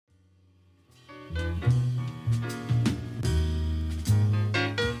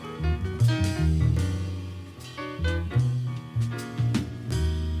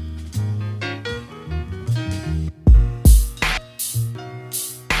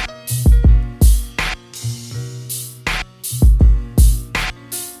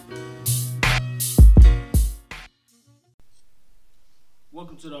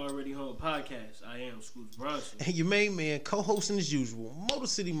to the Already Home podcast. I am Scoots Bronson. And your main man, co-hosting as usual, Motor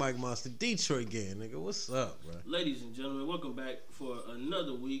City Mike Monster, Detroit gang, nigga. What's up, bro? Ladies and gentlemen, welcome back for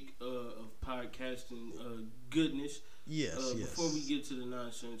another week of podcasting goodness. Yes. Before we get to the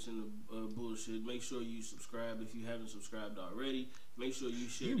nonsense and the bullshit, make sure you subscribe if you haven't subscribed already. Make sure you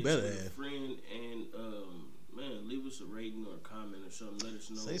share this with a friend and man, leave us a rating or a comment or something. Let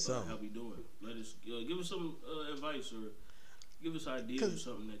us know how we doing. Let us give us some advice or give us ideas or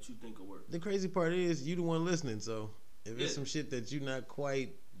something that you think will work. The crazy part is you the one listening, so if it's some shit that you're not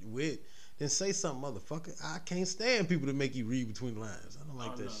quite with, then say something, motherfucker. I can't stand people to make you read between the lines. I don't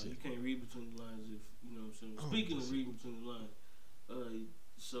like that shit. You can't read between the lines if you know what I'm saying. Speaking of reading between the lines,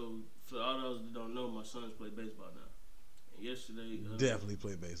 so for all those that don't know, my sons play baseball now. And yesterday, definitely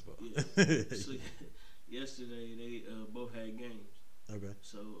play baseball. Yeah. So, yesterday they both had games. Okay.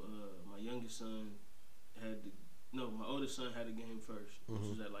 So my youngest son my oldest son had a game first, which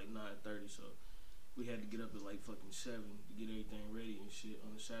was at like 9:30. So we had to get up at like fucking 7 to get everything ready and shit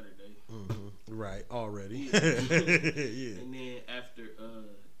on a Saturday. Right, already. Yeah. Yeah. And then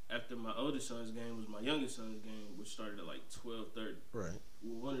after my oldest son's game was my youngest son's game, which started at like 12:30. Right.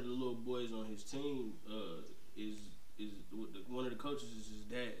 Well, one of the little boys on his team is one of the coaches is his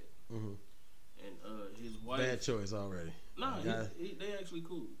dad. And his wife. Bad choice already. Nah, they actually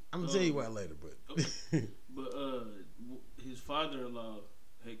cool. I'm gonna tell you why later, but. Okay. But his father-in-law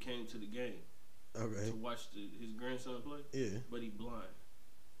had came to the game. Okay. To watch his grandson play. Yeah. But he blind.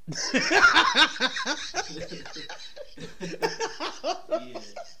 Yeah.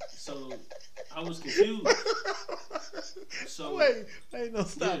 So I was confused. So wait, no,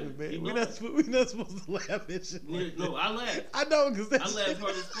 stop it, man. We're not supposed to laugh at shit. No, I laughed. I know, because I laughed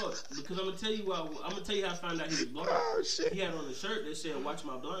hard as fuck because I'm gonna tell you how I found out he was blind. Oh shit! He had on a shirt that said "Watch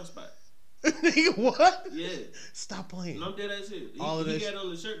my blind spot." Nigga, what? Yeah. Stop playing. No, I'm dead ass serious. He had on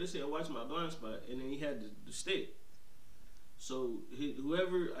the shirt that said "Watch my blind spot," and then he had the stick. So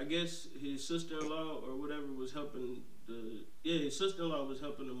whoever, I guess his sister-in-law or whatever was helping his sister-in-law was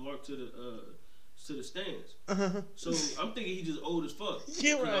helping him walk to the stands. So I'm thinking he just old as fuck.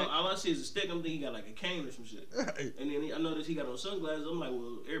 Yeah, right. All I see is a stick. I'm thinking he got like a cane or some shit. Right. And then I noticed he got on sunglasses. I'm like,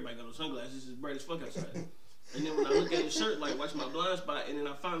 well, everybody got on sunglasses. It's bright as fuck outside. And then when I look at his shirt, like, watch my blind spot, and then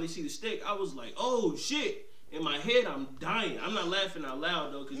I finally see the stick, I was like, oh shit. In my head, I'm dying. I'm not laughing out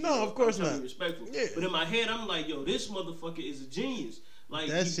loud though, because of course I'm trying not. to be respectful. Yeah. But in my head, I'm like, yo, this motherfucker is a genius. Like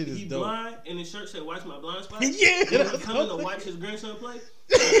that shit is he dope. blind, and his shirt said, "Watch my blind spot." Yeah, and he coming to watch his grandson play.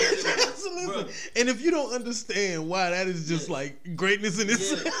 Listen, and if you don't understand why that is just like greatness in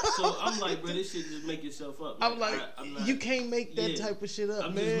itself, so I'm like, bro, this shit just make yourself up. I'm like, you can't make that type of shit up,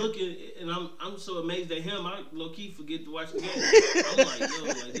 I'm man. just looking, and I'm so amazed at him. I low key forget to watch the game. I'm like, yo,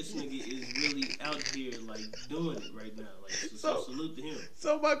 like this nigga is really out here like doing it right now. Like, so salute to him.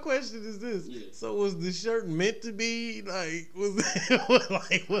 So my question is this: so was the shirt meant to be like? Was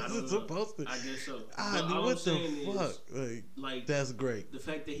it supposed to? I guess so. What the fuck? Like that's great. The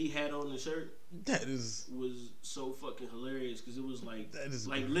fact that he had on the shirt was so fucking hilarious because it was like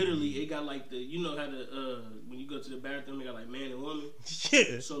literally it got like how when you go to the bathroom it got like man and woman.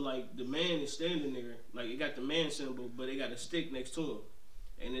 Yeah. So like the man is standing there, like it got the man symbol, but it got a stick next to him.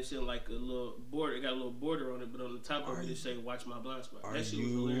 And it's in like a little border. It got a little border on it, but on the top of it, it say "Watch my blind spot." That shit was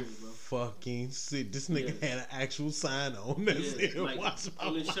hilarious, bro. Fucking sick. This nigga had an actual sign on that said like, "Watch my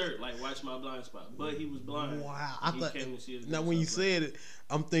on his shirt, like "Watch my blind spot." But he was blind. Wow. I thought. Came to see his now, when you said it,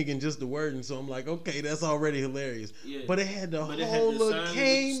 I'm thinking just the wording, so I'm like, okay, that's already hilarious. Yeah. But it had the whole little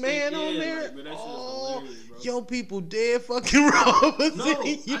cane man on there. Like, that shit was hilarious, bro. Yo, people dead fucking wrong. No, I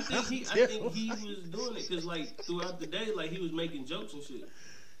think he was doing it because like throughout the day, like he was making jokes and shit.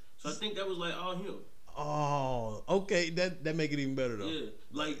 So I think that was like all him. Oh, okay. That make it even better though. Yeah,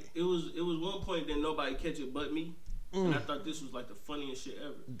 like it was one point that nobody catch it but me, and I thought this was like the funniest shit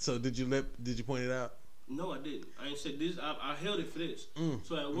ever. So did you point it out? No, I didn't. I ain't said this. I held it for this.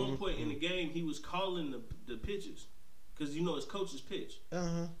 So at one point in the game, he was calling the pitches because it's coach's pitch.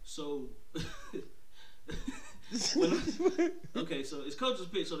 So. Okay, so it's coach's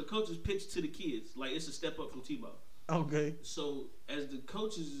pitch. So the coach's pitch to the kids, like it's a step up from T-ball. Okay. So as the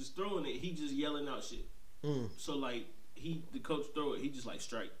coaches is throwing it, he just yelling out shit. So like the coach throw it, he just like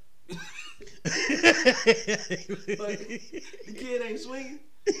strike. Like the kid ain't swinging,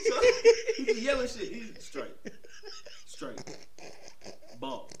 so he just yelling shit. He strike,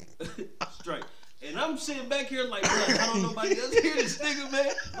 ball, strike. And I'm sitting back here like, bro, I don't nobody else hear this nigga,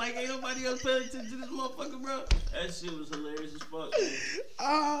 man. Like, ain't nobody else paying attention to this motherfucker, bro. That shit was hilarious as fuck, man.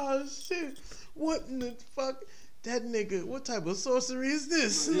 Oh, shit. What in the fuck? that nigga, what type of sorcery is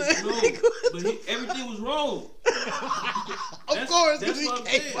this? But everything was wrong. Of course, that's what I'm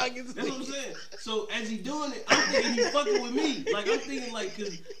saying. That's what I'm saying. So as he doing it, I'm thinking he fucking with me. Like I'm thinking like,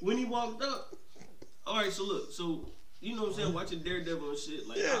 cause when he walked up, all right. So look, you know what I'm saying? Watching Daredevil and shit,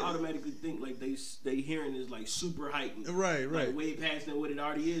 like I automatically think like they hearing is like super heightened, right, like way past than what it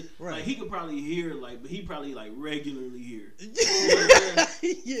already is. Right. Like he could probably hear but he probably like regularly hear.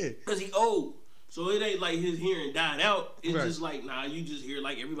 Yeah, because he old. So it ain't like his hearing died out. It's just like, nah, you just hear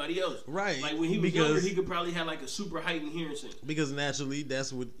like everybody else. Right. Like when he was younger, he could probably have like a super heightened hearing sense. Because naturally,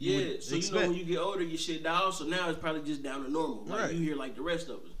 that's what you would so expect. You know when you get older, your shit dies. So now it's probably just down to normal. Like you hear like the rest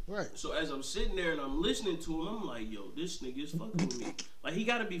of us. Right. So as I'm sitting there and I'm listening to him, I'm like, yo, this nigga is fucking with me. Like he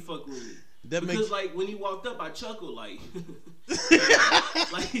gotta be fucking with me. Because like when he walked up, I chuckled like,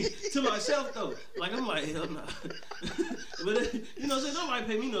 like to myself though. Like I'm like, hell nah. But you know, what I'm saying, nobody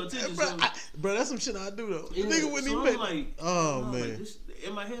pay me no attention. Bro, that's some shit I do though. Yeah, Nigga when so he I'm like, oh man. Like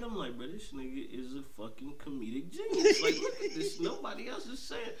in my head, I'm like, bro, this nigga is a fucking comedic genius. Like, look at this. Nobody else is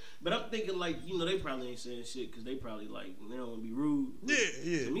saying. But I'm thinking, like, you know, they probably ain't saying shit because they probably, like, they don't want to be rude.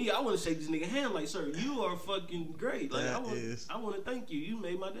 Yeah. To me, I want to shake this nigga hand like, sir, you are fucking great. Like, I want to thank you. You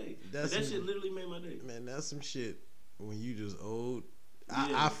made my day. That shit literally made my day. Man, that's some shit when you just old.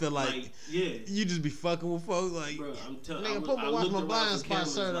 I feel like you just be fucking with folks. Like, bro, I'm telling you. Nigga, watch my blind spot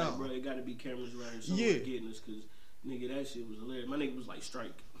shirt out. Bro, it got to be cameras around here somewhere getting us because, nigga, that shit was hilarious. My nigga was like,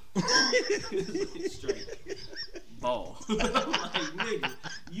 strike. Straight ball. I'm like, nigga,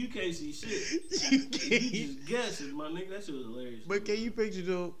 you can't see shit. You just guessing, my nigga. That shit was hilarious. But can you picture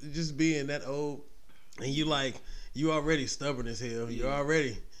though, just being that old, and you already stubborn as hell. You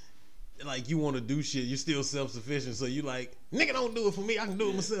already like you want to do shit. You're still self-sufficient, so you like, nigga, don't do it for me. I can do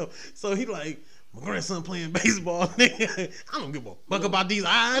it myself. So he like, my grandson playing baseball, nigga. I don't give a fuck about these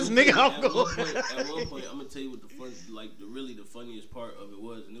eyes, nigga. At one point, I'm gonna tell you what the funniest part of it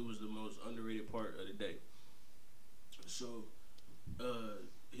was, and it was the most underrated part of the day. So,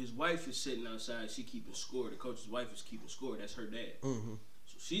 his wife is sitting outside. She keeping score. The coach's wife is keeping score. That's her dad. Mm-hmm.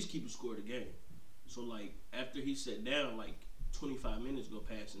 So she's keeping score of the game. So like after he sat down, like 25 minutes go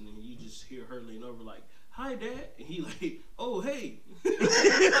past, and then you just hear her lean over like, hi, Dad. And he like, oh, hey.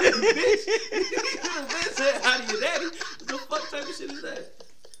 Bitch. Bitch said, hi to your daddy. What the fuck type of shit is that?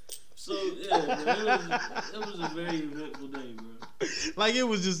 So, yeah, man, it was a very eventful day, bro. Like, it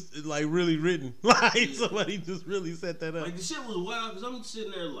was just, like, really written. Like, somebody just really set that up. Like, the shit was wild, because I'm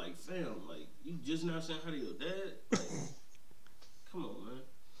sitting there like, fam, like, you just now saying hi to your dad? Like, come on, man.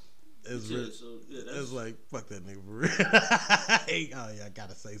 It's like, fuck that nigga for real. Oh, yeah, I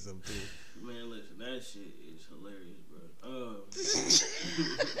gotta say something to him. Man, listen, that shit is hilarious, bro.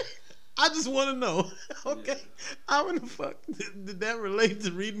 I just want to know, okay, how in the fuck did that relate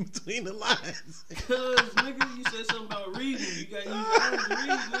to reading between the lines? Cause nigga, you said something about reading. You got eyes to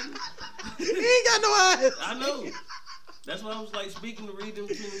read, nigga. He ain't got no eyes. I know. That's why I was like, speaking to reading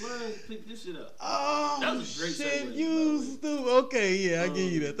between the lines, pick this shit up. Oh, that was a great shit, segue, you stupid. Okay, yeah, I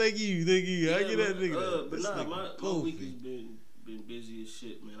give you that. Thank you. Yeah, I give that nigga. But nah, my week has been busy as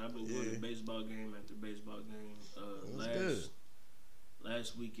shit, man. I've been going to baseball game after baseball game.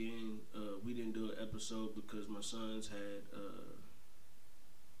 Last weekend, we didn't do an episode because my sons had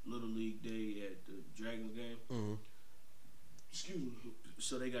Little League Day at the Dragons game. Mm-hmm. Excuse me.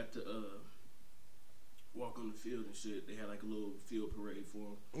 So they got to walk on the field and shit. They had like a little field parade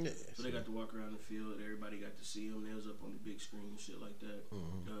for them. Yeah, so they got to walk around the field. Everybody got to see them. They was up on the big screen and shit like that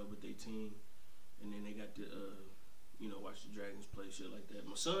with their team. And then they got to, watch the Dragons play, shit like that.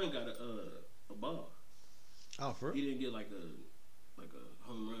 My son got a ball. Oh, for real? He didn't get like a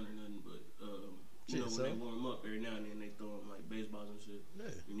home run or nothing, but when they warm up every now and then, they throw him like baseballs and shit.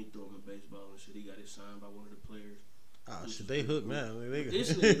 Yeah. And he threw him a baseball and shit. He got it signed by one of the players. Oh shit, they hooked now.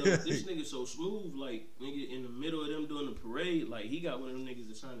 This nigga so smooth, like nigga in the middle of them doing the parade, like he got one of them niggas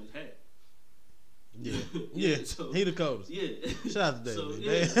to sign his hat. Yeah. So, he the coldest. Yeah. Shout out to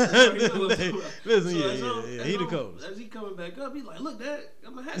Dave. So, listen, he the coldest. As he coming back up, he like, look, Dad,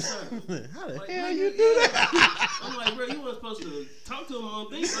 got my hat signed. How the hell you do that? I'm like, bro, you weren't supposed to talk to him on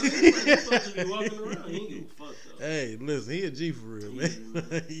things. You're supposed to be walking around. He ain't give a fuck though. Hey, listen, he a G for real, man.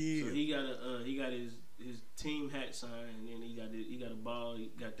 So he got his team hat signed, and then he got a ball,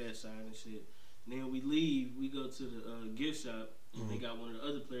 he got that signed and shit. And then we leave, we go to the gift shop, and they got one of the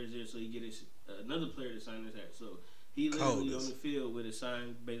other players there, so he get another player to sign his hat. So he literally on the field with a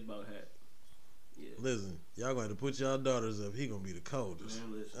signed baseball hat. Yeah. Listen, y'all gonna have to put y'all daughters up. He gonna be the coldest.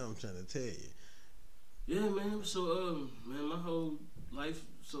 Man, I'm trying to tell you. Yeah, man. So, man, my whole life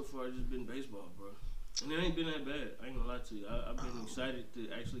so far has just been baseball, bro. And it ain't been that bad. I ain't gonna lie to you. I've been excited to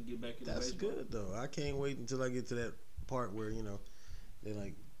actually get back into baseball. That's good though. I can't wait until I get to that part where they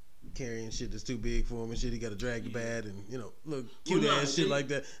like carrying shit that's too big for him and shit. He got to drag the bat and look cute ass shit like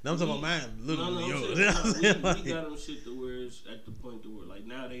that. Now I'm talking about mine, little yours. We got them shit to where it's at the point to where like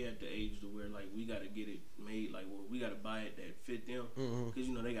now they at the age to where like we got to get it made. Like we got to buy it that fit them because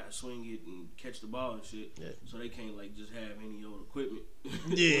they got to swing it and catch the ball and shit. Yeah. So they can't like just have any old equipment.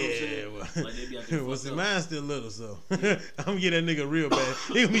 Yeah, like they be out there. Well, see, mine's still little, so I'm gonna get that nigga real bad.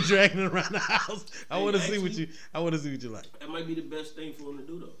 He gonna be dragging it around the house. I want to see what you like. That might be the best thing for him to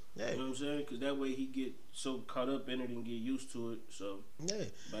do though. Yeah. You know what I'm saying? Because that way he get so caught up in it and get used to it. So yeah,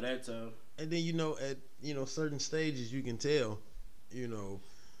 by that time. And then at certain stages you can tell,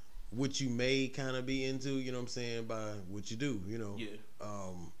 what you may kind of be into. You know what I'm saying, by what you do. Yeah.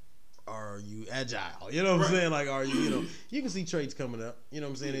 Are you agile? You know what I'm saying? Like, are you? You can see traits coming up. You know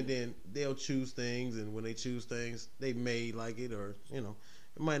what I'm saying? And then they'll choose things, and when they choose things, they may like it, or it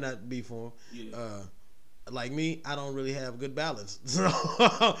might not be for them. Yeah. Like me, I don't really have good balance.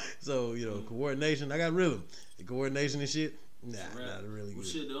 So coordination. I got rhythm, coordination and shit. Nah, not really good. Well,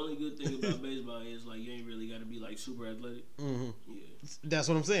 shit, the only good thing about baseball is like you ain't really got to be like super athletic. Mm-hmm. Yeah, that's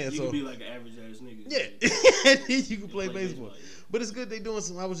what I'm saying. You can be like an average ass nigga. Yeah, you can play baseball. Yeah. But it's good they doing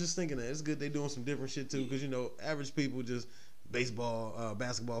some. I was just thinking that it's good they doing some different shit too, because average people just baseball,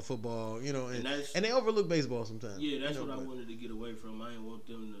 basketball, football, and they overlook baseball sometimes. Yeah, that's what I wanted to get away from. I didn't want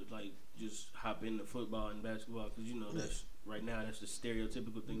them to like just hop into football and basketball because that's right now that's the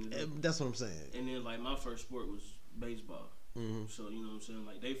stereotypical thing to do. That's what I'm saying. And then like my first sport was baseball. Mm-hmm. So you know what I'm saying,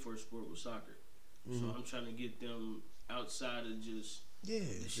 like their first sport was soccer. Mm-hmm. So I'm trying to get them outside of just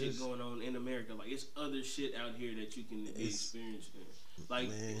the shit going on in America. Like it's other shit out here that you can experience. Like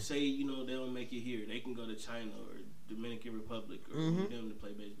say they don't make it here, they can go to China or Dominican Republic or them to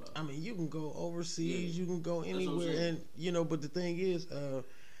play baseball. I mean, you can go overseas, you can go anywhere, and but the thing is,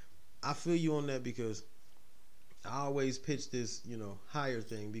 I feel you on that because I always pitch this higher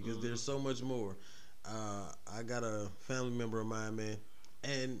thing because there's so much more. I got a family member of mine, man,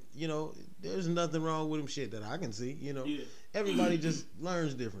 and there's nothing wrong with him. Shit that I can see. Everybody just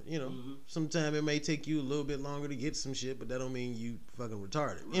learns different. Sometimes it may take you a little bit longer to get some shit, but that don't mean you fucking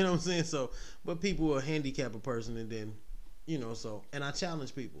retarded. You know what I'm saying? So, but people will handicap a person, and then and I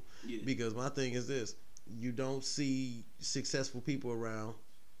challenge people because my thing is this: you don't see successful people around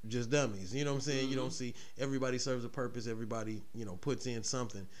just dummies. You know what I'm saying? You don't see everybody serves a purpose. Everybody puts in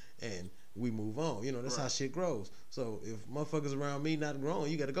something and we move on. That's how shit grows. So if motherfuckers around me not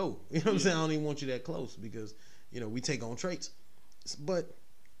growing, you got to go. You know what I'm saying? I don't even want you that close because, we take on traits. But,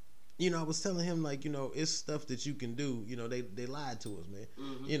 I was telling him, like, it's stuff that you can do. They lied to us, man.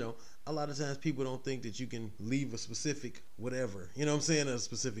 Mm-hmm. A lot of times people don't think that you can leave a specific whatever. You know what I'm saying? A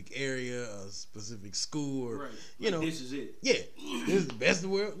specific area, a specific school, or, this is it. Yeah. This is the best in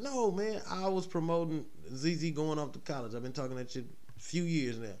the world. No, man. I was promoting ZZ going off to college. I've been talking that shit a few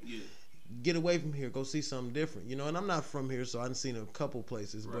years now. Yeah. Get away from here, go see something different, and I'm not from here, so I've seen a couple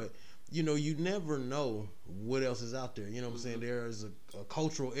places, but you never know what else is out there. You know what I'm saying? There is a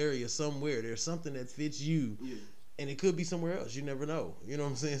cultural area somewhere. There's something that fits you, and it could be somewhere else. You never know. You know what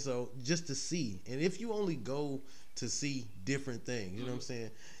I'm saying? So just to see, and if you only go to see different things, you know what I'm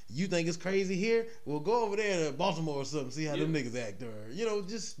saying? You think it's crazy here? Well, go over there to Baltimore or something, see how them niggas act, or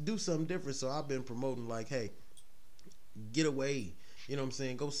just do something different. So I've been promoting like, hey, get away. You know what I'm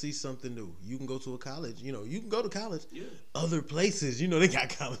saying? Go see something new. You can go to a college. You can go to college. Yeah. Other places. They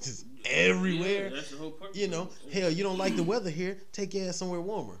got colleges everywhere. Yeah, that's the whole purpose. Hell, you don't like the weather here. Take your ass somewhere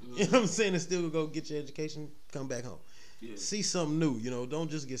warmer. Mm-hmm. You know what I'm saying? And still go get your education, come back home. Yeah. See something new. Don't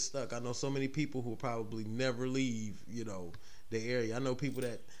just get stuck. I know so many people who will probably never leave, the area. I know people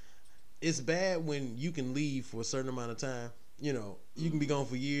that it's bad when you can leave for a certain amount of time. You can be gone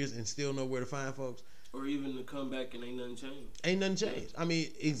for years and still know where to find folks. Or even to come back and ain't nothing changed. Ain't nothing changed. I mean,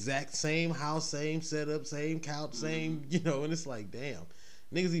 exact same house, same setup, same couch, same, and it's like, damn.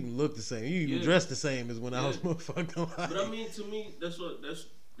 Niggas even look the same. You even dress the same as when I was motherfucking like. But I mean, to me, that's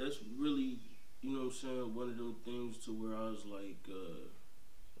really, you know what I'm saying, one of those things to where I was like,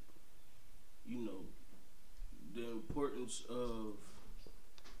 the importance of,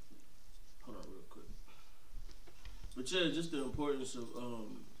 hold on real quick. But yeah, just the importance of,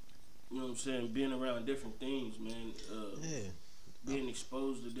 you know what I'm saying, being around different things, man. Being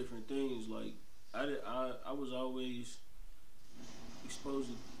exposed to different things. Like, I was always exposed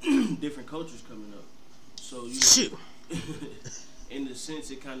to different cultures coming up. So, in the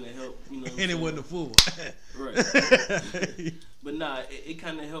sense, it kind of helped, you know what I'm saying? And it wasn't a fool. Right. But nah, it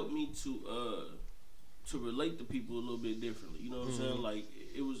kind of helped me to relate to people a little bit differently. You know what I'm saying? Like,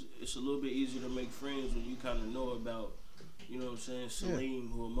 it's a little bit easier to make friends when you kind of know about, you know what I'm saying, Salim,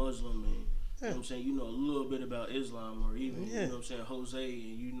 who a Muslim, and you know what I'm saying, you know a little bit about Islam, or even you know what I'm saying, Jose,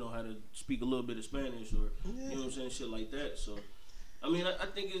 and you know how to speak a little bit of Spanish, or you know what I'm saying, shit like that. So I mean, I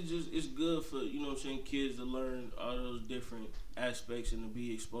think it's good for, you know what I'm saying, kids to learn all those different aspects and to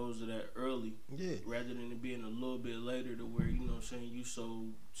be exposed to that early. Yeah. Rather than it being a little bit later to where, you know what I'm saying, you so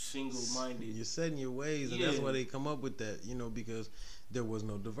single-minded. You're setting your ways, and that's why they come up with that, you know, because there was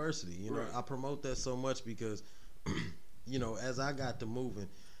no diversity. You know, I promote that so much because, you know, as I got to moving,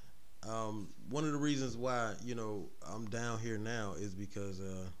 one of the reasons why, you know, I'm down here now is because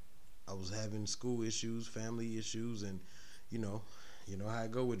I was having school issues, family issues, and, you know how I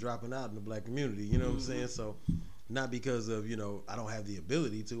go with dropping out in the black community, you know what I'm saying? So not because of, you know, I don't have the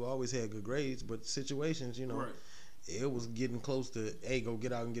ability to, I always had good grades, but situations, you know, it was getting close to, hey, go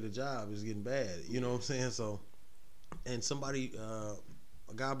get out and get a job. It's getting bad, you know what I'm saying? So, and somebody, a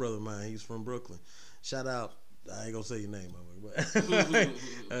guy brother of mine, he's from Brooklyn. Shout out, I ain't gonna say your name,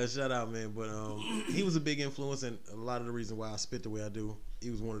 but shout out, man. But he was a big influence, and a lot of the reason why I spit the way I do,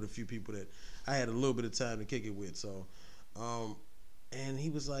 he was one of the few people that I had a little bit of time to kick it with. So, and he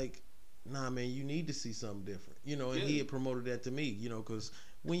was like, nah, man, you need to see something different, you know, and he had promoted that to me, you know, because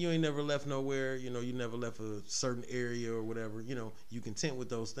when you ain't never left nowhere, you know, you never left a certain area or whatever, you know, you content with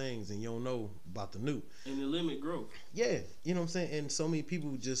those things and you don't know about the new. And the limit growth. Yeah, you know what I'm saying? And so many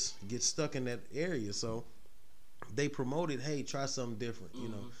people just get stuck in that area, so they promoted, hey, try something different, you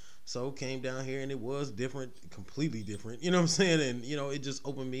know. So came down here and it was different, completely different, you know what I'm saying? And, you know, it just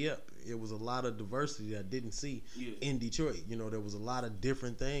opened me up. It was a lot of diversity that I didn't see in Detroit. You know, there was a lot of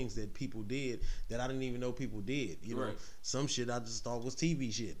different things that people did that I didn't even know people did. You know, some shit I just thought was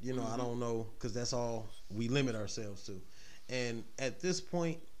TV shit. You know, I don't know, because that's all we limit ourselves to. And at this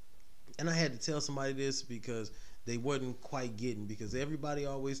point, and I had to tell somebody this because they wasn't quite getting, because everybody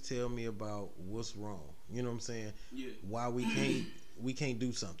always tell me about what's wrong. You know what I'm saying? Yeah. Why we can't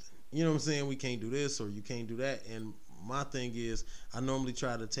do something. You know what I'm saying? We can't do this or you can't do that. And my thing is, I normally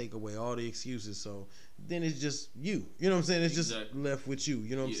try to take away all the excuses. So then it's just you. You know what I'm saying? It's just left with you.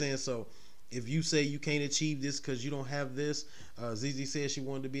 You know what I'm saying? So if you say you can't achieve this because you don't have this, ZZ said she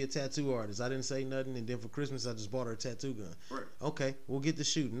wanted to be a tattoo artist. I didn't say nothing. And then for Christmas, I just bought her a tattoo gun. Right. Okay, we'll get the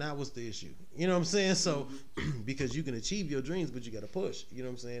shooting. Now what's the issue? You know what I'm saying? So because you can achieve your dreams, but you got to push. You know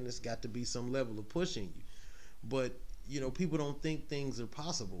what I'm saying? It's got to be some level of pushing you. But you know, people don't think things are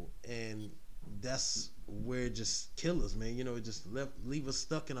possible, and that's where it just kills us, man. You know, it just leave us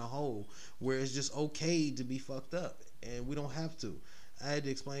stuck in a hole where it's just okay to be fucked up, and we don't have to. I had to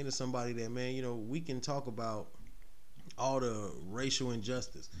explain to somebody that, man, you know, we can talk about all the racial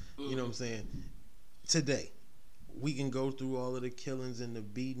injustice, you know what I'm saying, today. We can go through all of the killings and the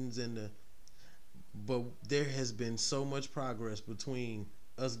beatings but there has been so much progress between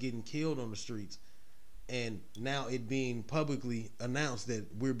us getting killed on the streets and now it being publicly announced that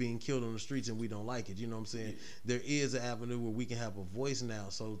we're being killed on the streets and we don't like it. You know what I'm saying? Yeah. There is an avenue where we can have a voice now.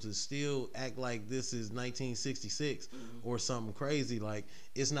 So to still act like this is 1966 or something crazy, like,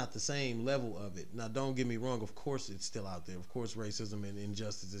 it's not the same level of it. Now, don't get me wrong. Of course, it's still out there. Of course, racism and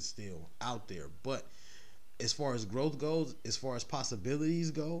injustice is still out there. But as far as growth goes, as far as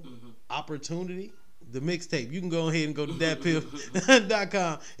possibilities go, opportunity, the mixtape, you can go ahead and go to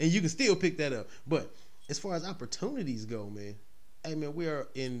datpiff.com and you can still pick that up. But as far as opportunities go, man, hey, man, we are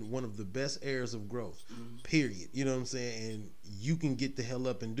in one of the best eras of growth, period. You know what I'm saying? And you can get the hell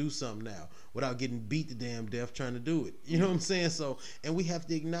up and do something now without getting beat to damn death trying to do it. You know what I'm saying? So, and we have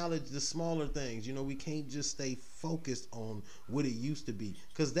to acknowledge the smaller things. You know, we can't just stay focused on what it used to be,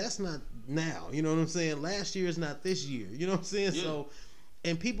 because that's not now. You know what I'm saying? Last year is not this year. You know what I'm saying? Yeah. So,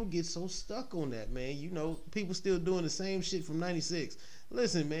 and people get so stuck on that, man. You know, people still doing the same shit from 96.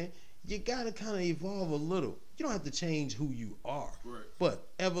 Listen, man, you gotta kind of evolve a little. You don't have to change who you are, right? But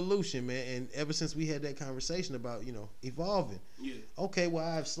evolution, man. And ever since we had that conversation about, you know, evolving, okay, well,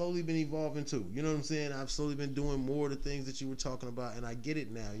 I've slowly been evolving too. You know what I'm saying? I've slowly been doing more of the things that you were talking about, and I get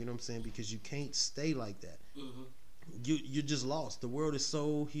it now. You know what I'm saying? Because you can't stay like that. You're just lost. The world is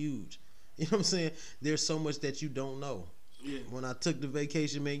so huge. You know what I'm saying? There's so much that you don't know. Yeah. When I took the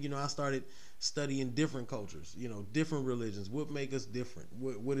vacation, man, you know, I started studying different cultures, you know, different religions. What make us different?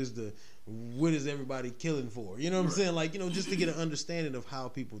 What is everybody killing for? You know what I'm saying? Like, you know, just to get an understanding of how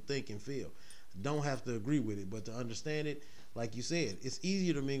people think and feel. Don't have to agree with it, but to understand it, like you said, it's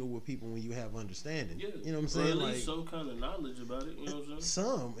easier to mingle with people when you have understanding. Yeah. You know what I'm saying? Or at least some kind of knowledge about it. You know what I'm saying?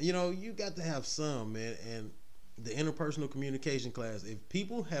 Some. You know, you got to have some, man. And the interpersonal communication class, if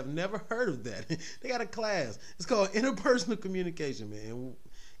people have never heard of that, they got a class. It's called interpersonal communication, man. And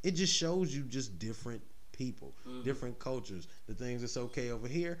it just shows you just different people, different cultures. The things that's okay over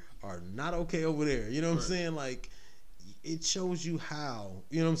here are not okay over there. You know what I'm saying? Like, it shows you how,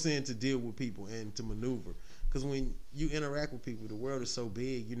 you know what I'm saying, to deal with people and to maneuver. Because when you interact with people, the world is so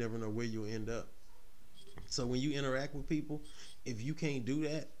big, you never know where you'll end up. So when you interact with people, if you can't do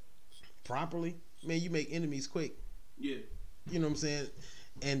that properly, man, you make enemies quick. Yeah. You know what I'm saying?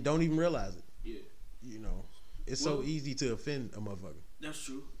 And don't even realize it. Yeah. You know, it's so easy to offend a motherfucker. That's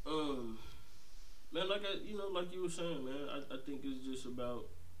true. Man, like you were saying, man, I think it's just about,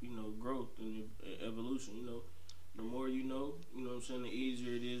 growth and evolution. The more you know what I'm saying, the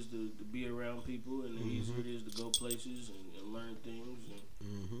easier it is to be around people, and the easier it is to go places and learn things,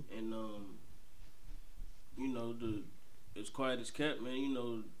 and as quiet as kept,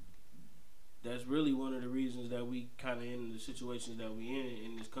 man, that's really one of the reasons that we kind of in the situations that we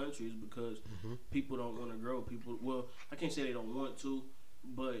in this country is because people don't want to grow. Well, I can't say they don't want to,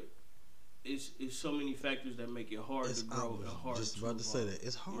 but it's so many factors that make it hard to grow. Just about to say that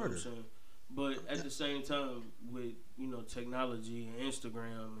it's harder. But at the same time, with technology and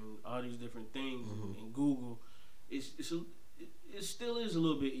Instagram and all these different things and Google, it still is a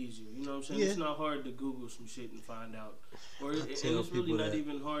little bit easier. You know what I'm saying? Yeah. It's not hard to Google some shit and find out, and it's really not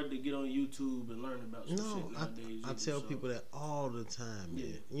even hard to get on YouTube and learn about some shit nowadays. I tell people that all the time,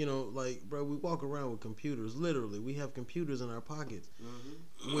 man. Like, bro, we walk around with computers. Literally, we have computers in our pockets,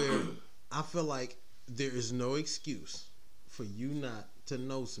 where I feel like there is no excuse for you not to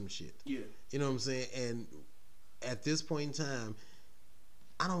know some shit. Yeah. You know what I'm saying? And at this point in time,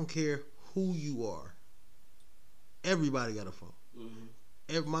 I don't care who you are. Everybody got a phone.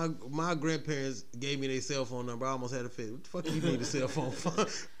 My grandparents gave me their cell phone number. I almost had a fit. What the fuck you need a cell phone for?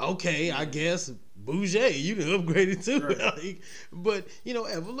 Okay, I guess bougie, you done upgraded too. Right. But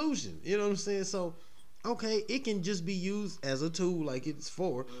evolution. You know what I'm saying? So, okay, it can just be used as a tool like it's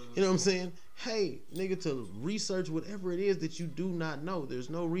for. You know what I'm saying? Hey, nigga, to research whatever it is that you do not know. There's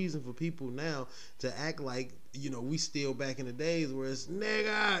no reason for people now to act like, we still back in the days where it's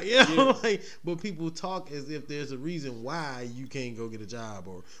nigga, but people talk as if there's a reason why you can't go get a job,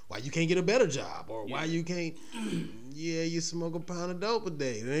 or why you can't get a better job, or why you can't, you smoke a pound of dope a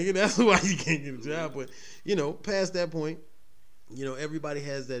day. Nigga, that's why you can't get a job. But, past that point, everybody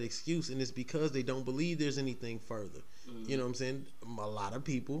has that excuse, and it's because they don't believe there's anything further. You know what I'm saying? A lot of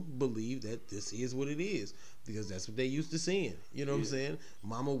people believe that this is what it is because that's what they used to seeing. You know what I'm saying?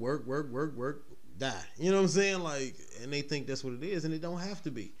 Mama work, die. You know what I'm saying? Like, and they think that's what it is, and it don't have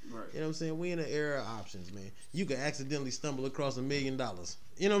to be. Right. You know what I'm saying? We in an era of options, man. You can accidentally stumble across $1 million. You know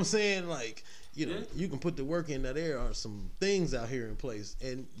what I'm saying? Like, you can put the work in that there are some things out here in place,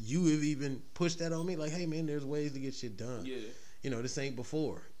 and you have even pushed that on me. Like, hey, man, there's ways to get shit done. Yeah. This ain't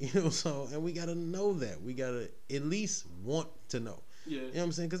before, so, and we got to know that. We got to at least want to know. Yeah. You know what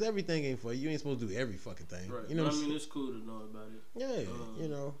I'm saying? Because everything ain't for you. You ain't supposed to do every fucking thing. Right. You know what I mean? It's cool to know about it.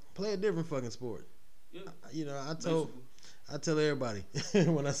 Yeah. Play a different fucking sport. Yeah. I tell everybody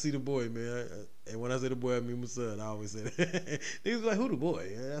when I see the boy, man, and when I say the boy, I mean my son. I always say that. He's like, who the boy?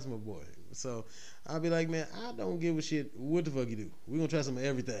 Yeah, that's my boy. So I'll be like, man, I don't give a shit what the fuck you do. We gonna try some of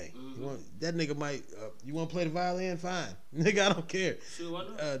everything. That nigga might. You want to play the violin? Fine, nigga. I don't care. Sure, why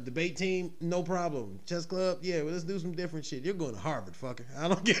not? Debate team, no problem. Chess club, yeah. Well, let's do some different shit. You're going to Harvard, fucker. I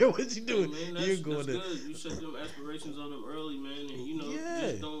don't care what you doing. Man, you're going to. Good. You set them aspirations on them early, man, and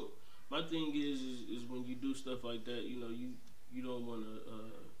just don't. My thing is when you do stuff like that, you don't want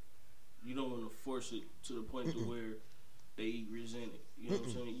to force it to the point to where they resent it. You know what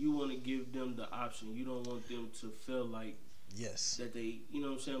I'm saying? You want to give them the option. You don't want them to feel like that they, you know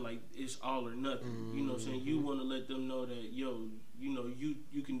what I'm saying, like it's all or nothing. You know what I'm saying? You want to let them know that you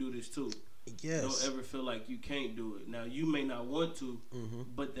can do this too. Yes. Don't ever feel like you can't do it. Now you may not want to,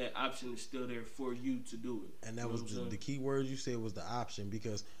 but that option is still there for you to do it. And that was the key word you said was the option,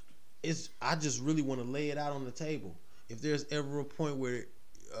 because I just really want to lay it out on the table. If there's ever a point where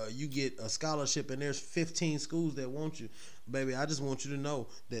you get a scholarship and there's 15 schools that want you, baby, I just want you to know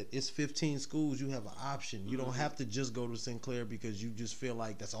that it's 15 schools. You have an option. You don't have to just go to Sinclair because you just feel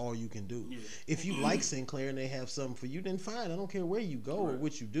like that's all you can do. Yeah. If you like Sinclair and they have something for you, then fine. I don't care where you go or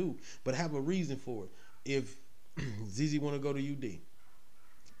what you do, but have a reason for it. If Zizi want to go to UD,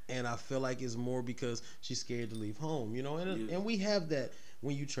 and I feel like it's more because she's scared to leave home, and we have that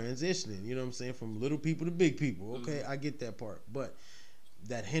when you transitioning, you know what I'm saying, from little people to big people. Okay, I get that part, but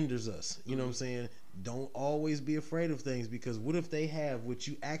that hinders us. You know what I'm saying? Don't always be afraid of things, because what if they have what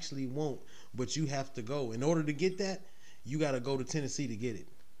you actually want, but you have to go. In order to get that, you got to go to Tennessee to get it.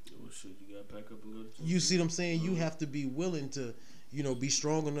 Oh shit, you got to pack up and go to Tennessee. You see what I'm saying? You have to be willing to, be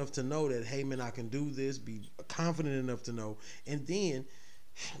strong enough to know that, hey man, I can do this, be confident enough to know, and then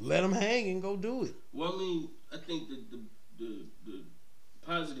let them hang and go do it. Well, I mean, I think the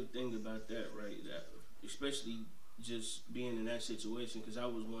positive thing about that, right, that especially just being in that situation, because I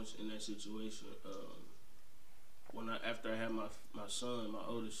was once in that situation. After I had my son, my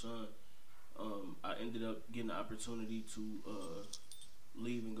oldest son, I ended up getting the opportunity to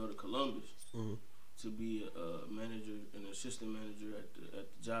leave and go to Columbus to be a manager, an assistant manager at the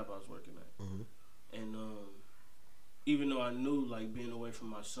job I was working at. And even though I knew like being away from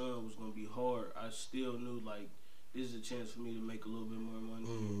my son was gonna be hard, I still knew like this is a chance for me to make a little bit more money.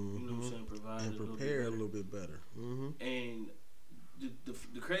 You know what I'm saying? Provide and prepare a little bit better. And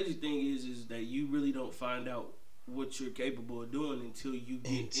the crazy thing is that you really don't find out what you're capable of doing until you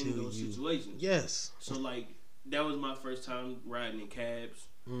get in those situations. Yes. So like that was my first time riding in cabs.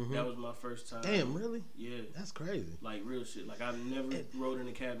 That was my first time. Damn, really? Yeah. That's crazy. Like real shit. Like I've never rode in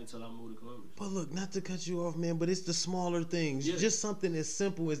a cab until I moved to Columbus. But look, not to cut you off, man, but it's the smaller things. Yeah. Just something as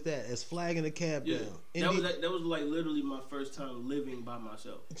simple as that, as flagging a cab down. That was like literally my first time living by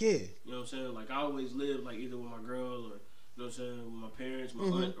myself. Yeah. You know what I'm saying? Like I always lived like either with my girl or you know what I'm saying, with my parents, my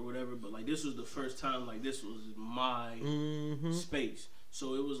aunt or whatever. But like this was the first time like this was my space.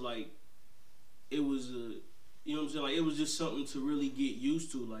 So it was like it was a you know what I'm saying? Like it was just something to really get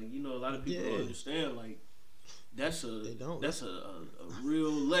used to. Like, you know, a lot of people don't understand. Like that's a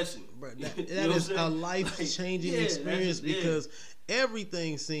real lesson. Bro, that is a life changing experience because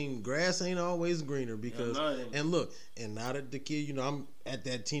everything seemed grass ain't always greener because and look, and now that the kid, you know, I'm at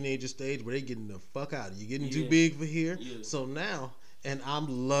that teenager stage where they getting the fuck out of you, getting too big for here. So now, and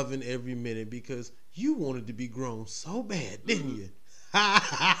I'm loving every minute because you wanted to be grown so bad, didn't you? See,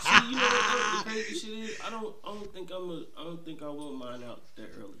 you know what the crazy shit is? I don't think I want mine out that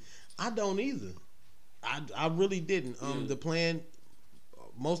early. I don't either. I really didn't. The plan,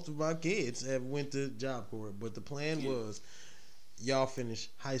 most of my kids have went to Job Corps, but the plan was y'all finish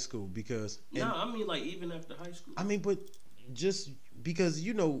high school because. I mean like even after high school. I mean, but just because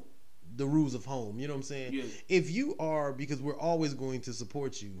you know the rules of home, you know what I'm saying? Yeah. If you are, because we're always going to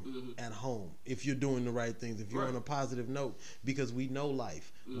support you at home if you're doing the right things, if you're on a positive note, because we know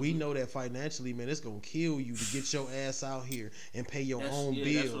life. We know that financially, man, it's going to kill you to get your ass out here and pay your own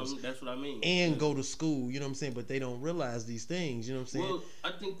bills. That's what I mean. And go to school, you know what I'm saying? But they don't realize these things, you know what I'm saying? Well,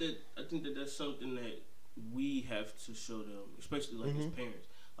 I think that that's something that we have to show them, especially like as parents.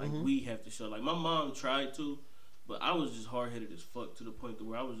 Like we have to show. Like my mom tried to, but I was just hard-headed as fuck to the point to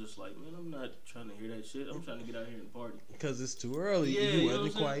where I was just like, man, I'm not trying to hear that shit. I'm trying to get out here and party. Because it's too early. Yeah, you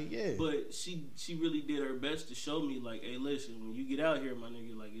wasn't quite, But she really did her best to show me, like, hey, listen, when you get out here, my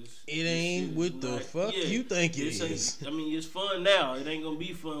nigga, like, it ain't what the fuck you think it is. I mean, it's fun now. It ain't going to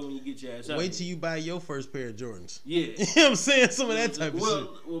be fun when you get your ass out. Wait till you buy your first pair of Jordans. Yeah. You know what I'm saying? Some of that type of shit.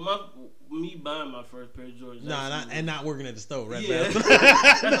 Well, me buying my first pair of Jordans. Not working at the store, right? Yeah.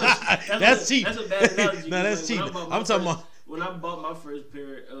 That's cheap. That's a bad analogy. No, that's cheap. I'm talking about when I bought my first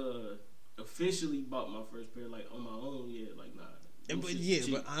pair, officially bought my first pair like on my own. Yeah, like nah.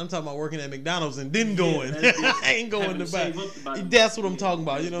 But I'm talking about working at McDonald's and then going. I ain't going to buy. That's what I'm talking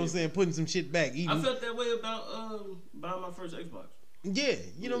about. You know what I'm saying? Putting some shit back. Eating. I felt that way about buying my first Xbox. Yeah,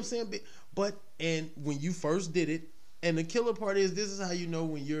 you know what I'm saying. But when you first did it. And the killer part is, this is how you know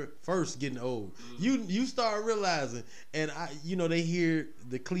when you're first getting old. You start realizing, and they hear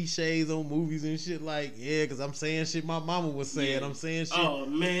the cliches on movies and shit like, because I'm saying shit my mama was saying. Yeah. I'm saying shit. Oh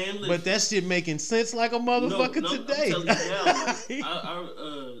man, listen. But that shit making sense like a motherfucker today. I'm telling you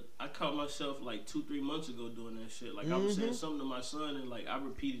now, I caught myself like 2-3 months ago doing that shit. Like I was saying something to my son, and like I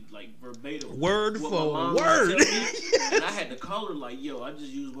repeated like verbatim, word for word. And I had to call her like, yo, I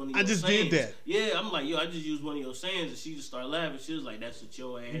just used one of your sayings. did that. Yeah, I'm like, yo, I just used one of your sayings. And she just started laughing. She was like, "That's what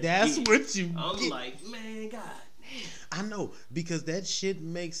your ass." That's did. what you. I'm like, man, God damn. I know because that shit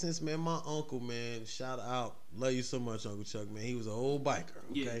makes sense, man. My uncle, man, shout out, love you so much, Uncle Chuck, man. He was an old biker,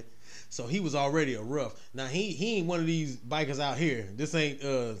 okay. So he was already a rough. Now he ain't one of these bikers out here. This ain't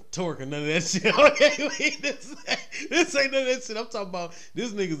Torque or none of that shit. Okay, this ain't none of that shit. I'm talking about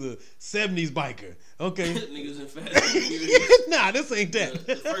this nigga's a 70s biker. Okay, niggas in Fast and Furious. Nah, this ain't that.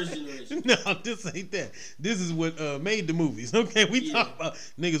 The first generation. No, this ain't that. This is what made the movies. Okay, we talk about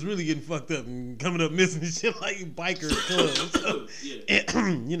niggas really getting fucked up and coming up missing and shit like biker clubs. So,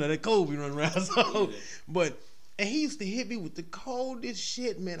 and, you know that Kobe run around. So, but. And he used to hit me with the coldest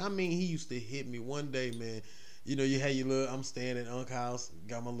shit, man. I mean, he used to hit me one day, man. You know, you had your little, I'm staying at Unc's house,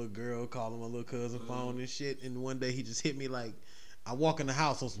 got my little girl, calling my little cousin phone and shit. And one day he just hit me like, I walk in the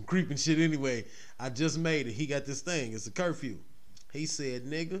house on some creeping shit anyway. I just made it. He got this thing. It's a curfew. He said,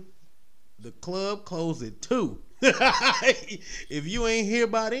 nigga, the club closed at 2. If you ain't here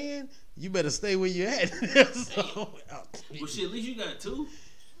by then, you better stay where you at. Well, shit, at least you got 2.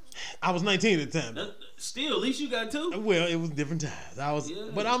 I was 19 at the time. Still, at least you got 2. Well, it was different times.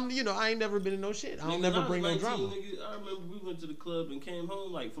 But I ain't never been in no shit. I don't never bring 19, no drama. Nigga, I remember we went to the club and came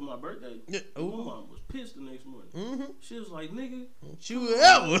home like for my birthday. Yeah. My mom was pissed the next morning. Mm-hmm. She was like, "Nigga, you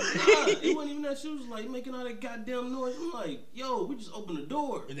ever?" It wasn't even that. She was like making all that goddamn noise. I'm like, "Yo, we just opened the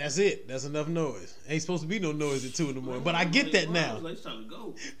door." And that's it. That's enough noise. Ain't supposed to be no noise at 2 in the morning. But I get that now. Like, it's time to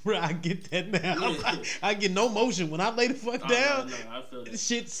go. Bro, I get that now. Yeah. I get no motion when I lay the fuck down. No, I feel that.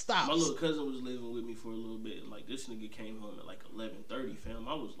 Shit stops. My little cousin was living with me for a little bit, and like this nigga came home at like 11:30, fam.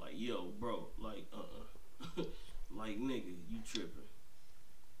 I was like, yo, bro, like, like, nigga, you tripping.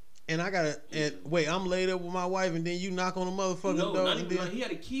 And I gotta, wait, I'm laid up with my wife, and then you knock on the motherfucking door. No, not even, like, he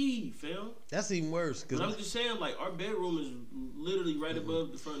had a key, fam. That's even worse. But I'm just saying, like, our bedroom is literally right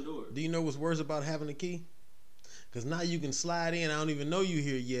above the front door. Do you know what's worse about having a key? Because now you can slide in. I don't even know you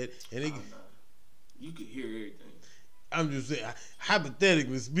here yet, and you can hear everything. I'm just saying,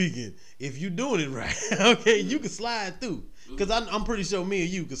 hypothetically speaking, if you doing it right, okay, you can slide through. Because I'm pretty sure me and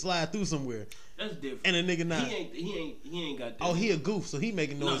you can slide through somewhere. That's different. And a nigga not. He ain't got that. Oh, he a goof, so he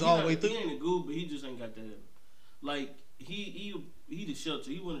making noise all the way through. He ain't a goof, but he just ain't got that. Like he the shelter.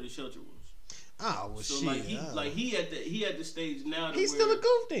 He one of the shelter ones. Oh well, so shit. He at the stage now. He's still a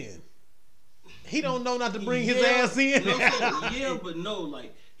goof then. He don't know not to bring his ass in. Yeah, but no,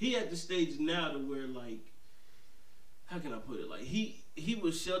 like he at the stage now to where like. How can I put it? Like he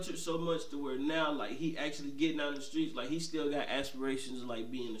was sheltered so much to where now like he actually getting out in the streets. Like he still got aspirations of like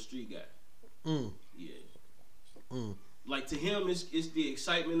being a street guy. Yeah. Like to him, it's the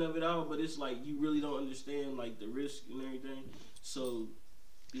excitement of it all, but it's like you really don't understand like the risk and everything. So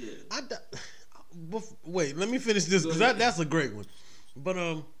yeah. Wait, let me finish this because that's a great one. But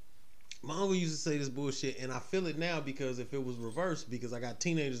my uncle used to say this bullshit, and I feel it now because if it was reversed, because I got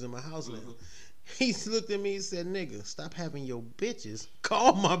teenagers in my house now. He looked at me and said, "Nigga, stop having your bitches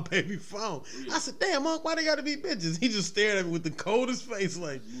call my baby phone." I said, "Damn, Unc, why they gotta be bitches?" He just stared at me with the coldest face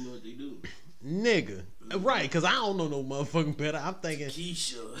like, "You know what they do, nigga." Right, because I don't know no motherfucking better. I'm thinking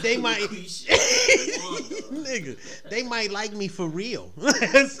Keisha. They might nigga, they might like me for real.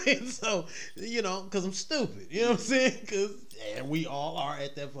 So, because I'm stupid. You know what I'm saying? Because we all are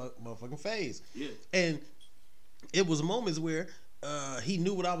at that motherfucking phase. Yeah. And it was moments where he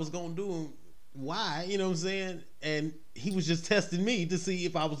knew what I was gonna do and why, you know what I'm saying? And he was just testing me to see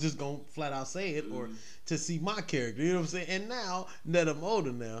if I was just gonna flat out say it or to see my character, you know what I'm saying? And now that I'm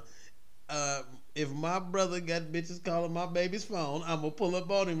older now, if my brother got bitches calling my baby's phone, I'm gonna pull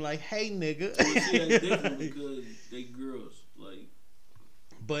up on him like, "Hey, nigga." Well, see, that's different because they girls, like.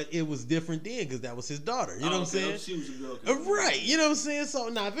 But it was different then because that was his daughter. You know what I'm saying? She was a girl. Right. You know what I'm saying? So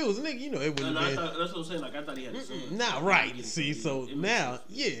now if it was a nigga, it wouldn't have been. That's what I'm saying. Like I thought he had a son. Nah, right. See, so now,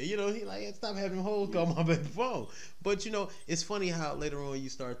 he like, stop having hoes call my baby phone. But it's funny how later on you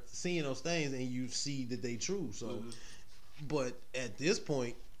start seeing those things and you see that they true. So, but at this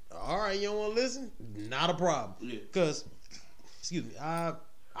point, all right, you don't want to listen? Not a problem. Yeah. Because, excuse me, I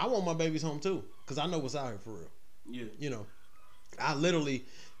want my babies home too because I know what's out here for real. Yeah. I literally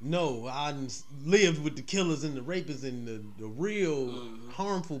know I lived with the killers and the rapists and the real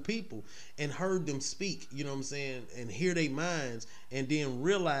harmful people and heard them speak, you know what I'm saying, and hear their minds and then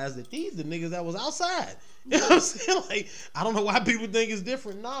realize that these are the niggas that was outside. You know what I'm saying? Like, I don't know why people think it's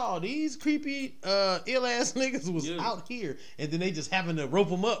different. No, these creepy, ill ass niggas was out here, and then they just happened to rope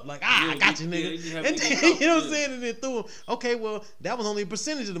them up. Like, I got you, nigga. And then, you know what I'm saying? And then threw them. Okay, well, that was only a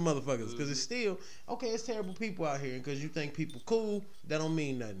percentage of the motherfuckers, because it's still it's terrible people out here, and because you think people cool, that don't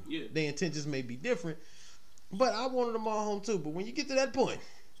mean nothing. Yeah. Their intentions may be different, but I wanted them all home too. But when you get to that point,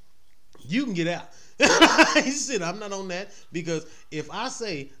 you can get out. Shit, I'm not on that, because if I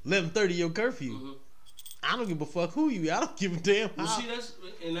say 11:30 your curfew. I don't give a fuck who you. I don't give a damn. Well, see, that's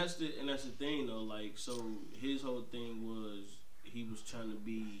the thing though. Like, so his whole thing was he was trying to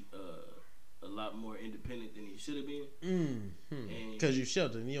be a lot more independent than he should have been. Because you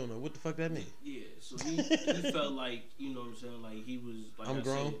sheltered and you don't know what the fuck that means. Yeah, so he felt like, you know what I'm saying, like he was like I'm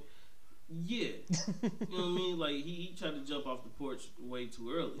grown. Yeah, you know what I mean. Like he tried to jump off the porch way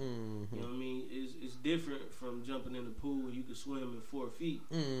too early. You know what I mean. It's different from jumping in the pool where you can swim in 4 feet.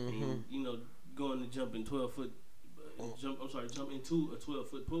 And, going to jump in 12 foot. Jump into a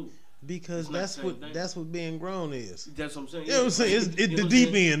 12-foot pool. Because that's what being grown is. That's what I'm saying. You know what I'm saying? It's the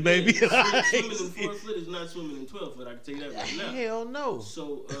deep end, baby. Yeah. Swimming in 4 foot is not swimming in 12 foot. I can tell you that right now. Hell no.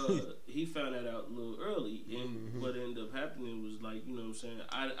 So he found that out a little early, and what ended up happening was, like, you know what I'm saying,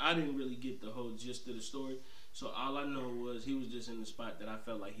 I didn't really get the whole gist of the story. So all I know was he was just in the spot that I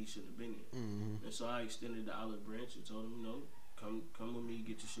felt like he should have been in. And so I extended the olive branch and told him, come with me,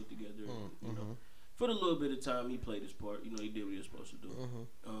 get your shit together. You know, for the little bit of time he played his part, you know, he did what he was supposed to do.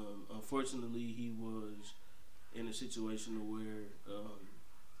 Unfortunately, he was in a situation where,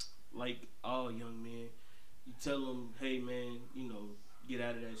 like all young men, you tell him, hey man, you know, get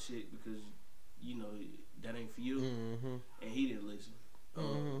out of that shit because you know that ain't for you, and he didn't listen.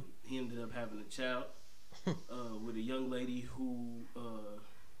 He ended up having a child with a young lady who.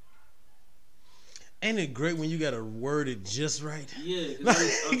 Ain't it great when you gotta word it just right? Yeah,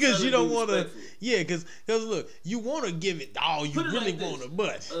 because you don't want to. Yeah, because look, you want to give it all you really like want to,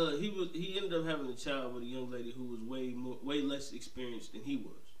 but he ended up having a child with a young lady who was way less experienced than he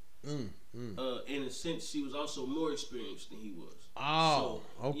was. In a sense, she was also more experienced than he was. Oh,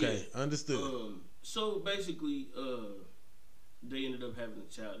 so, okay, yeah. Understood. So basically, they ended up having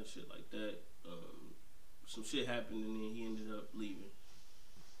a child and shit like that. Some shit happened, and then he ended up leaving.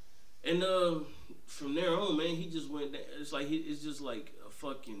 And from there on, man, he just went. It's just like a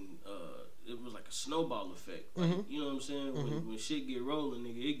fucking. It was like a snowball effect. Like, you know what I'm saying? When shit get rolling,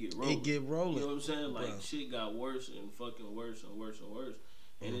 nigga, it get rolling. It get rolling. You know what I'm saying? Like shit got worse and fucking worse and worse and worse.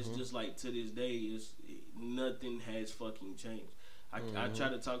 And it's just like to this day, nothing has fucking changed. I try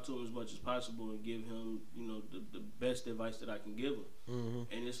to talk to him as much as possible and give him, you know, the best advice that I can give him.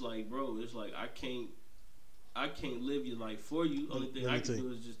 And it's like, bro, it's like I can't live your life for you. Only thing I can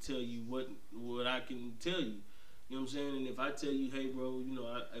do is just tell you what I can tell you. You know what I'm saying? And if I tell you, hey, bro, you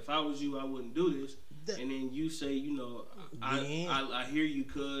know, if I was you, I wouldn't do this. And then you say, you know, I hear you,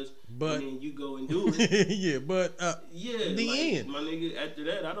 cuz. But and then you go and do it. Yeah, but the end, my nigga. After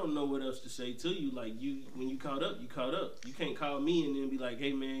that, I don't know what else to say to you. Like when you caught up, you caught up. You can't call me and then be like,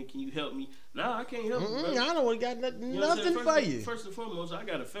 hey man, can you help me? Nah, I can't help you, bro. I don't got nothing for you. First and foremost, I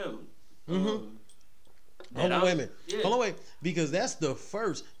got a family. Hold on, wait a minute. Yeah. Hold on, wait. Because that's the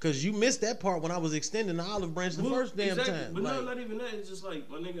first. Because you missed that part when I was extending the olive branch the first damn time. But no, not even that. It's just like,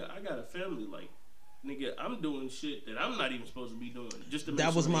 my nigga, I got a family. Like, nigga, I'm doing shit that I'm not even supposed to be doing just to make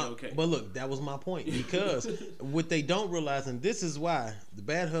sure they're okay. But look, that was my point. Because what they don't realize, and this is why the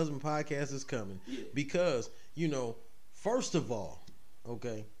Bad Husband podcast is coming. Yeah. Because, you know, first of all,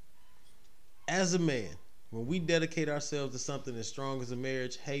 okay, as a man, when we dedicate ourselves to something as strong as a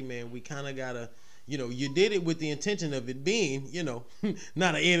marriage, hey man, we kind of gotta. You know, you did it with the intention of it being, you know,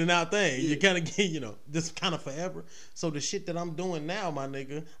 not an in and out thing. Yeah. You kind of get, you know, this kind of forever. So the shit that I'm doing now, my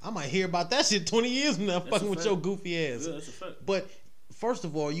nigga, I might hear about that shit 20 years from now, fucking with your goofy ass. Yeah, that's a fact. But first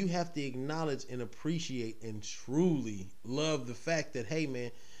of all, you have to acknowledge and appreciate and truly love the fact that, hey,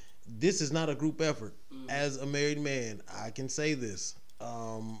 man, this is not a group effort. As a married man, I can say this.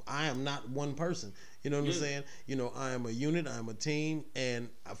 I am not one person. You know what I'm saying? You know, I am a unit. I am a team. And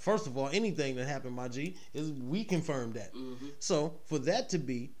first of all, anything that happened, my G, is we confirmed that. So for that to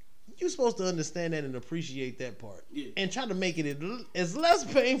be, you're supposed to understand that and appreciate that part. Yeah. And try to make it as less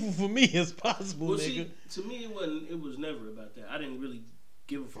painful for me as possible, nigga. See, to me, it was never about that. I didn't really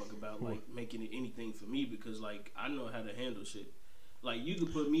give a fuck about, like, making it anything for me because, like, I know how to handle shit. Like, you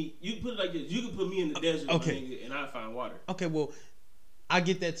could put it like this. You could put me in the desert, my nigga, and I find water. Okay, well, I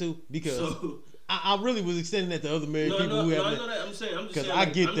get that too because... I really was extending that to other married people who have that. I know that. I'm just saying. I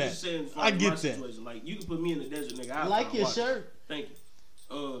get that. Just saying, I get that. Situation. Like, you can put me in the desert, nigga. I like your shirt. Thank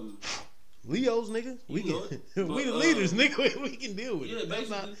you. Leos, nigga. We the leaders, nigga. We can deal with it. Yeah,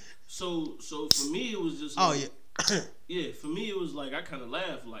 basically. So for me, it was just. Like, yeah, for me, it was like I kind of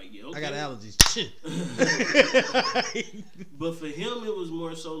laughed, like, yeah, okay. I got allergies. But for him, it was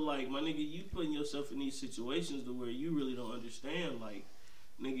more so like, my nigga, you putting yourself in these situations to where you really don't understand, like.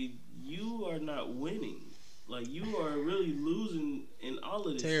 Nigga, you are not winning. Like, you are really losing in all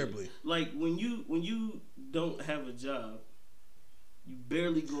of this terribly. Shit. Like, when you don't have a job, you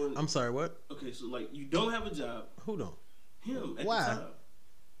barely going. I'm sorry, what? Okay, so like you don't have a job. Who don't? Him. At Why?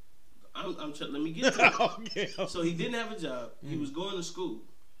 The time. Let me get to it. Okay. So he didn't have a job. He was going to school.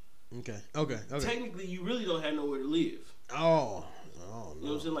 Okay. Technically, you really don't have nowhere to live. Oh no. You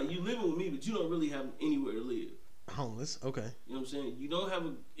know what I'm saying? Like, you living with me, but you don't really have anywhere to live. Homeless, okay. You know what I'm saying? You don't have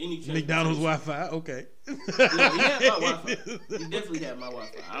any McDonald's Wi-Fi, okay. No, he had my Wi-Fi. He definitely had my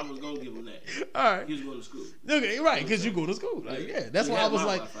Wi-Fi. I was gonna give him that. All right. He was going to school. Okay, right, because you go to school. Like, yeah, that's why I was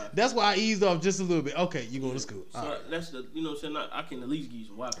like, Wi-Fi. That's why I eased off just a little bit. Okay, you going to school. So right. That's the, you know what I'm saying? I can at least give you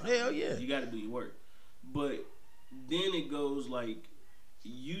some Wi-Fi. Hell yeah. You got to do your work. But then it goes like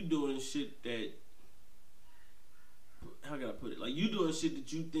you doing shit that. How can I put it? Like, you doing shit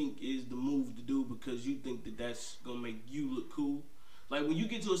that you think is the move to do because you think that that's gonna make you look cool. Like, when you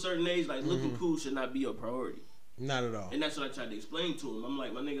get to a certain age, like, looking cool should not be your priority. Not at all. And that's what I tried to explain to him. I'm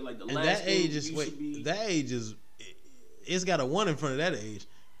like, my nigga, like, the and last that thing age is, should be... That age is... It's got a 1 in front of that age.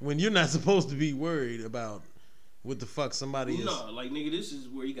 When you're not supposed to be worried about what the fuck somebody is. No, like nigga, this is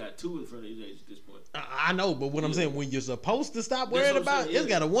where you got 2 in front of his age at this point. I know, but what I'm saying, when you're supposed to stop worrying about, it's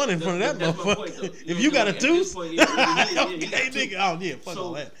got a 1 in front of that motherfucker. If you got a 2, okay, nigga, oh yeah, fuck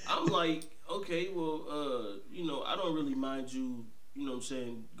all that. I'm like, okay, well, you know, I don't really mind you. You know what I'm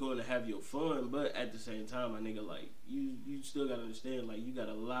saying, going to have your fun, but at the same time, my nigga, like, you still gotta understand, like, you got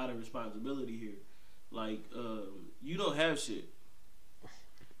a lot of responsibility here. Like, you don't have shit.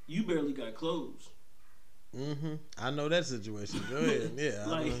 You barely got clothes. Mm-hmm. I know that situation. Go ahead. Yeah.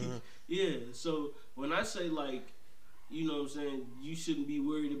 Like, yeah. So when I say, like, you know what I'm saying, you shouldn't be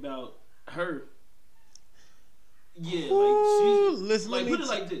worried about her. Yeah, ooh, like, she's, listen, like, put it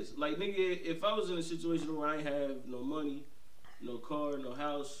like this. Like, nigga, if I was in a situation where I ain't have no money, no car, no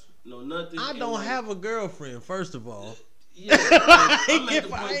house, no nothing. I don't have a girlfriend, first of all. Yeah, I'm at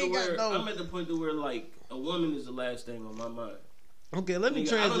the point where like a woman is the last thing on my mind. Okay, let me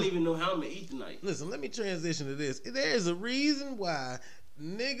transition. I don't even know how I'm gonna eat tonight. Listen, let me transition to this. There is a reason why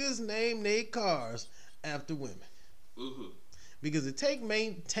niggas name their cars after women. Mm-hmm. Because it take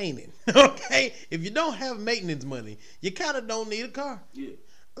maintaining. Okay, if you don't have maintenance money, you kind of don't need a car. Yeah.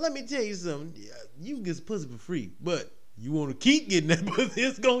 Let me tell you something. You can get pussy for free, but you want to keep getting that pussy,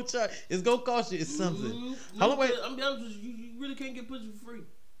 it's gonna cost you. It's something. No, wait. I'm be honest with you. You really can't get pussy for free.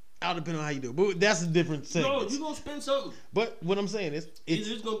 I'll depend on how you do it, but that's a different thing. No, you gonna spend something. But what I'm saying is, it's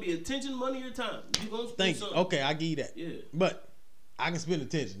just gonna be attention, money, or time. You gonna spend something. Okay, I give you that. Yeah. But I can spend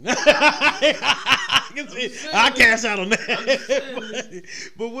attention. I cash out on that.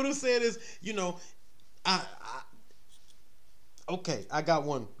 But what I'm saying is, you know, okay, I got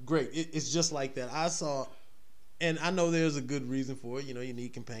one. Great. It's just like that. I saw. And I know there's a good reason for it. You know, you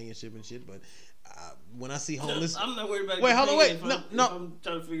need companionship and shit. But when I see homeless, I'm not worried about it. Wait, hold on, wait. No. I'm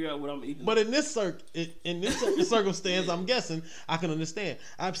trying to figure out what I'm eating. But in this circumstance, I'm guessing I can understand.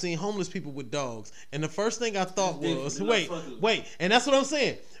 I've seen homeless people with dogs, and the first thing I thought was, wait, and that's what I'm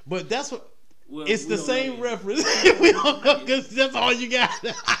saying. But that's what. Well, it's the same reference. We don't know because that's all you got.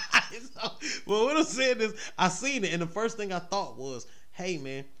 Well, what I'm saying is, I seen it, and the first thing I thought was, hey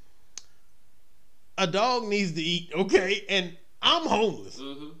man. A dog needs to eat, okay? And I'm homeless.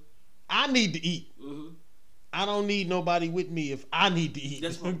 Mm-hmm. I need to eat. Mm-hmm. I don't need nobody with me if I need to eat.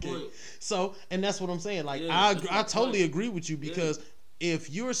 That's my point. So, and that's what I'm saying. Like, I totally agree with you because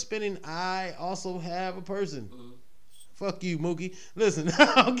if you're spending, I also have a person. Mm-hmm. Fuck you, Mookie. Listen,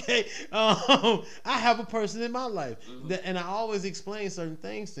 okay? I have a person in my life. Mm-hmm. And I always explain certain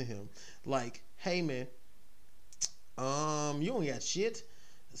things to him. Like, hey, man, you ain't got shit.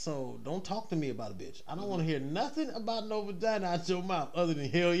 So don't talk to me about a bitch. I don't want to hear nothing about no vagina out your mouth other than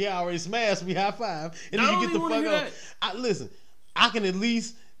hell yeah, I already smashed me, high five, and then you get the fuck up. Listen, I can at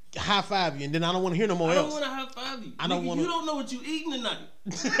least high five you, and then I don't want to hear no more else. I don't want to high five you. I don't want. You don't know what you eating tonight.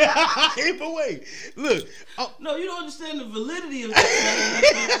 But wait, look. No, you don't understand the validity of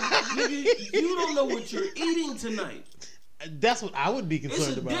that. Nigga, you don't know what you're eating tonight. That's what I would be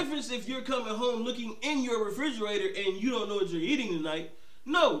concerned about. It's a difference if you're coming home looking in your refrigerator and you don't know what you're eating tonight.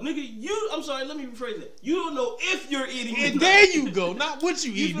 No, nigga, I'm sorry, let me rephrase that. You don't know if you're eating. And there you go, not what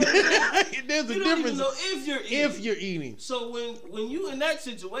you eating. There's a difference. You don't even know if you're eating. If you're eating. So when you in that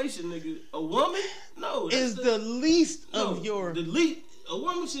situation, nigga, a woman, is the least of your. A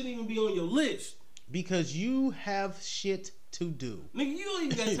woman shouldn't even be on your list. Because you have shit to do. Nigga, you don't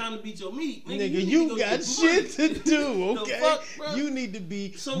even got time to beat your meat. Nigga, you got shit to do, okay? Fuck, you need to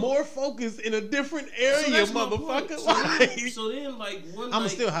be more focused in a different area, motherfucker. So then, like, one I'm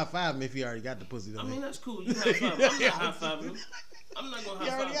still high five him if he already got the pussy. I mean, that's cool. You high five. I'm not high fiving him. I'm not gonna high five.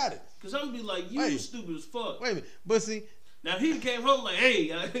 You already got it. Because I'm gonna be like, you stupid as fuck. Wait a minute. But see. Now, he came home like,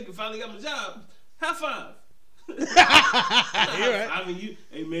 hey, I finally got my job. High five. You're right. I mean, you,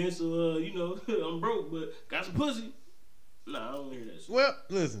 hey man, so you know, I'm broke, but got some pussy. Nah, I don't hear that shit. Well,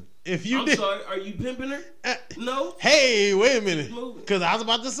 listen, if you I'm sorry, are you pimping her? No. Hey, wait a minute. Because I was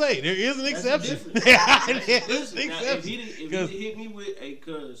about to say, there is an exception. Listen, if he didn't hit me with a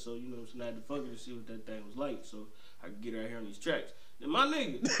cuz, so, you know, so I had to fuck her to see what that thing was like, so I could get her out here on these tracks. Then my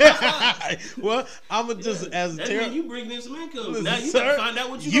nigga. Well, I'm going to just, as a terror. You bringing in some income. Listen, now you got to find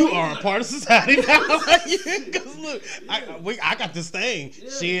out what you are a part of society now. Because look, I got this thing. Yeah.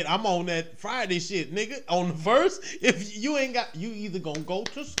 Shit, I'm on that Friday shit, nigga. On the first, if you ain't got, you either going to go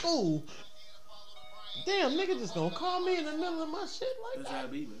to school. Damn, nigga just going to call me in the middle of my shit like that. That's how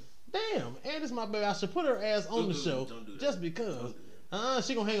it be, man. Damn, and it's my baby. I should put her ass on the show just because.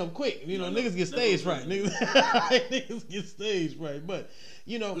 She gonna hang up quick. You know, niggas get stage fright. Niggas get stage fright. But,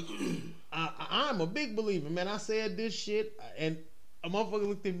 you know, I'm a big believer, man. I said this shit, and a motherfucker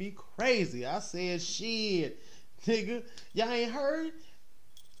looked at me crazy. I said, shit, nigga, y'all ain't heard?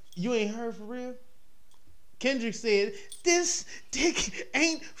 You ain't heard for real? Kendrick said, "This dick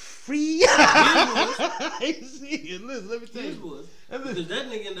ain't free." Listen, let me tell you. Because that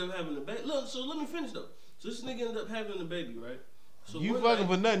nigga ended up having a baby. Look, so let me finish though. So this nigga ended up having a baby, right? So you fucking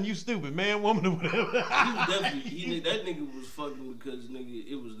for nothing, you stupid man, woman, or whatever. He was definitely that nigga was fucking because nigga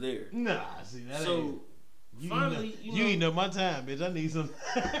it was there. Nah, see that so ain't. Finally, you eating up my time, bitch. I need some.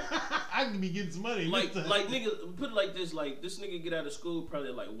 I can be getting some money. Like nigga, put it like this: like this nigga get out of school probably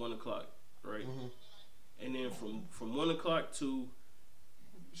at like 1 o'clock, right? Mm-hmm. And then from 1 o'clock to,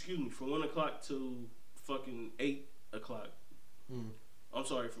 from 1 o'clock to fucking 8 o'clock. Mm. I'm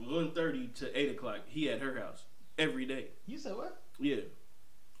sorry, from 1:30 to 8 o'clock, he at her house every day. You said what? Yeah,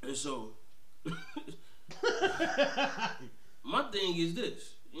 and so my thing is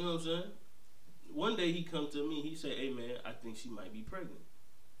this. You know what I'm saying? One day he come to me, he say, "Hey man, I think she might be pregnant."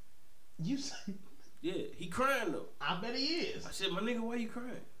 You say? Yeah, he crying though. I bet he is. I said, "My nigga, why you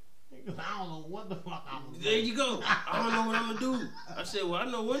crying?" I don't know what the fuck I'm gonna do. There you go. I don't know what I'm gonna do. I said, "Well, I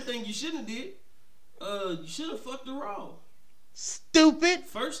know one thing you shouldn't have did. You should have fucked her raw." Stupid.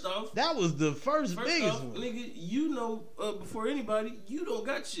 First off, that was the first biggest one. Nigga, you know before anybody, you don't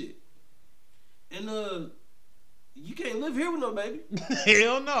got shit, and you can't live here with no baby.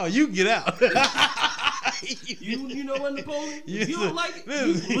 Hell no, you get out. you know what, Napoleon? If you don't like it,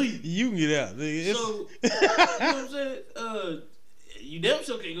 you can leave. You can get out. Nigga. So, you know what I'm saying? You damn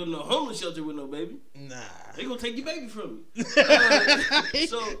sure can't go to no homeless shelter with no baby. Nah. They gonna take your baby from you.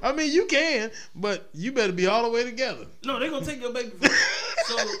 So I mean, you can, but you better be all the way together. No, they gonna take your baby from you.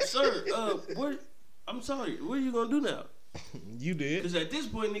 So, sir, I'm sorry, what are you gonna do now? You did. Because at this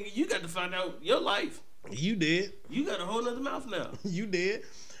point, nigga, you got to find out your life. You did. You got a whole nother mouth now. You did.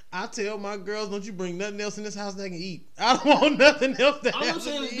 I tell my girls, don't you bring nothing else in this house they can eat. I don't want nothing else to All I'm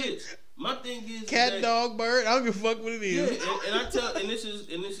saying is this. My thing is cat, dog, bird. I don't give a fuck what it is. Yeah, and this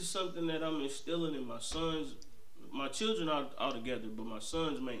is something that I'm instilling in my sons, my children all together, but my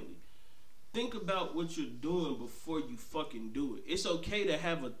sons mainly. Think about what you're doing before you fucking do it. It's okay to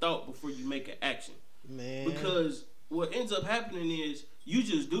have a thought before you make an action. Man. Because what ends up happening is you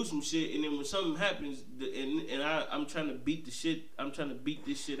just do some shit, and then when something happens, and I'm trying to beat the shit. I'm trying to beat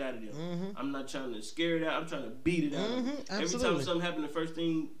this shit out of them. Mm-hmm. I'm not trying to scare it out. I'm trying to beat it out. Mm-hmm. Of them. Every time something happens, the first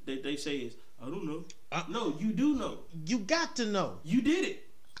thing that they say is, "I don't know." No, you do know. You got to know. You did it.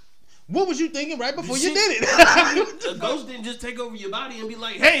 What was you thinking right before you did it? A ghost didn't just take over your body and be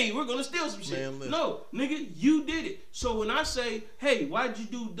like, "Hey, we're gonna steal some shit." Man, no, nigga, you did it. So when I say, "Hey, why'd you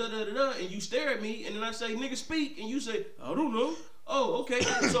do da da da da," and you stare at me, and then I say, "Nigga, speak," and you say, "I don't know." Oh, okay.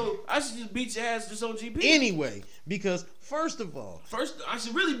 So I should just beat your ass just on GP. Anyway, because first I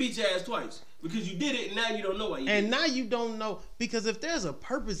should really beat your ass twice because you did it and now you don't know why you did it. And now you don't know because if there's a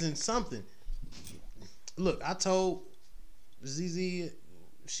purpose in something. Look, I told ZZ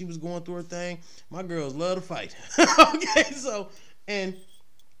she was going through her thing. My girls love to fight. Okay, so and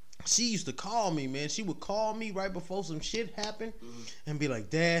she used to call me, man. She would call me right before some shit happened and be like,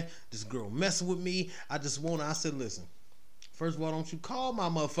 "Dad, this girl messing with me. I said, listen. First of all, don't you call my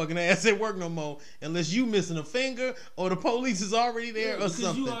motherfucking ass at work no more unless you missing a finger or the police is already there or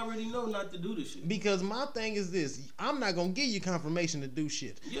something. Because you already know not to do this shit. Because my thing is this. I'm not going to give you confirmation to do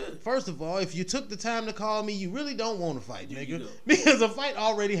shit. Yeah. First of all, if you took the time to call me, you really don't want to fight, nigga. Because a fight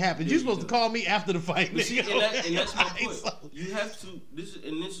already happened. You're supposed to call me after the fight, nigga. See, and that's my point. So, you have to, this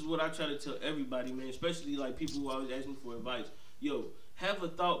is what I try to tell everybody, man, especially like people who always ask me for advice. Yo, have a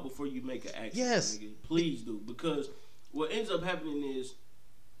thought before you make an action. Yes. Nigga. Please do. Because what ends up happening is,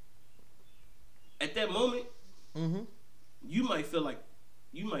 at that moment, you might feel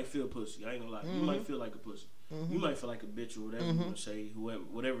pussy. I ain't gonna lie. You might feel like a pussy. You might feel like a bitch or whatever you want to say,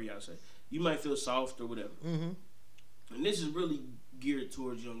 whatever y'all say. You might feel soft or whatever. And this is really geared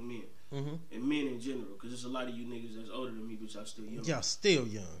towards young men and men in general, because there's a lot of you niggas that's older than me, but y'all still young. Y'all still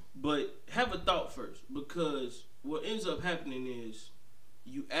young. But have a thought first, because what ends up happening is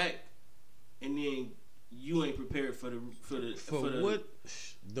you act and then you ain't prepared for the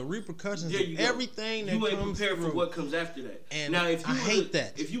repercussions of everything that you ain't comes prepared through. For what comes after that. And now, if you I hate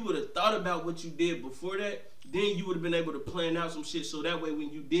that. If you would have thought about what you did before that, then you would have been able to plan out some shit. So that way, when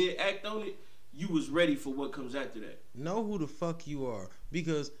you did act on it, you was ready for what comes after that. Know who the fuck you are,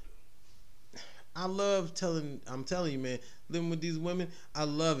 because I love I'm telling you, man, living with these women, I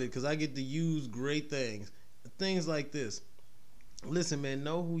love it because I get to use great things like this. Listen, man,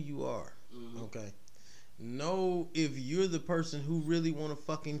 know who you are. Okay. Know if you're the person who really want to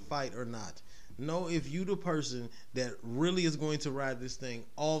fucking fight or not. Know if you the person that really is going to ride this thing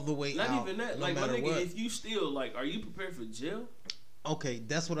all the way out. Not even that. No, like, my nigga, if you still, like, are you prepared for jail? Okay,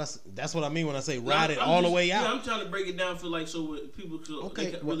 that's what I mean when I say ride it all the way out. Yeah, I'm trying to break it down for like so people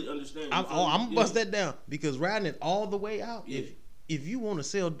they can really understand. I'm gonna bust that down because riding it all the way out. Yeah. If you want to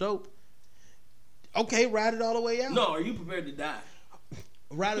sell dope, okay, ride it all the way out. No, are you prepared to die?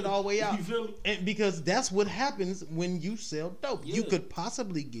 Ride it all the way out. You feel me? And because that's what happens when you sell dope. Yeah. You could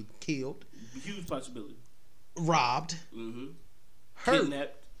possibly get killed. Huge possibility. Robbed. Mm-hmm. Hurt.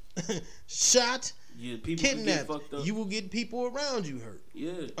 Kidnapped. Shot. Yeah, people kidnapped. Get fucked up. You will get people around you hurt.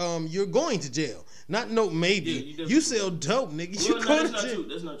 Yeah. You're going to jail. Maybe. Yeah, you sell dope, nigga. You going to jail.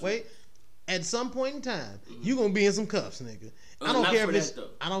 That's not true. Wait. At some point in time, you gonna be in some cuffs, nigga. I don't care if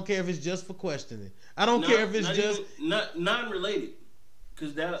I don't care if it's just for questioning. I don't care if it's just non-related.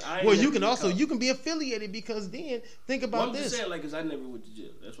 Cause you can also you can be affiliated because then think about I'm this. Just saying, like, cause I never went to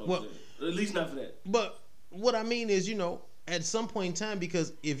jail. That's what I'm saying. At least not for that. But what I mean is, at some point in time,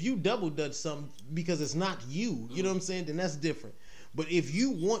 because if you double dutch something because it's not you, you know what I'm saying, then that's different. But if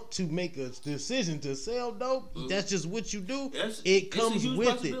you want to make a decision to sell dope, that's just what you do. It comes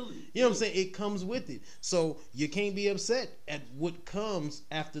with it. You know what I'm saying? It comes with it. So you can't be upset at what comes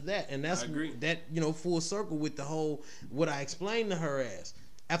after that. And that's that, full circle with the whole, what I explained to her as.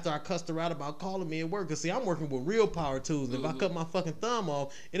 After I cussed her out about calling me at work. Because, see, I'm working with real power tools. And if I cut my fucking thumb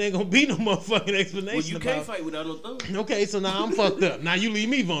off, it ain't going to be no motherfucking explanation. Well, you can't fight without no thumb. Okay, so now I'm fucked up. Now you leave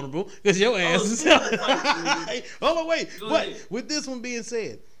me vulnerable. Because your ass is... Hold on, wait. But with this one being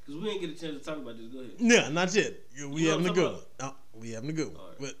said... Because we ain't get a chance to talk about this. Go ahead. Yeah, not yet. We having a good one. We having a good one.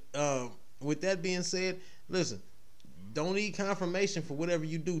 Right. But with that being said, listen... Don't need confirmation for whatever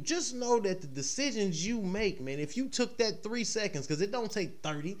you do. Just know that the decisions you make, man, if you took that 3 seconds, because it don't take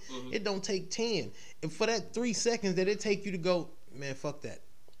 30, it don't take 10. And for that 3 seconds that it take you to go, man, fuck that.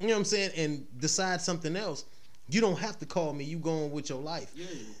 You know what I'm saying? And decide something else. You don't have to call me. You going with your life. Yeah,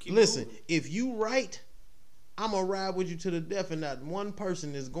 listen, if you right, I'm going to ride with you to the death, and not one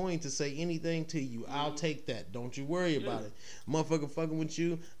person is going to say anything to you. I'll take that. Don't you worry about it. Motherfucker fucking with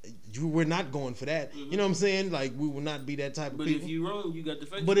you, we're not going for that. You know what I'm saying? Like, we will not be that type of people. But if you wrong, you got the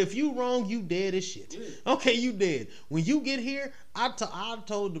face. But if you wrong, you dead as shit. Yeah. Okay, you dead. When you get here, I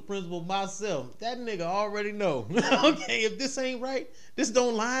told the principal myself, that nigga already know. Okay, if this ain't right, this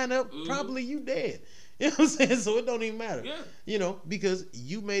don't line up, probably you dead. You know what I'm saying? So it don't even matter. Yeah. Because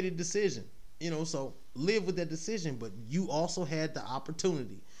you made a decision. So live with that decision, but you also had the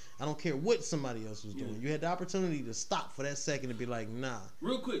opportunity. I don't care what somebody else was doing. You had the opportunity to stop for that second and be like, nah.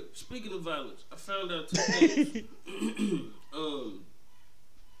 Real quick, speaking of violence, I found out today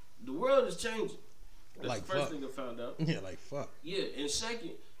the world is changing. That's like the first thing I found out. Yeah, like fuck. Yeah, and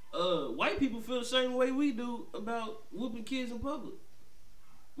second, white people feel the same way we do about whooping kids in public.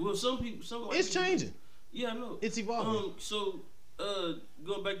 Well, some white it's people changing. Do. Yeah, I know. It's evolving.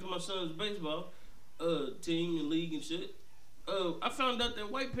 Going back to my son's baseball team and league and shit, I found out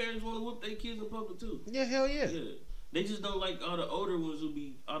that white parents want to whoop their kids in public too. Yeah, hell yeah. Yeah, they just don't like all the older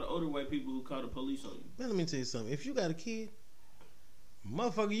white people who call the police on you. Man, let me tell you something. If you got a kid,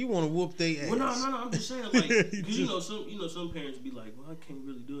 motherfucker, you want to whoop their ass. Well, no. I'm just saying, like, because some parents be like, well, I can't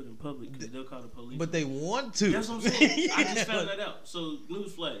really do it in public because they'll call the police. But they want to. That's what I'm saying. I just found that out. So,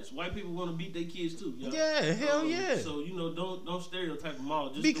 newsflash: white people want to beat their kids too. Y'all. Yeah, hell yeah. So don't stereotype them all.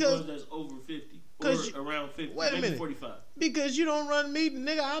 Just because the ones that's over 50 or around 50, maybe 45. Because you don't run me,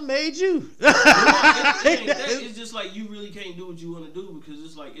 nigga. I made you. It's just like you really can't do what you want to do because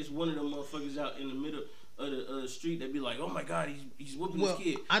it's like it's one of them motherfuckers out in the middle of the street that be like, oh my god, he's whooping his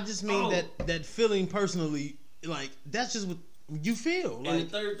kid. I just mean that feeling personally, like that's just what you feel. Like, and the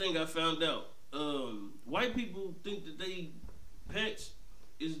third thing I found out, white people think that they pets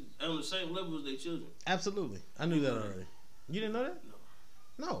is on the same level as their children. Absolutely, I knew that already. You didn't know that?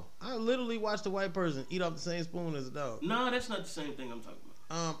 No, I literally watched a white person eat off the same spoon as a dog. No, that's not the same thing I'm talking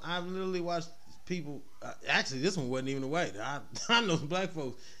about. I've literally watched people. Actually, this one wasn't even a white. I know some black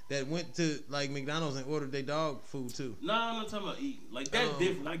folks that went to like McDonald's and ordered their dog food too. No, I'm not talking about eating. Like that's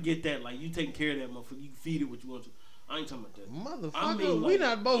different. I get that. Like you taking care of that motherfucker. You feed it what you want to. I ain't talking about that. Motherfucker, we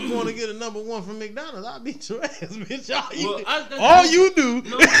not both going to get a number one from McDonald's. I'll beat your ass, bitch. All you do.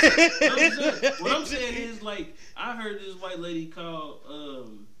 No, what I'm saying is, like, I heard this white lady call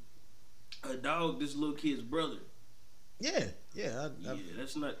a dog this little kid's brother. Yeah.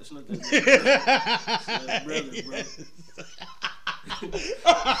 That's not that. That's not brother, bro.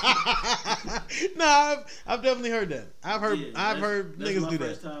 No, I've definitely heard that. I've heard niggas do that. That's my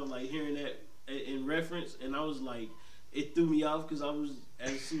first time like hearing that in reference, and I was like, it threw me off because I was,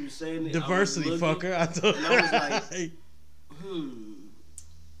 as she was saying it, diversity, fucker. I was like,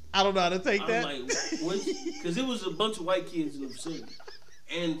 I don't know how to take that. I'm like, what? Because it was a bunch of white kids in the vicinity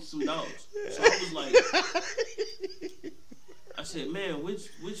and some dogs. So I was like, I said, man, which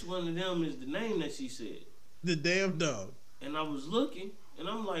one of them is the name that she said? The damn dog. And I was looking, and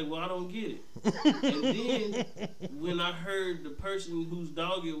I'm like, well, I don't get it. And then when I heard the person whose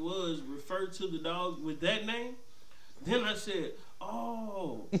dog it was refer to the dog with that name, then I said,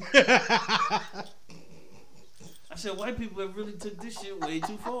 oh. I said, white people have really took this shit way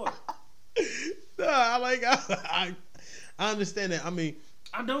too far. No, I understand that. I mean,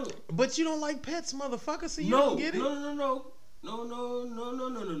 I don't. But you don't like pets, motherfucker, so you don't get it? No.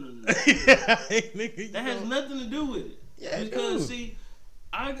 That has nothing to do with it. Yeah, because see,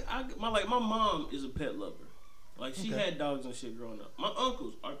 my mom is a pet lover. Like she had dogs and shit growing up. My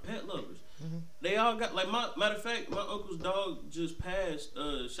uncles are pet lovers. Mm-hmm. They all got matter of fact, my uncle's dog just passed.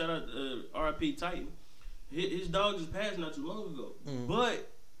 Shout out R.I.P. Titan. His dog just passed not too long ago. Mm-hmm. But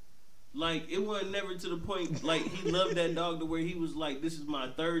like it wasn't never to the point like he loved that dog to where he was like, this is my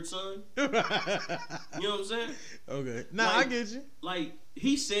third son. You know what I'm saying? Okay. Nah, I get you. Like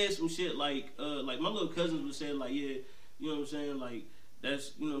he said some shit like my little cousins would say like, yeah, you know what I'm saying? Like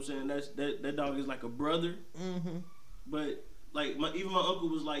that's, you know what I'm saying? That dog is like a brother. Mm-hmm. But like even my uncle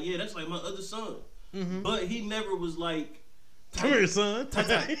was like, yeah, that's like my other son. Mm-hmm. But he never was like, come here, son.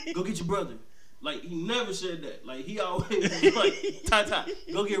 Ty, go get your brother. Like he never said that. Like he always was like, Ty,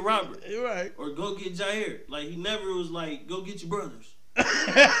 go get Robert. Right. Or go get Jair. Like he never was like, go get your brothers.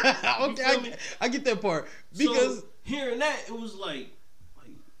 Okay, I get that part. Because so, hearing that, it was like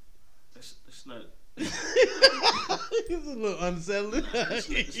that's not. It's a little unsettling. That's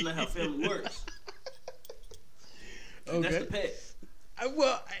not how family works. Okay. That's the pet.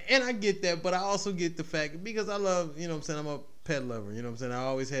 Well, and I get that, but I also get the fact because I love, you know what I'm saying, I'm a pet lover, you know what I'm saying? I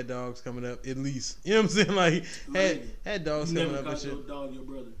always had dogs coming up, at least. You know what I'm saying? Like had dogs coming up and shit. Your dog your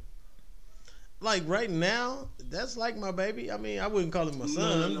brother. Like right now, that's like my baby. I mean, I wouldn't call him my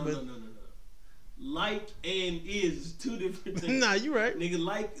son, no. Like and is two different things. Nah, you right. Nigga,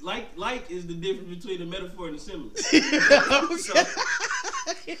 like is the difference between the metaphor and the simile.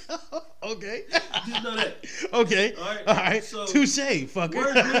 Okay. Just know that. Okay. All right. So, touche, fucker.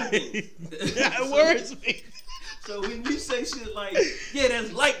 Words mean. So when you say shit like, yeah,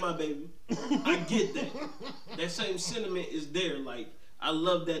 that's like my baby, I get that. That same sentiment is there. Like, I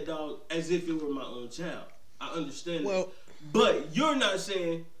love that dog as if it were my own child. I understand that. But you're not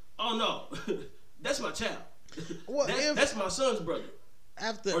saying, oh no, that's my child. Well, that's my son's brother.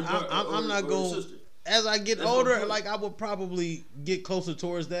 After I'm not going. As I get older, like I would probably get closer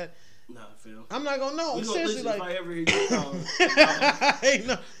towards that. Nah, Phil. I'm not gonna know. Seriously, like if I ever hear you call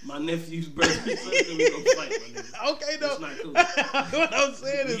my nephew's brother, we gonna fight, my nigga. Okay, no. That's not cool. What I'm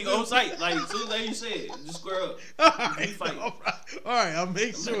saying is, you gonna fight like as soon as you say it, just square up. All right, I'll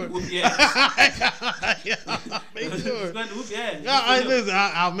make sure. Whoop your ass. I'll make sure. Whoop your ass. Listen,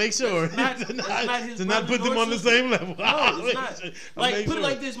 I'll make sure to not put them on the same level. No, it's not. Like put it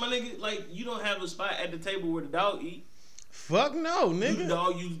like this, my nigga. Like you don't have a spot at the table where the dog eat. Fuck no, nigga. Do the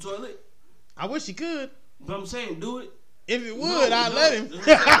dog use the toilet? I wish he could. But I'm saying, do it. If it would, I'd let him. Like,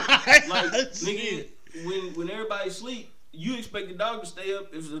 nigga, when everybody sleep, you expect the dog to stay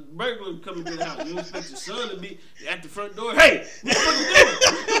up. If a burglar coming to the house, you expect your son to be at the front door. Hey, what the fuck you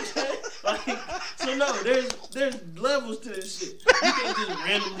doing? Like, so no, there's levels to this shit. You can't just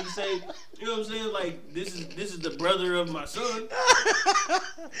randomly say, you know what I'm saying? Like this is the brother of my son.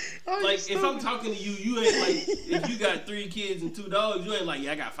 Like if I'm talking to you, you ain't like if you got 3 kids and 2 dogs, you ain't like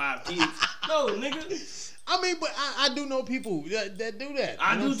I got 5 kids. No, nigga. I mean, but I do know people that do that.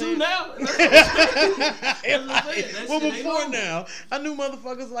 I do too now. Well, before now, I knew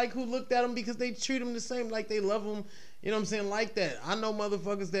motherfuckers like who looked at them because they treat them the same, like they love them. You know what I'm saying? Like that. I know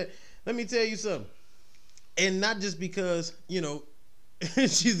motherfuckers that. Let me tell you something, and not just because you know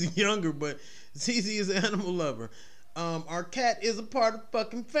she's younger, but Cece is an animal lover. Our cat is a part of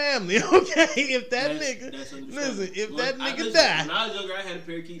fucking family. Okay, if that nigga died. When I was younger, I had a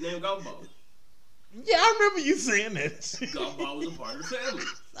parakeet named Golf Ball. Yeah, I remember you saying that. Golf Ball was a part of the family.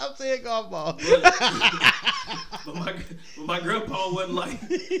 Stop saying Golf Ball. But my grandpa wasn't like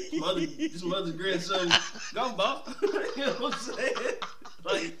his mother's grandson Golf Ball. You know what I'm saying?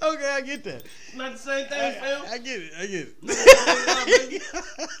 Like, okay, I get that. Not the same thing, fam. I get it.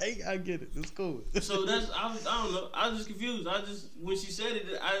 I get it. It's cool. So I don't know. I was just confused. When she said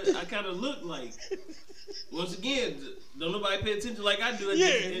it, I kind of looked like. Once again, don't nobody pay attention like I do in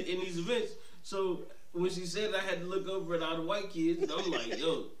these events. So when she said it, I had to look over at all the white kids. And I'm like,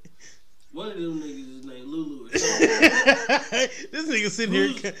 yo, one of them niggas is named Lulu. Or something. This nigga sitting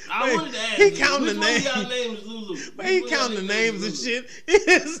here. I wanted to ask he counting the names. Which one of y'all names Lulu? But he counting the names and shit.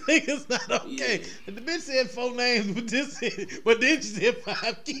 This nigga's not okay. Yeah. And the bitch said 4 names, but then she said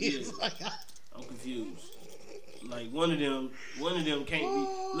 5 kids. Yeah. Like, I'm confused. Like one of them can't be.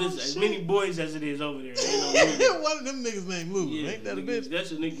 Listen, as many boys as it is over there. Ain't one of them niggas named Lou. Yeah, ain't that a bitch?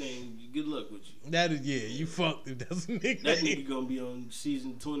 That's a nickname. Good luck with you. That is, you fucked if that's a nickname. That nigga gonna be on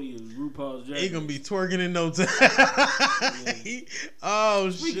season 20 of RuPaul's Drag Race. He gonna be twerking in no time. Oh,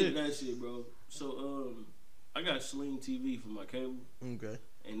 Speaking of that shit, bro. So, I got Sling TV for my cable. Okay.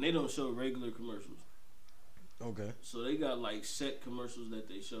 And they don't show regular commercials. Okay. So they got like set commercials that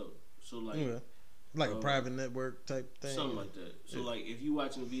they show. So like, like a private network type thing, something like that. So like, if you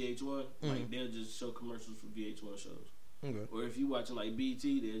watching VH1, like they'll just show commercials for VH1 shows. Okay. Or if you watching like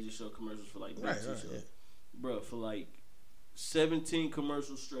BT, they'll just show commercials for like BT shows. Yeah. Bro, for like 17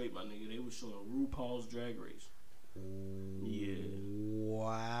 commercials straight, my nigga, they were showing RuPaul's Drag Race. Yeah.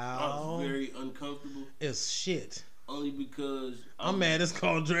 Wow. I was very uncomfortable. It's shit. Only because I'm mad it's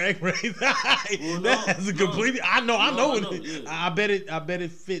called Drag Race. That's a completely. I know. Yeah. I bet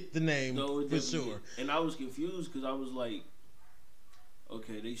it fit the name for sure. Did. And I was confused because I was like,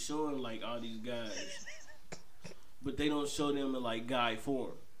 okay, they showing like all these guys, but they don't show them in like guy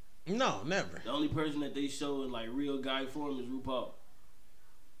form. No, never. The only person that they show in like real guy form is RuPaul.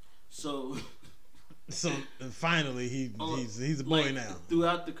 So finally he's a boy like, now.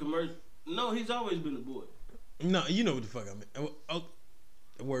 Throughout the commercial, no, he's always been a boy. No, you know what the fuck I mean. Oh,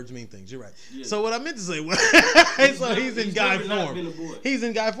 words mean things. You're right. Yeah. So what I meant to say was, he's in guy form. He's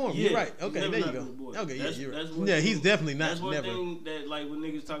in guy form. Yeah, you're right. Okay, there you go. Okay, you're right. He's definitely not. That's one thing that like when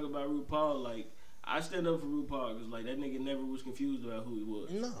niggas talk about RuPaul, like I stand up for RuPaul because like that nigga never was confused about who he was.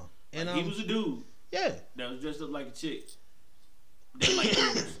 No, and he was a dude. Yeah, that was dressed up like a chick. That like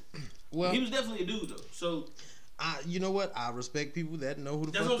dudes. Well, he was definitely a dude though. So. You know what? I respect people that know who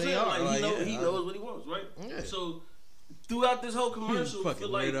the fuck they are. Like, he knows what he wants, right? Yeah. So throughout this whole commercial, I feel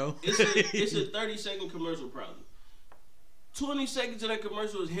like it's a 30-second commercial probably. 20 seconds of that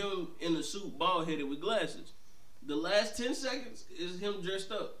commercial is him in a suit, bald headed with glasses. The last 10 seconds is him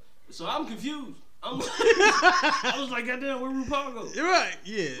dressed up. So I'm confused. I was like, goddamn, where RuPaul go? You're right,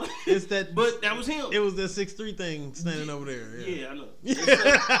 yeah. It's that, but that was him. It was that 6'3" thing standing over there. Yeah, I know.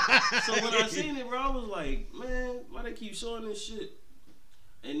 So when I seen it, bro, I was like, man, why they keep showing this shit?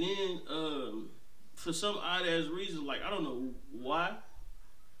 And then for some odd ass reason, like I don't know why,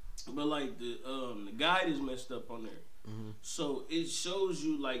 but like the guide is messed up on there. Mm-hmm. So it shows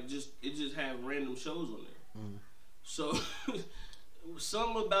you like it just have random shows on there. Mm-hmm. So.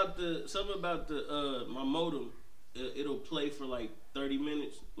 Something about the my modem, it'll play for like 30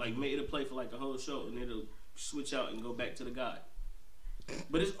 minutes. Like it'll play for like a whole show, and it'll switch out and go back to the guide.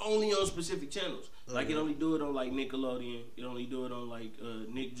 But it's only on specific channels. Like it only do it on like Nickelodeon. It only do it on like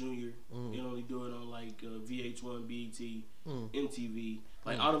Nick Jr. It only do it on like VH1, BET, MTV.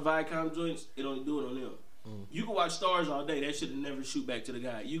 Like all the Viacom joints, it only do it on them. You can watch Stars all day. That shit never shoot back to the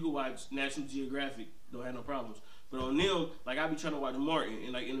guide. You can watch National Geographic. Don't have no problems. But on them, like I be trying to watch Martin,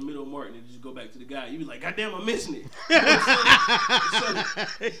 and like in the middle of Martin, it just go back to the guy. You be like, goddamn, I'm missing it.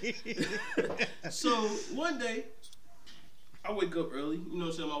 So one day, I wake up early. You know what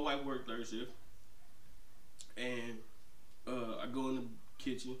I'm saying? My wife worked third shift, and I go in the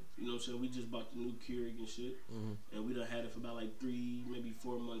kitchen. You know what I'm saying? We just bought the new Keurig and shit, and we done had it for about like 3, maybe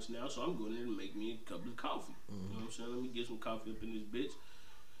 4 months now. So I'm going in to make me a cup of coffee. You know what I'm saying? Let me get some coffee up in this bitch.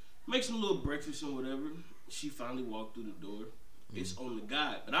 Make some little breakfast and whatever. She finally walked through the door. It's on the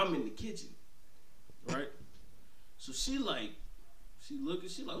guide, but I'm in the kitchen, right? So she like, she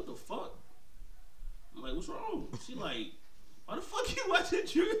like, what the fuck? I'm like, what's wrong? She like, why the fuck you watching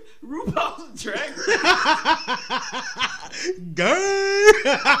RuPaul's Drag Race?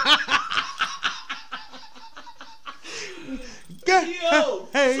 Yo,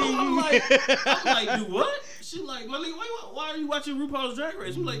 hey. So I'm like, do what? She like, my nigga, why are you watching RuPaul's Drag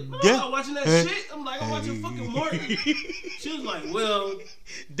Race? I'm like, no, I'm not watching that shit. I'm like, I'm watching fucking Martin. She was like, well,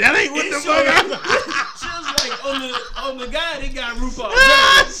 that ain't what the fuck. She was like, on the guy, they got RuPaul's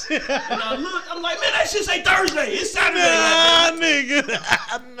Drag Race. And I look, I'm like, man, that shit say Thursday. It's Saturday. Nah, nigga.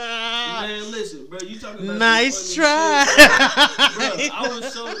 Nah. Man, listen, bro, you talking about nice try. Bro,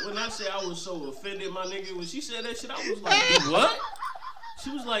 when I say I was so offended, my nigga, when she said that shit, I was like, what? She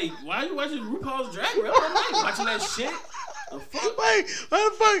was like, why are you watching RuPaul's Drag Race? I'm like, watching that shit. The fuck? Wait,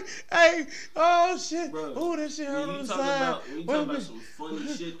 what the fuck? Hey, oh shit. Bro, oh, that shit hurt on the side. You talking about some funny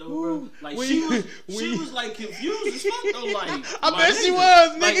shit though, bro. Like she was like confused as fuck though. Like I bet she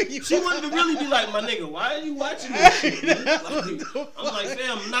was, nigga. Like, she wanted to really be like, my nigga, why are you watching this shit? Like, I'm like,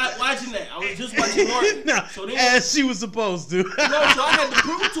 fam, I'm not watching that. I was just watching Martin. Nah, so then, as she was supposed to. No, so I had to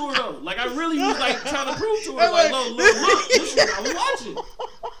prove to her though. Like I really was like trying to prove to her, like, look, this is what I was watching.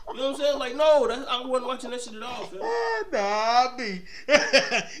 You know know what I'm saying? Like, no, I wasn't watching that shit at all, fam.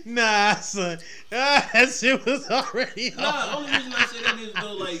 Nah, son. That shit was already Nah, only reason I say that is,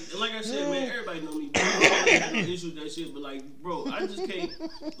 though, like I said, man, everybody know me, bro. I don't have no issue with that shit, but, like, bro, I just can't,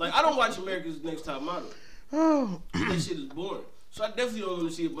 like, I don't watch America's Next Top Model. Oh. That shit is boring. So I definitely don't want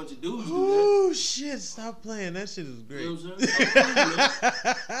to see a bunch of dudes do that. Oh, shit, stop playing. That shit is great. You know what I'm saying?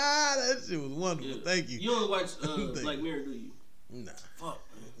 That shit was wonderful. Yeah. Thank you. You don't watch Black Mirror, do you? Nah. Fuck,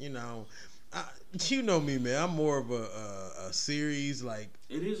 man. You know, you know me, man. I'm more of a series, like.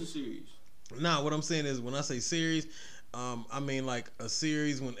 It is a series. Nah, what I'm saying is when I say series, I mean like a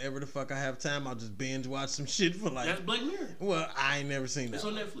series. Whenever the fuck I have time, I'll just binge watch some shit for like. That's Black Mirror. Well, I ain't never seen that. It's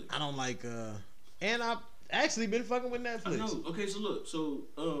on Netflix. I don't like. And I've actually been fucking with Netflix. I know. Okay, so look,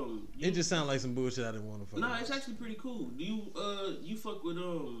 it just sounds like some bullshit I didn't want to fuck. Nah, it's actually pretty cool. Do you fuck with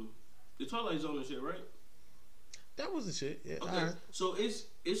the Twilight Zone and shit, right? That was the shit. Yeah. Okay. Right. So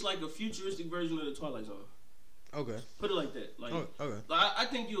it's like a futuristic version of the Twilight Zone. Okay. Put it like that. Like, okay. I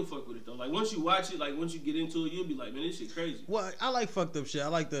think you'll fuck with it though. Like once you watch it, like once you get into it, you'll be like, man, this shit crazy. Well, I like fucked up shit. I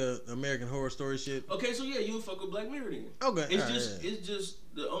like the American Horror Story shit. Okay, so yeah, you'll fuck with Black Mirror then. Okay. It's just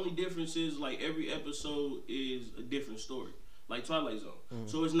the only difference is like every episode is a different story, like Twilight Zone. Mm-hmm.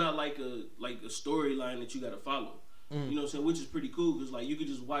 So it's not like a storyline that you got to follow. Mm-hmm. You know what I'm saying? Which is pretty cool because like you can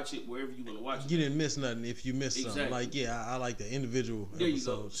just watch it wherever you want to watch it. You didn't miss nothing if you missed something. Like I like the individual there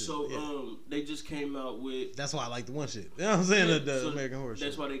episodes. You go. So they just came out with. That's why I like the one shit. You know what I'm saying? The American Horror Story.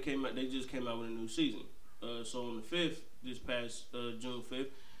 That's why they came out. They just came out with a new season. So on the 5th, this past June 5th,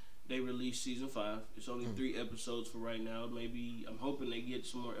 they released season 5. It's only 3 episodes for right now. Maybe I'm hoping they get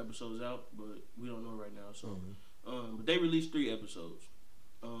some more episodes out, but we don't know right now. So, but they released 3 episodes,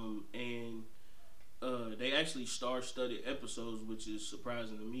 and. They actually star-studded episodes, which is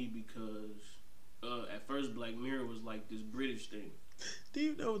surprising to me because at first Black Mirror was like this British thing. Do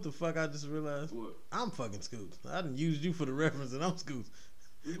you know what the fuck I just realized? What? I'm fucking Scoots. I done used you for the reference and I'm Scoots.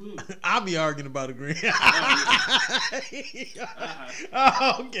 What do you mean? I'll be arguing about agreeing.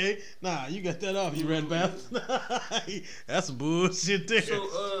 Oh, okay. Nah, you got that off, you red bastard. That's some bullshit there.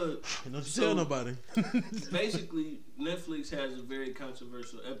 So, don't you tell nobody. Basically, Netflix has a very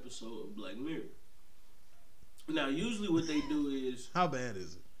controversial episode of Black Mirror. Now, usually what they do is... How bad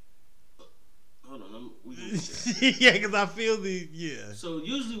is it? Hold on, yeah, because I feel So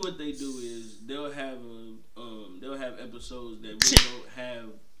usually what they do is they'll have episodes that really don't have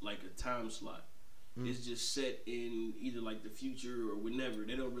like a time slot. It's just set in either like the future or whenever.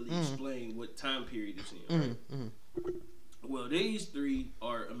 They don't really explain what time period it's in. Right? Well, these 3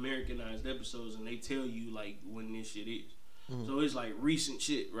 are Americanized episodes, and they tell you like when this shit is. So it's like recent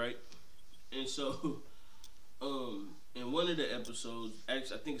shit, right? And so. In one of the episodes,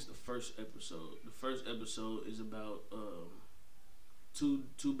 actually, I think it's the first episode. The first episode is about two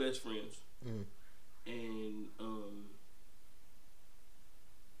best friends, and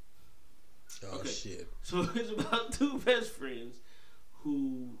shit. So it's about 2 best friends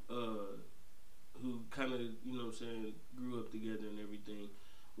who kind of, you know what I'm saying, grew up together and everything.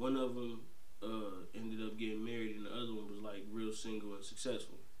 One of them ended up getting married, and the other one was like real single and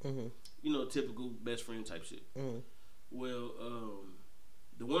successful. You know, typical best friend type shit. Well,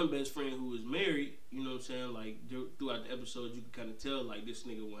 the one best friend who was married, you know what I'm saying, like throughout the episode, you could kind of tell like this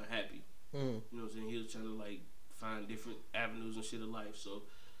nigga wasn't happy. You know what I'm saying? He was trying to like find different avenues and shit of life. So,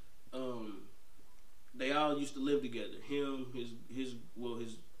 they all used to live together. Him, his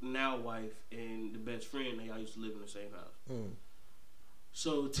now wife, and the best friend. They all used to live in the same house.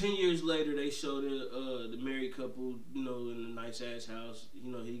 So 10 years later, they showed the married couple, you know, in a nice ass house.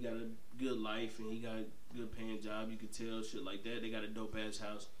 You know, he got a good life and he got a good paying job. You could tell shit like that. They got a dope ass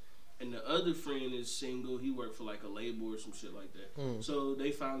house. And the other friend is single. He worked for like a label or some shit like that. So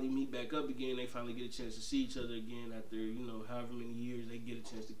they finally meet back up again. They finally get a chance to see each other again after, you know, however many years they get a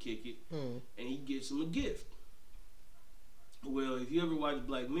chance to kick it. And he gives him a gift. Well, if you ever watch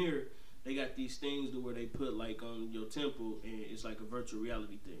Black Mirror, they got these things to where they put like on your temple, and it's like a virtual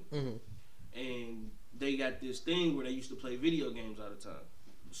reality thing. And they got this thing where they used to play video games all the time.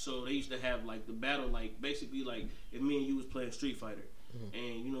 So they used to have like the battle, like basically like if me and you was playing Street Fighter,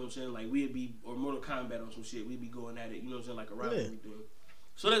 and you know what I'm saying, like we'd be, or Mortal Kombat on some shit, we'd be going at it, you know what I'm saying, like a rivalry thing.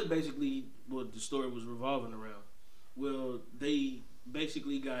 So that's basically what the story was revolving around. Well, they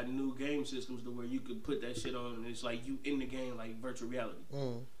basically got new game systems to where you could put that shit on, and it's like you in the game like virtual reality.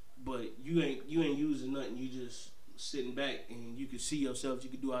 But you ain't using nothing. You just sitting back and you can see yourself. You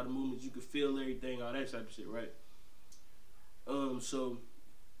can do all the movements. You can feel everything, all that type of shit, right? So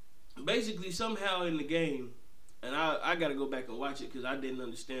basically, somehow in the game, and I got to go back and watch it because I didn't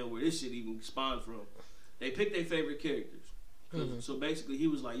understand where this shit even spawned from. They picked their favorite characters. So basically, he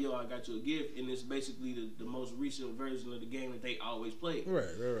was like, "Yo, I got you a gift," and it's basically the most recent version of the game that they always play. Right.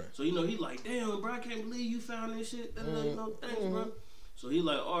 So he like, "Damn, bro, I can't believe you found this shit." Thanks, bro. So he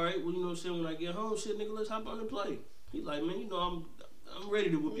like, "All right, well, when I get home, shit, nigga, let's hop on and play." He like, "Man, I'm ready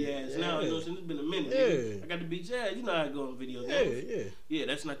to whoop your ass now. You know what I'm saying? It's been a minute. Nigga. I got to beat your ass. You know how I go in video games. Yeah,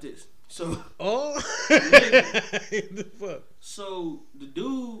 that's not this. So the fuck. So the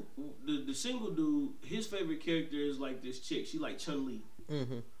dude, the single dude, his favorite character is like this chick. She like Chun-Li.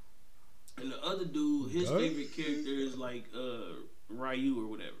 And the other dude, his favorite character is like Ryu or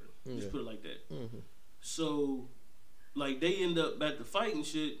whatever. Just put it like that. So like they end up at the fight and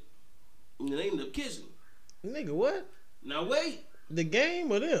shit, and they end up kissing. Nigga, what? Now wait. The game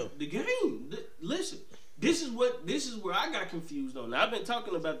or them? The game. Listen. This is where I got confused on. Now, I've been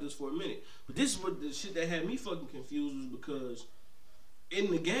talking about this for a minute, but this is what the shit that had me fucking confused was because in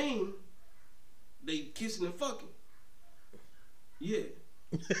the game they kissing and fucking. Yeah.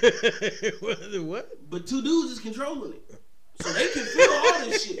 What? But two dudes is controlling it, so they can feel all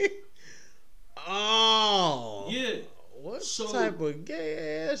this shit. Oh. Yeah. What type of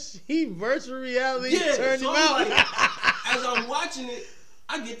gay ass? He virtual reality turned him out. Like, as I'm watching it,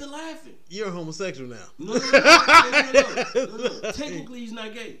 I get to laughing. You're a homosexual now. No. Technically, he's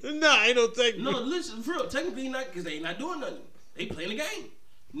not gay. Nah, ain't no technical. No, listen, for real. Technically, not because they not doing nothing. They playing the game.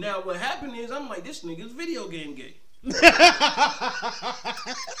 Now, what happened is, I'm like, this nigga's video game gay.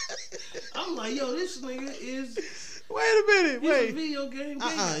 I'm like, yo, this nigga is. Wait a minute, He's a video game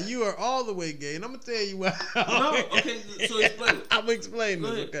gay. You are all the way gay, and I'm gonna tell you why. No, okay, so explain it. I'm explaining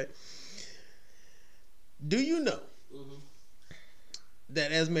this, okay? Do you know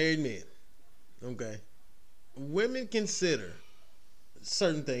that as married men, okay, women consider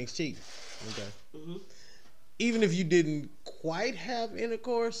certain things cheating, okay? Even if you didn't quite have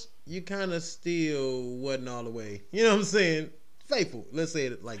intercourse, you kind of still wasn't all the way, you know what I'm saying, faithful. Let's say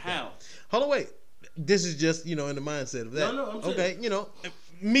it like that. How? Hold on, wait. This is just, in the mindset of that. No, I'm okay,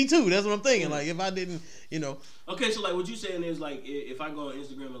 me too. That's what I'm thinking. Like, if I didn't, Okay, so like what you saying is like if I go on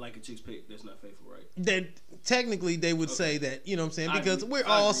Instagram and like a chick's pic, that's not faithful, right? That technically they would say that, you know what I'm saying? Because we're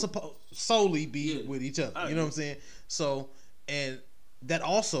all supposed solely be with each other. You know what I'm saying? So, and that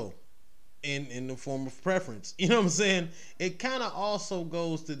also in the form of preference. You know what I'm saying? It kind of also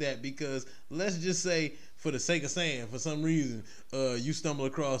goes to that because let's just say, for the sake of saying, for some reason, you stumble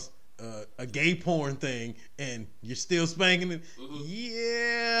across a gay porn thing and you're still spanking it.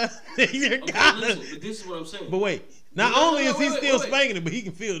 You're listen, but this is what I'm saying. But wait, not only is he still spanking it, but he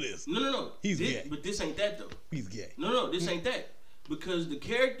can feel this. No. He's gay. But this ain't that though. He's gay. No, this ain't that. Because the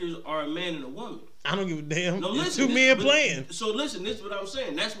characters are a man and a woman. I don't give a damn. No, it's two men playing. So listen, this is what I'm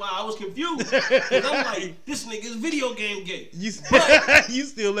saying. That's why I was confused. Because I'm like, this nigga's video game gay. You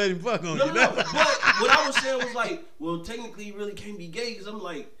still let him fuck on you. No. But what I was saying was like, well, technically he really can't be gay because I'm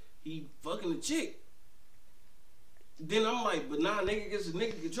like, he fucking a chick. Then I'm like, but nah, nigga gets a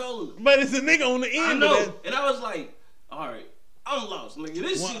nigga controlling him. But it's a nigga on the end. I know. Of that. And I was like, all right, I'm lost, nigga.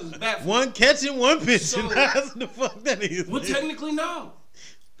 This shit is baffling. One catching, one pitching. So, that's the fuck that is. Well, technically, no.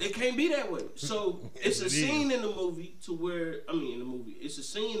 It can't be that way. So it's a scene in the movie to where, it's a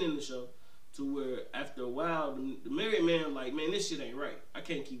scene in the show to where after a while, the married man like, man, this shit ain't right. I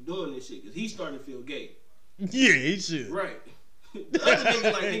can't keep doing this shit because he's starting to feel gay. Yeah, he should. Right. The other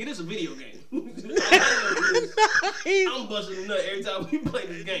nigga like, nigga, this is a video game. I'm busting a nut every time we play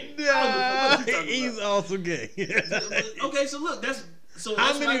this game. He's also gay. Okay, so look, that's what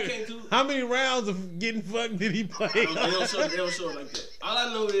I came to. How many rounds of getting fucked did he play? They don't show it like that. All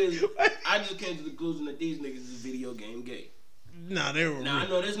I know is I just came to the conclusion that these niggas is video game gay. Nah, they were. Now I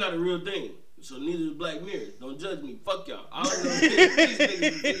know that's not a real thing. So neither is Black Mirror. Don't judge me. Fuck y'all. All I know is these niggas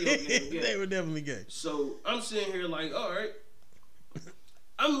is video game gay. They were definitely gay. So I'm sitting here like, all right.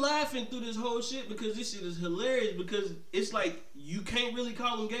 I'm laughing through this whole shit because this shit is hilarious because it's like you can't really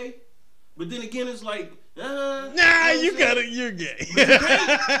call him gay, but then again it's like you're gay.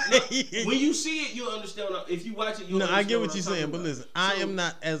 When you see it, you'll understand. If you watch it, you'll understand. I get what you're saying, but listen, I am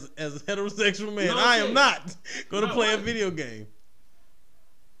not as a heterosexual man. I am not going to play a video game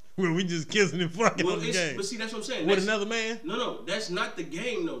where we just kissing and fucking on the game. But see, that's what I'm saying. With another man? No, that's not the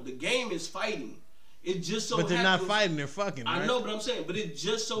game. though. The game is fighting. It just so but they're happens, not fighting, they're fucking, right? I know, but I'm saying, but it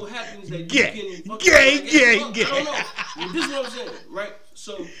just so happens that gay. You can fuck gay. I don't know. Well, this is what I'm saying, right?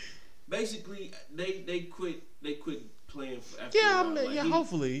 So basically, they quit playing after a while.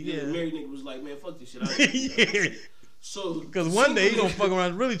 Hopefully, The married nigga was like, man, fuck this shit. So because one day he gonna fuck around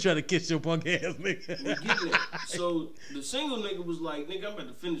and really try to kiss your punk ass nigga. We getting it. So the single nigga was like, nigga, I'm about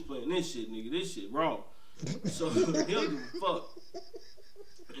to finish playing this shit, nigga. This shit wrong. So he don't give a fuck.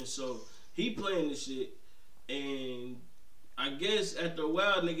 And so he playing this shit, and I guess after a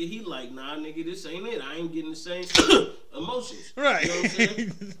while, nigga, he like, nah, nigga, this ain't it. I ain't getting the same emotions. Right. You know what I'm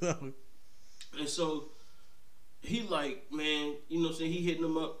saying? And so he like, man, you know what I'm saying? He hitting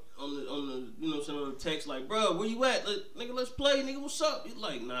him up on the, you know what I'm saying, on the text like, bro, where you at? Nigga, let's play. Nigga, what's up? He's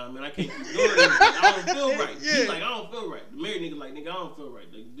like, nah, man, I can't keep doing this. I don't feel right. Yeah. He's like, I don't feel right. The married nigga like, nigga, I don't feel right.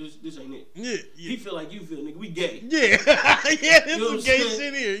 Like, this ain't it. Yeah. He feel like you feel, nigga. We gay. Yeah. Yeah, there's some gay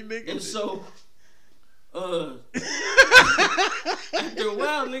shit here, nigga. And so, after a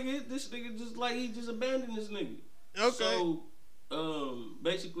while, nigga, this nigga just like, he just abandoned this nigga. Okay. So,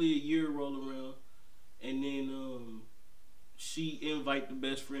 basically a year roll around, and then, she invite the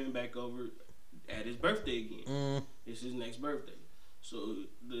best friend back over at his birthday again. It's his next birthday. So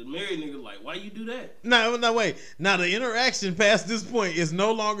the married nigga like, why you do that? No, wait. Now the interaction past this point is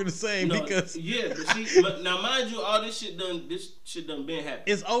no longer the same because but now mind you, all this shit done been happening.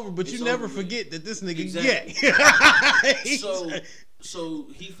 It's over, but it's you never forget that this nigga gay. So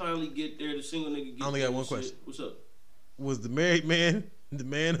he finally get there. The single nigga get. I only got one question. What's up? Was the married man the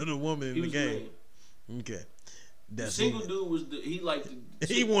man or the woman in the game? Okay. The single dude was he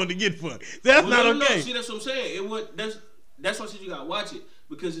wanted to get fucked. That's not okay. No, see, that's what I'm saying. That's why I said you gotta watch it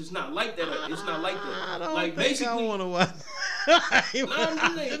because it's not like that. It's not like that. I don't like think basically, I want to watch.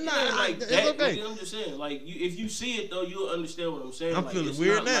 It's not like that. Okay. I'm just saying, like if you see it though, you'll understand what I'm saying. I'm like, feeling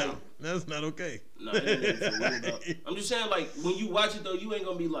weird now. Like, that's not okay. No, it ain't feel weird about. I'm just saying, like when you watch it though, you ain't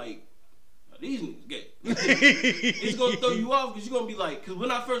gonna be like, these niggas gay. It's gonna throw you off because you're gonna be like, because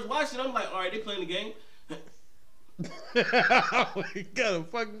when I first watched it, I'm like, all right, they playing the game. What kind of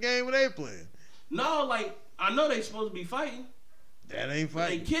fucking game are they playing? No, like I know they supposed to be fighting. That ain't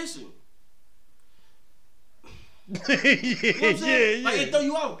fighting. They kissing. Yeah. Like it throw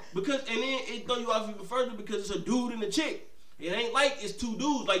you off because, and then it throw you off even further because it's a dude and a chick. It ain't like it's two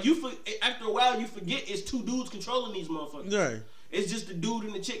dudes. Like after a while you forget it's two dudes controlling these motherfuckers. Right. It's just the dude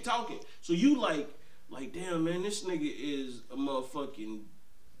and the chick talking. So you like damn man, this nigga is a motherfucking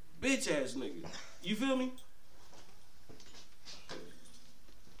bitch ass nigga. You feel me?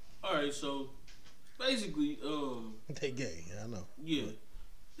 All right, so basically, they gay. I know. Yeah.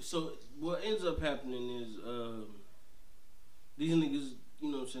 So what ends up happening is these niggas,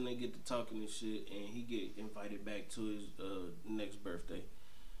 you know what I'm saying, they get to talking and shit, and he get invited back to his next birthday.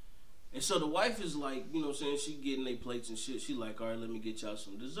 And so the wife is like, you know what I'm saying, she getting their plates and shit. She like, all right, let me get y'all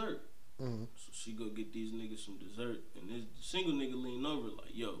some dessert. Mm-hmm. So she go get these niggas some dessert, and this single nigga lean over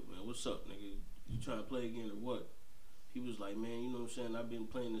like, yo, man, what's up, nigga? You trying to play again or what? He was like, man, you know what I'm saying? I've been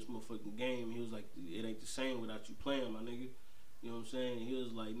playing this motherfucking game. He was like, it ain't the same without you playing, my nigga. You know what I'm saying? He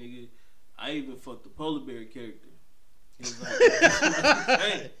was like, nigga, I even fucked the polar bear character.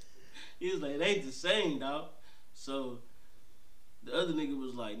 He was like, it ain't the same, dog. So the other nigga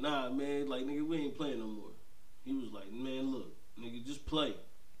was like, nah, man, like, nigga, we ain't playing no more. He was like, man, look, nigga, just play.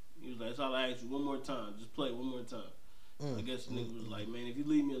 He was like, that's all I asked you, one more time. Just play one more time. I guess the nigga was like, man, if you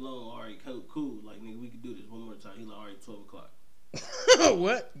leave me alone, all right, cool. Like, nigga, we can do this one more time. He like, all right, 12 o'clock.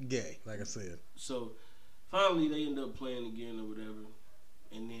 What? Gay, like I said. So, finally, they end up playing again or whatever.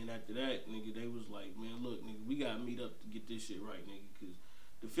 And then after that, nigga, they was like, man, look, nigga, we got to meet up to get this shit right, nigga. Because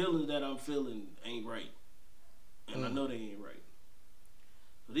the feelings that I'm feeling ain't right. And I know they ain't right.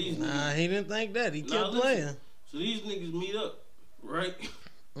 So these niggas, he didn't think that. He kept playing. So these niggas meet up, right?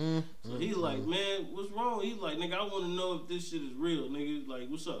 So he's like, man, what's wrong? He's like, nigga, I want to know if this shit is real, nigga. Like,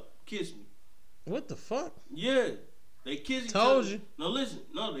 what's up? Kiss me. What the fuck? Yeah. They kiss each other. Told you. No, listen.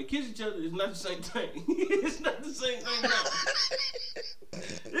 No, they kiss each other. It's not the same thing. It's not the same thing, no.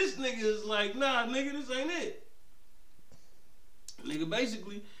 This nigga is like, nah, nigga, this ain't it. Nigga,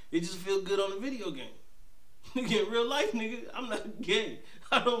 basically, it just feel good on the video game. Nigga, in real life, nigga, I'm not gay.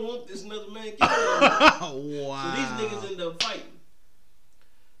 I don't want this another man killing me. Wow. So these niggas end up fighting.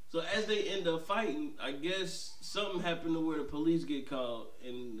 So as they end up fighting, I guess something happened to where the police get called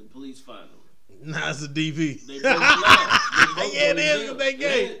and the police find them. Nah, it's a DV. They both yeah, it is, but they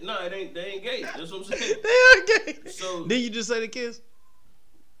gay. They ain't gay. That's what I'm saying. They are gay. So did you just say the kiss?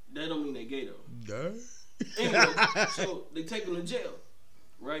 That don't mean they gay though. Girl. Anyway, so they take him to jail,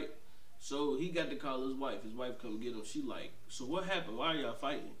 right? So he got to call his wife. His wife come get him. She like, so what happened? Why are y'all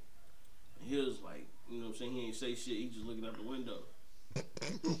fighting? And he was like, you know what I'm saying? He ain't say shit. He just looking out the window.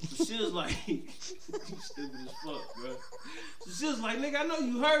 So she was like, you stupid as fuck, bro. So she was like, nigga, I know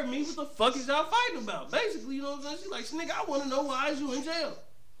you heard me. What the fuck is y'all fighting about? Basically, you know what I'm saying? She's like, nigga, I want to know why is you in jail?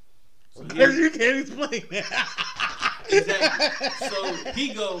 So you can't explain that. Exactly. So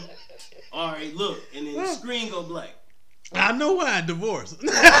he go, all right, look, and then the screen go black. I know why. Divorce. They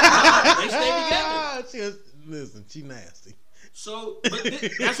stay together. Listen, she nasty. So, but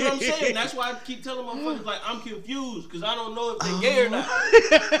that's what I'm saying. That's why I keep telling motherfuckers, like, I'm confused because I don't know if they're gay or not.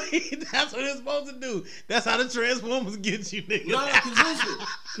 That's what it's supposed to do. That's how the Transformers get you, nigga. No, because listen,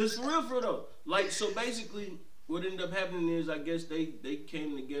 because for real though, like, so basically, what ended up happening is, I guess they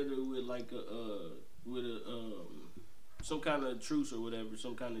came together with like some kind of truce or whatever,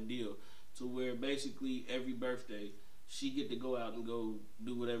 some kind of deal, to where basically every birthday she get to go out and go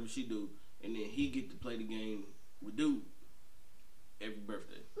do whatever she do, and then he get to play the game with dude every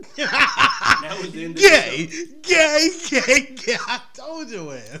birthday. That was the end of gay. I told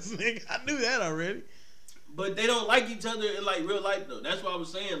your ass, nigga. I knew that already. But they don't like each other in like real life though. That's why I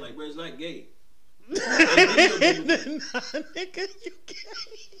was saying, like, bro, it's not gay. Nigga, you gay.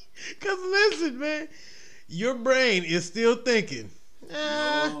 Cause listen, man, your brain is still thinking.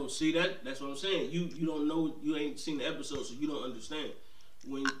 No, see that's what I'm saying. You don't know, you ain't seen the episode, so you don't understand.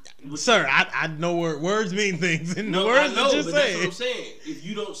 Sir, I know words mean things, and the words that you're saying. That's what I'm saying. If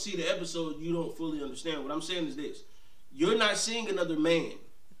you don't see the episode, you don't fully understand. What I'm saying is this: you're not seeing another man.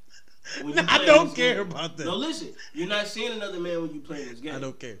 I don't care about that. No, listen, you're not seeing another man when you playing this game. I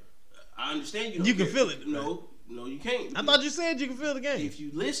don't care. I understand you. Don't you care. Can feel it. No, you can't. I thought you said you can feel the game. If you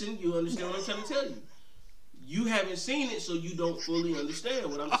listen, you understand what I'm trying to tell you. You haven't seen it, so you don't fully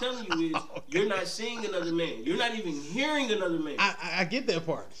understand. What I'm telling you is, you're not seeing another man. You're not even hearing another man. I get that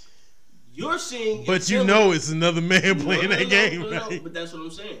part. You're seeing, but you know it's another man playing that game, right? No, but that's what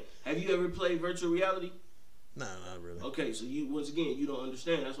I'm saying. Have you ever played virtual reality? No, not really. Okay, so you once again you don't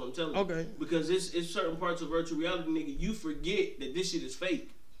understand. That's what I'm telling you. Okay. Because it's certain parts of virtual reality, nigga, you forget that this shit is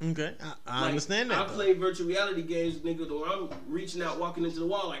fake. Okay, I understand that. I play virtual reality games, nigga, where I'm reaching out, walking into the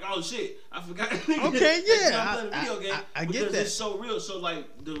wall, like, oh shit, I forgot. Nigga, okay, yeah, I'm playing a video game I get because that. it's so real. So like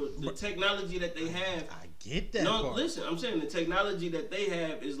the technology that they have, I get that. No, part. Listen, I'm saying the technology that they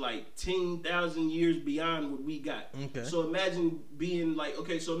have is like 10,000 years beyond what we got. Okay. So imagine being like,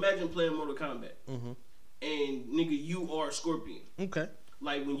 imagine playing Mortal Kombat, and nigga, you are Scorpion. Okay.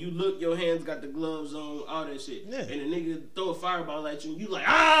 Like, when you look, your hands got the gloves on, all that shit. Yeah. And a nigga throw a fireball at you, and you like,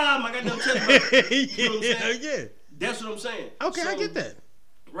 my goddamn chest. You know what I'm saying? Yeah. That's what I'm saying. Okay, I get that.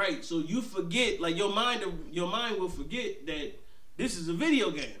 Right. So you forget, like, your mind will forget that this is a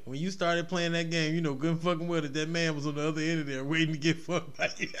video game. When you started playing that game, you know good fucking well that man was on the other end of there waiting to get fucked by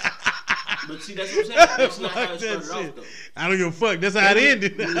you. But see, that's what I'm saying. That's not how it started off, though. I don't give a fuck. That's how it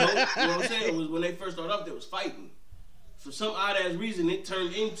ended. You know what I'm saying? Was when they first started off, they was fighting. For some odd ass reason, it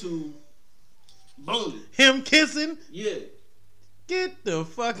turned into boning. Him kissing? Yeah. Get the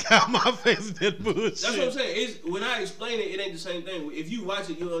fuck out my face with that bullshit. That's what I'm saying. When I explain it, it ain't the same thing. If you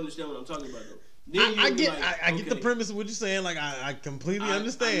watch it, you'll understand what I'm talking about, though. Then I get the premise of what you're saying. Like, I completely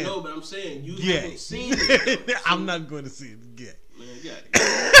understand. I know, but I'm saying you haven't seen it. So, I'm not going to see it. Gay. Man, you got it.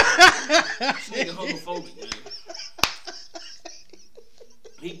 This nigga homophobic, man.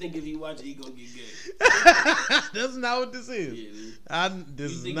 He think if he watch it, he gonna get gay. That's not what this is. Yeah,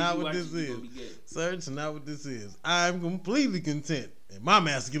 this is not what this is. Sir, it's not what this is. I'm completely content in my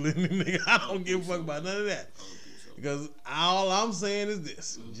masculinity, nigga. I don't give a fuck about none of that. Because all I'm saying is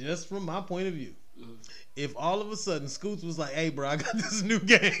this, just from my point of view. If all of a sudden Scoots was like, hey, bro, I got this new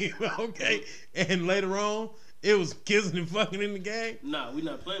game, okay? And later on, it was kissing and fucking in the game. Nah, we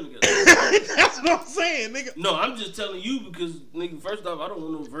not playing together. That's what I'm saying, nigga. No, I'm just telling you because, nigga, first off, I don't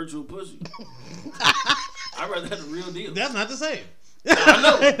want no virtual pussy. I'd rather have the real deal. That's not the same. I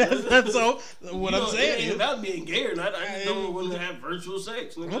know. That's so what I'm saying. It ain't about being gay or not. I just don't want to have virtual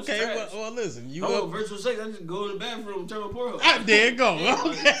sex. Nigga, okay, well, listen. I want virtual sex. I just go in the bathroom and turn my porn. There you go.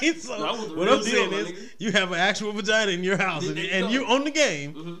 Okay, so what I'm saying is, you have an actual vagina in your house, and you own the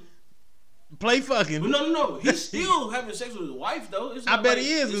game. Play fucking. But no. He's still having sex with his wife, though. I bet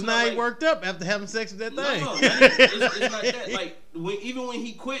he is, because now he worked up after having sex with that thing. No, it's not that. Like, even when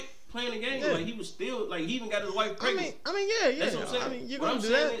he quit playing the game, like, he was still, like, he even got his wife pregnant. I mean, yeah. That's what I'm saying. I mean, you're going to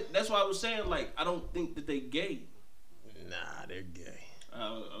do that. That's why I was saying, like, I don't think that they gay. Nah, they're gay. I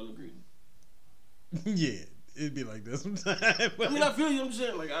don't agree. Yeah, it'd be like that sometimes. I mean, I feel you. I'm just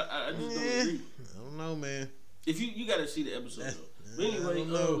saying, like, I just don't agree. I don't know, man. If you got to see the episode, though. But anyway,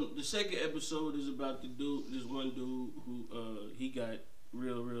 the second episode is about this one dude who he got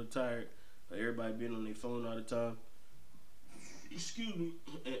real tired of everybody being on their phone all the time. Excuse me.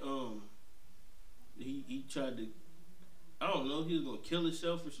 And he tried to, I don't know, he was gonna kill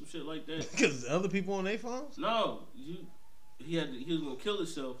himself or some shit like that. Because other people on their phones? No, he was gonna kill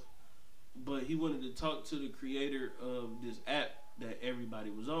himself, but he wanted to talk to the creator of this app that everybody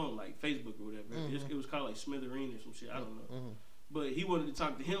was on, like Facebook or whatever. It was called like Smithereen or some shit. I don't know. But he wanted to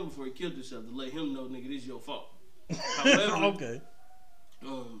talk to him before he killed himself to let him know, nigga, this is your fault. However,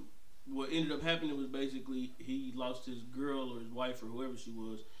 what ended up happening was basically he lost his girl or his wife or whoever she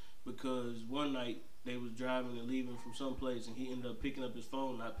was because one night they was driving and leaving from someplace and he ended up picking up his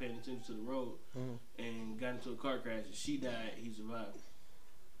phone, not paying attention to the road, and got into a car crash and she died. He survived.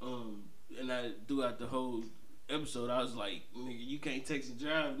 And I throughout the whole episode, I was like, nigga, you can't text and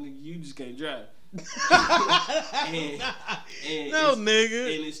drive, nigga, you just can't drive. and no,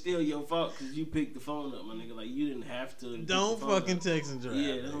 nigga. And it's still your fault because you picked the phone up, my nigga. Like, you didn't have to. Don't fucking text and drive.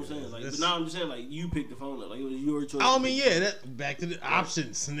 Yeah, that's what I'm saying. Like, but now I'm just saying, like, you picked the phone up. Like, it was your choice. I mean, yeah, that back to the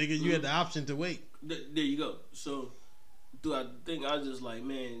options, nigga. You had the option to wait. There you go. So, throughout the thing, I was just like,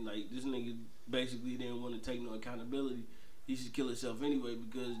 man, like, this nigga basically didn't want to take no accountability. He should kill himself anyway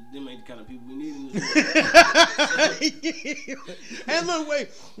because them ain't the kind of people we need in this world. And look, wait.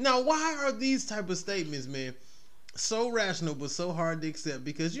 Now, why are these type of statements, man, so rational but so hard to accept?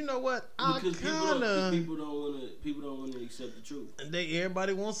 Because you know what? Because people don't want to accept the truth.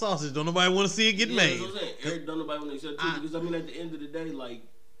 Everybody wants sausage. Don't nobody want to see it get made. That's what I'm saying. Don't nobody want to accept the truth because I mean, at the end of the day, like,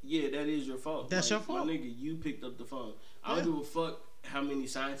 yeah, that is your fault. That's like, your fault, my nigga. You picked up the phone. I don't give a fuck how many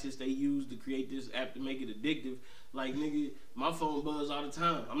scientists they use to create this app to make it addictive. Like, nigga, my phone buzz all the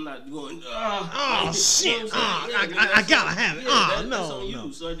time. I'm not going, shit. I gotta have it. That's on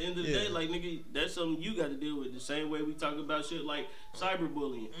you. So at the end of the day, like, nigga, that's something you got to deal with. The same way we talk about shit like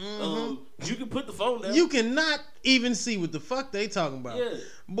cyberbullying. You can put the phone down. You cannot even see what the fuck they talking about. Yeah.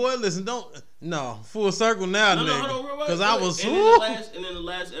 Boy, listen, full circle now, nigga. Because I was. And in the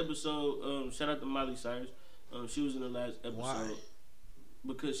last episode, shout out to Miley Cyrus. She was in the last episode. Why?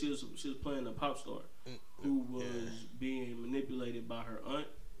 Because she was playing a pop star who was being manipulated by her aunt,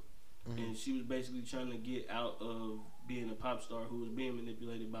 and she was basically trying to get out of being a pop star who was being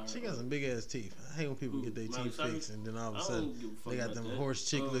manipulated by her. She got some big ass teeth. I hate when people get their teeth fixed and then all of a sudden they got them horse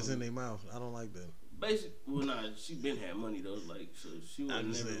chiclets in their mouth. I don't like that. She been had money though, like, so she was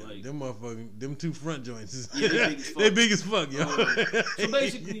never saying, like them motherfucking them two front joints. They big as fuck, yo. So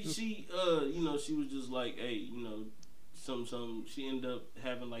basically, she she was just like, hey, she ended up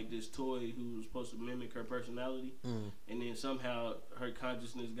having like this toy who was supposed to mimic her personality, and then somehow her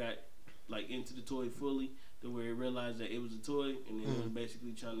consciousness got like into the toy fully, to where it realized that it was a toy, and then it was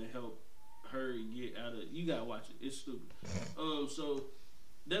basically trying to help her get out of. You gotta watch it; it's stupid. So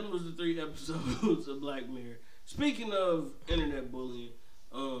that was the 3 episodes of Black Mirror. Speaking of internet bullying,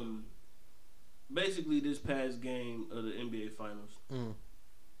 basically this past game of the NBA Finals,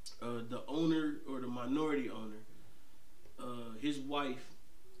 the owner or the minority owner. His wife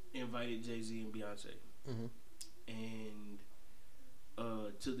invited Jay-Z and Beyonce and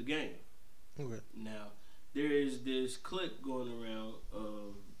to the game. Okay. Now, there is this clip going around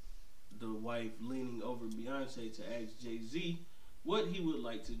of the wife leaning over Beyonce to ask Jay-Z what he would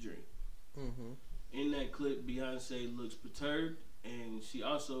like to drink. In that clip, Beyonce looks perturbed, and she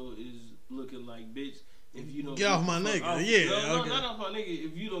also is looking like, bitch, if you don't get off my nigga, no, not off my nigga.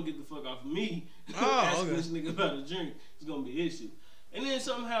 If you don't get the fuck off of me, asking this nigga about a drink, it's gonna be an issue. And then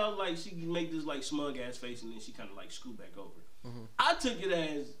somehow, like, she make this like smug ass face, and then she kind of like scoot back over. I took it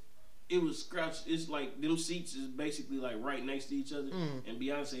as it was scratched. It's like them seats is basically like right next to each other, and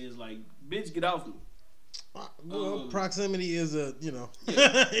Beyonce is like, bitch, get off me. Well, proximity is a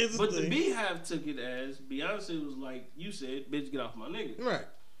but the Beehive took it as Beyonce was like, you said, bitch, get off my nigga. Right.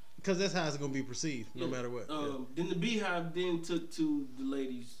 Because that's how it's going to be perceived, no matter what. Then the Beehive then took to the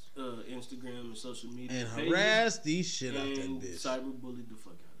ladies' Instagram and social media and harassed the shit out that bitch. Cyberbullied the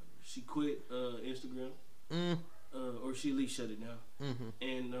fuck out of her. She quit Instagram, or she at least shut it down.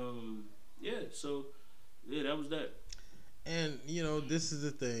 And so that was that. And this is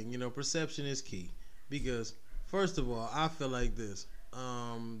the thing. Perception is key, because first of all, I feel like this.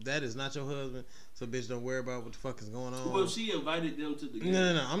 That is not your husband, so bitch, don't worry about what the fuck is going on. Well, she invited them to the game.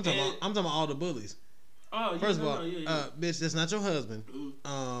 No. I'm talking about all the bullies. Oh, first of all, bitch, that's not your husband.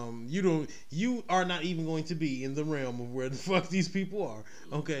 You are not even going to be in the realm of where the fuck these people are.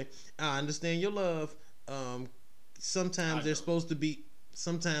 Okay, I understand your love. Sometimes there's supposed to be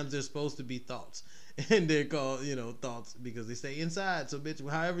thoughts, and they're called thoughts because they stay inside. So bitch,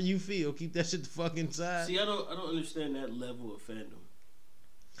 however you feel, keep that shit the fuck inside. See, I don't understand that level of fandom.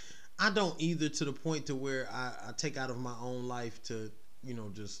 I don't either, to the point to where I take out of my own life to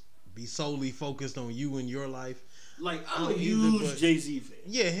just be solely focused on you and your life. Like, I'm a huge Jay-Z fan.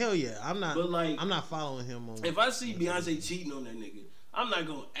 Yeah, hell yeah. I'm not following him on. If I see Beyonce cheating on that nigga, I'm not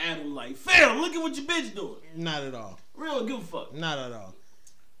gonna add him like, fam, look at what your bitch doing. Not at all. Real don't give a fuck. Not at all.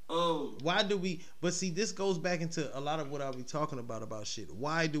 Why do we? But see, this goes back into a lot of what I'll be talking about shit.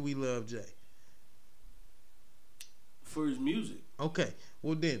 Why do we love Jay? For his music. Okay.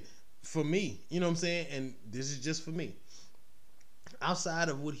 Well then, for me, you know what I'm saying, and this is just for me. outside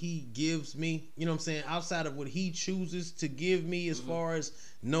of what he gives me, you know what I'm saying? Outside of what he chooses to give me as far as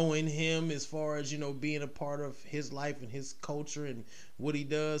knowing him, as far as, you know, being a part of his life and his culture and what he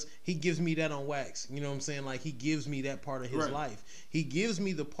does, he gives me that on wax. You know what I'm saying? Like, he gives me that part of his life. He gives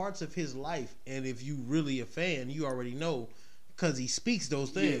me the parts of his life, and if you really a fan, you already know, because he speaks those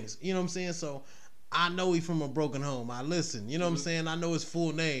things. You know what I'm saying? So I know he from a broken home. I listen. You know what I'm saying? I know his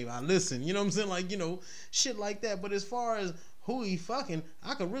full name. I listen. You know what I'm saying? Like, you know, shit like that. But as far as who he fucking,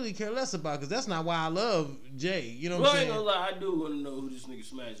 I could really care less about, because that's not why I love Jay. You know what I'm saying? I ain't gonna lie, I do want to know who this nigga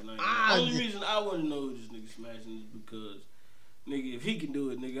smashing. The only reason I want to know who this nigga smashing is because, nigga, if he can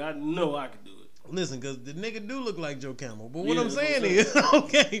do it, nigga, I know I can do it. Listen, because the nigga do look like Joe Camel. But what I'm saying is,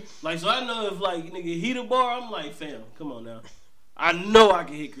 okay. Like, so I know if, like, nigga, he the bar, I'm like, fam, come on now. I know I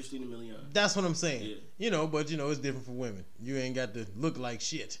can hit Christina Milian. That's what I'm saying. Yeah. You know, but, you know, it's different for women. You ain't got to look like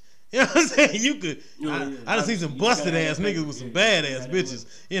shit. You know what I'm saying? You could. I done seen some busted ass niggas with some bad ass bitches.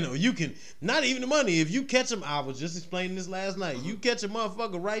 You know, you can. Not even the money. If you catch them, I was just explaining this last night. You catch a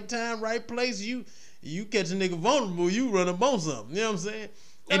motherfucker right time, right place. You catch a nigga vulnerable. You run up on something. You know what I'm saying?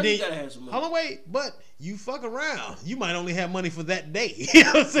 And then, hold on, wait, but you fuck around. You might only have money for that day. You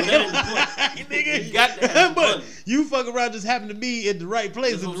know what I'm saying? Nigga, you got to have but money. You fuck around just happen to be at the right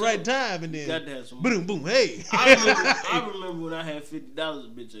place at the right time, and then you got to have some money. Boom, boom, hey. I remember when I had $50, a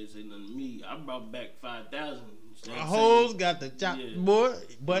bitch ain't say nothing to me. I brought back 5,000. Hoes got the chop, boy.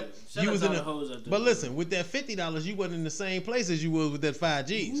 But you was in the. But listen, with that $50, you wasn't in the same place as you was with that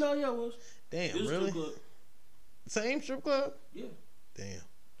 5Gs. No, yeah, I was. Damn, really? Same strip club? Yeah. Damn.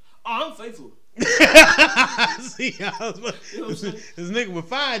 Oh, I'm faithful. See, I was, you know this nigga with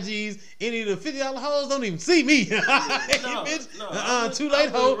 5Gs, any of the $50 hoes don't even see me. Too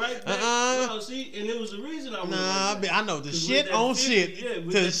late, hoe. No, see, and it was the reason I went. I know the shit on 50, shit. Yeah,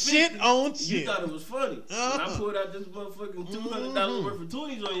 the shit on shit. You thought it was funny. When I pulled out this motherfucking $200 worth of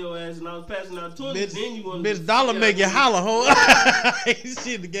 20s on your ass, and I was passing out 20s. Bitch, then you wanted bitch, dollar make you holler, hoe.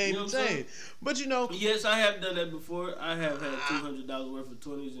 Shit, the game changed. But you know, yes, I have done that before. I have had $200 worth of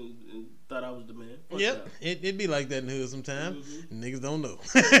 20s and thought I was the man. Yep, it be like that in the hood sometimes. Niggas don't know.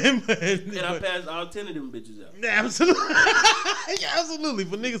 And I passed all 10 of them bitches out. Absolutely, absolutely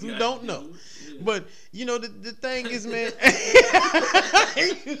for niggas who don't know. Yeah. But you know the thing is, man.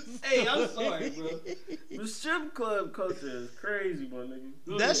 Hey, I'm sorry, bro. The strip club culture is crazy, my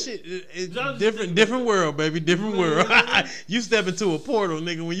nigga. That shit is different world, baby. Different world. You step into a portal,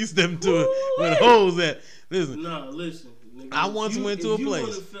 nigga. When you step into where the hoes at. Listen. Nah, listen. Nigga, I once went to a place. If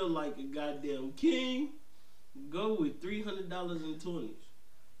you want to feel like a goddamn king, go with $300 in 20s.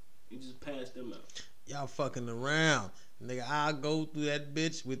 You just pass them out. Y'all fucking around. Nigga, I'll go through that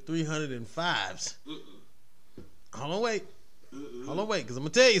bitch with 305s. Hold on, wait. Hold on, wait, because I'm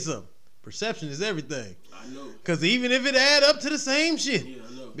going to tell you something. Perception is everything. I know. Because even if it add up to the same shit. Yeah,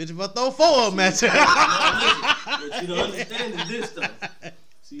 I know. Bitch, if I throw 4 of them at you. But you don't understand is this stuff.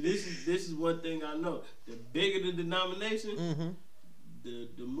 See, this is one thing I know. The bigger the denomination, the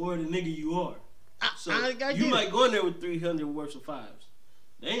more the nigga you are. So you might go in there with 300 worth of 5s.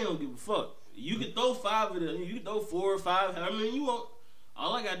 They ain't gonna give a fuck. You can throw 5 of them. You can throw 4 or 5. However many you want.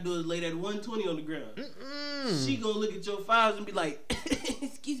 All I gotta do is lay that 120 on the ground. She gonna look at your 5s and be like,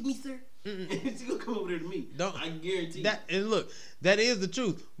 "Excuse me, sir." She gonna come over there to me. I guarantee that. And look, that is the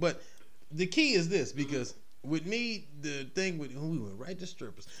truth. But the key is this, because with me, the thing with we went right to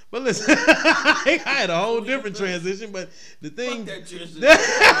strippers. But listen, I had a whole different transition. But the thing,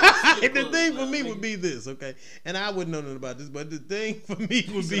 the thing for me would be this, okay? And I wouldn't know nothing about this, but the thing for me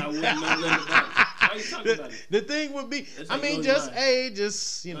would be. I wouldn't know nothing about it. How you talking about it? The thing would be, I mean,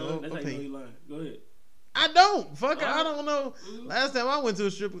 just you know, that's how you know you lying. Go ahead. I don't. Fuck it. I don't know. Last time I went to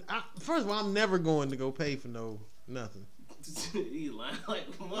a strip, first of all, I'm never going to go pay for nothing. You lying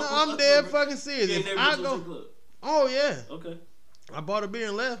like no, I'm dead fucking serious. If I go, oh yeah. Okay. I bought a beer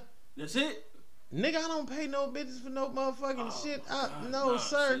and left. That's it. Nigga, I don't pay no bitches for no motherfucking shit. No,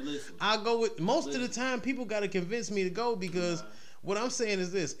 sir. See, I go with most of the time. People got to convince me to go because what I'm saying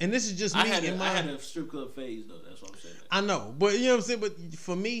is this, and this is just me. I had a strip club phase though. That's what I'm saying. I know, but you know what I'm saying. But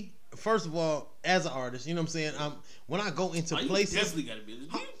for me, first of all, as an artist, you know what I'm saying. When I go into places, you definitely got to be.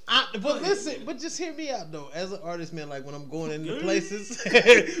 But listen, but just hear me out though. As an artist, man, like when I'm going into places,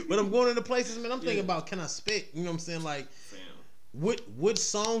 man, I'm thinking about, can I spit? You know what I'm saying? Like, what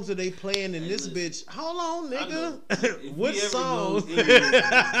songs are they playing in this bitch? Hold on, nigga. What songs?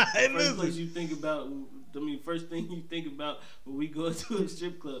 First place you think about. I mean, first thing you think about when we go to a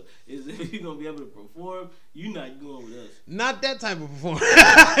strip club is if you're gonna be able to perform. You're not going with us. Not that type of performance.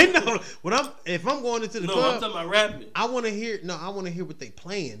 I know. If I'm going into the club, I'm talking about rapping. I want to hear what they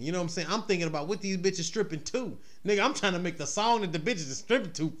playing. You know what I'm saying? I'm thinking about what these bitches stripping to. Nigga, I'm trying to make the song that the bitches is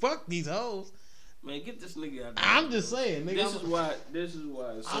stripping to. Fuck these hoes. Man, get this nigga out. I'm just saying, nigga. This is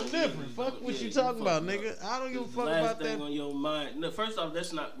why. I'm different. Fuck what you talking about, nigga. I don't give a fuck about that. Last thing on your mind. No, first off,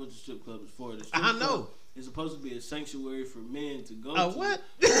 that's not what the strip club is for. The strip I know. It's supposed to be a sanctuary for men to go to. What?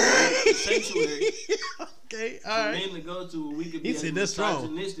 Sanctuary. Okay, all for right. men to go to where we could be as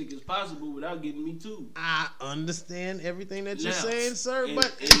misogynistic as possible without getting me too. I understand everything that you're saying, sir,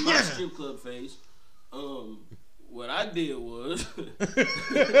 but in my strip club phase, what I did was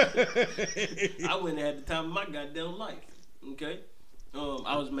I went and had the time of my goddamn life. Okay,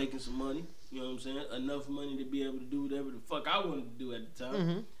 I was making some money. You know what I'm saying? Enough money to be able to do whatever the fuck I wanted to do at the time.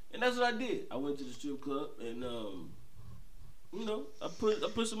 Mm-hmm. And that's what I did. I went to the strip club and you know, I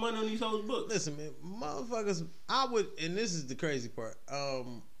put some money on these hoes' books. Listen, man, motherfuckers, I would, and this is the crazy part.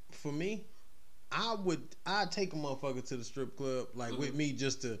 For me, I'd take a motherfucker to the strip club, like with me,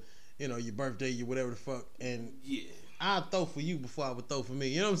 just to, you know, your birthday, your whatever the fuck, and I'd throw for you before I would throw for me.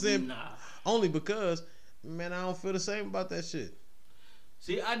 You know what I'm saying? Nah. Only because, man, I don't feel the same about that shit.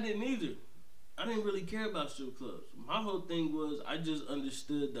 See, I didn't either. I didn't really care about strip clubs. My whole thing was I just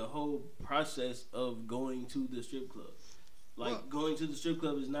understood the whole process of going to the strip club. Like, going to the strip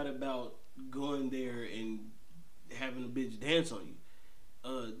club is not about going there and having a bitch dance on you.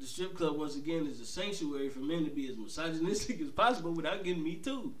 The strip club, once again, is a sanctuary for men to be as misogynistic as possible without getting me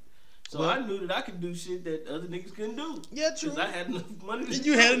too. So I knew that I could do shit that other niggas couldn't do. Yeah, true. Because I had enough money to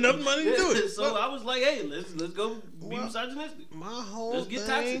You had enough money to do it. So I was like, hey, let's go be misogynistic. Let's get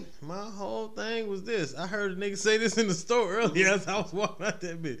toxic. My whole thing was this. I heard a nigga say this in the store earlier as I was walking out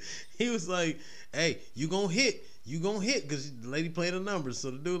that bitch. He was like, hey, you gonna hit. You gonna hit. Because the lady played the numbers.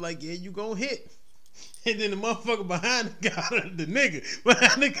 So the dude like, yeah, you gonna hit. And then the motherfucker behind the guy, the nigga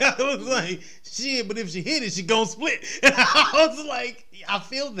behind the guy was like, shit, but if she hit it, she gonna split. And I was like, I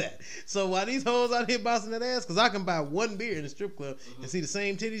feel that. So while these hoes out here bossing that ass, because I can buy one beer in the strip club and see the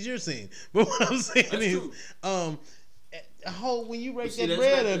same titties you're seeing. But what I'm saying is, when you rake that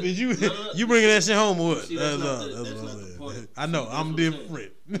bread up, is you bringing that shit home or what? That's what I'm saying. I know, I'm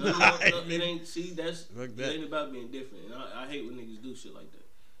different. It ain't, see, it ain't about being different. And I hate when niggas do shit like that.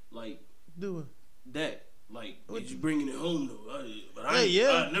 Like, do it. That, like, you bringing it home though, but I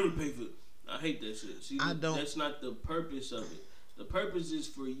never pay for it. I hate that shit. See, that's not the purpose of it. The purpose is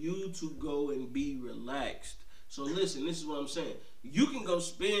for you to go and be relaxed. So listen, this is what I'm saying. You can go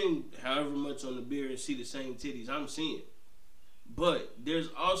spend however much on the beer and see the same titties I'm seeing, but there's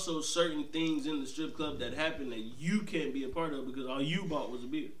also certain things in the strip club that happen that you can't be a part of because all you bought was a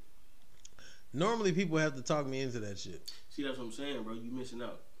beer. Normally, people have to talk me into that shit. See, that's what I'm saying, bro. You missing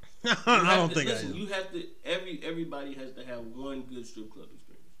out. I don't think listen, you have to. Everybody has to have one good strip club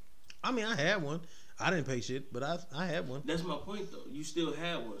experience. I mean, I had one. I didn't pay shit, but I had one. That's my point, though. You still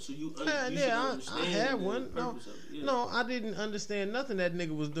had one, so you should understand. I had one. No, I didn't understand nothing that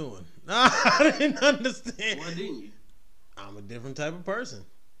nigga was doing. I didn't understand. Why didn't you? I'm a different type of person.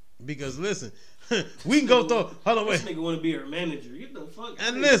 Because listen, we can go through. Hold on, wait. This nigga want to be her manager. Get the fuck.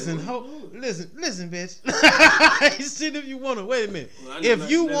 And listen, bitch. Shit, if you wanna, wait a minute. Well,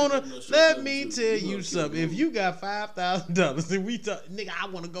 if you wanna, let me tell you something. If you got $5,000 and we talk, nigga, I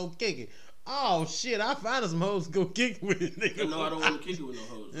wanna go kick it. Oh shit, I found some hoes to go kick it with, nigga. No, I don't want to kick it with no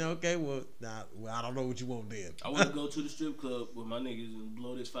hoes. Okay, well, I don't know what you want then. I want to go to the strip club with my niggas and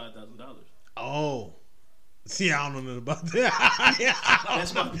blow this $5,000. Oh. See, I don't know nothing about that.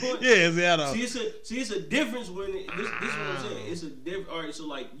 That's my point. Yeah, see, I don't. See, it's a difference when this is what I'm saying. It's a different. All right, so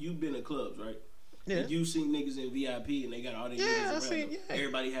like you've been to clubs, right? Yeah. And you seen niggas in VIP and they got all these niggas around.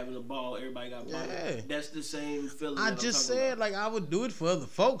 Everybody having a ball. Everybody got ball. Yeah. That's the same feeling. I just said like I would do it for other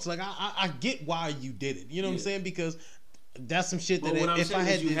folks. Like I get why you did it. You know what I'm saying? Because that's some shit that if I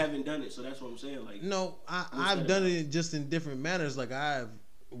had you haven't done it, so that's what I'm saying. Like no, I've done it just in different manners. Like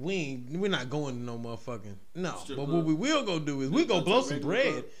we're not going to no motherfucking But what we will go do is we go blow some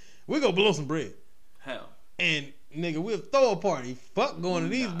bread. We go blow some bread. How? And nigga, we'll throw a party. Fuck going to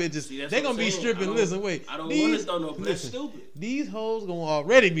these bitches. See, they gonna be stripping. Listen, wait. I don't want to throw no. That's stupid. These hoes gonna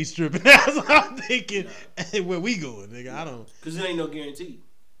already be stripping. That's what I'm thinking. Where we going, nigga? I don't. Cause it ain't no guarantee.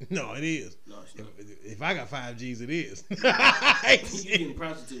 No, it is. No, if I got 5 G's, it is. You getting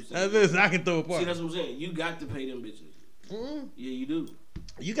prostitutes. Listen, I can throw a party. See, that's what I'm saying. You got to pay them bitches. Mm-hmm. Yeah, you do.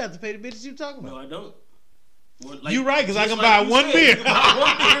 You got to pay the bitches you talking about. No, I don't. Well, like, you right, because I can buy one beer.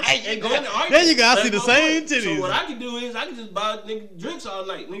 And go in the there you go. I see the same titties. So what I can do is I can just buy nigga drinks all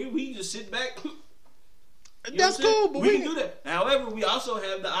night. Nigga, we just sit back. That's cool, but we can do that. However, we also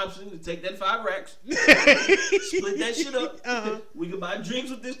have the option to take that 5 racks, split that shit up. We can buy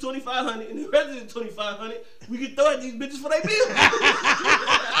drinks with this 2,500, and the rest of the 2,500 we can throw at these bitches for their bill.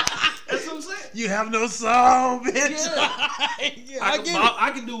 That's what I'm saying? You have no soul, bitch. Yeah.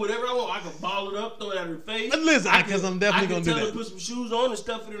 I can do whatever I want. I can ball it up, throw it at her face. But listen, because I'm definitely gonna do that. I can tell her put some shoes on and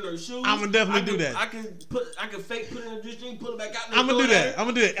stuff it in her shoes. I'm gonna definitely do that. I can fake put it in a string, pull it back out. I'm gonna do that.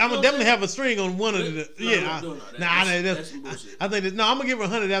 I'm gonna definitely have a string on one of the. Yeah, that's some bullshit. I think I'm gonna give her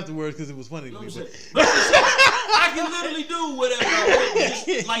 100 afterwards because it was funny to me. I can literally do whatever I want.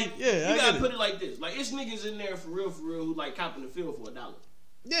 Just, like, you gotta put it like this. Like, it's niggas in there for real, who like copping the field for $1.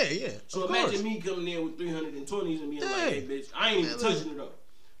 Yeah. So imagine me coming in with 320s and being like, hey, bitch, I ain't even touching it though.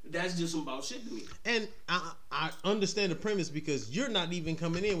 That's just some about shit to me. And I understand the premise because you're not even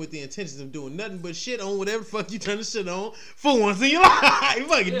coming in with the intentions of doing nothing but shit on whatever fuck you turn the shit on for once in your life.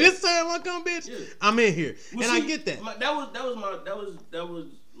 Fuck it, this time I come, bitch, I'm in here. Well, and see, I get that. That was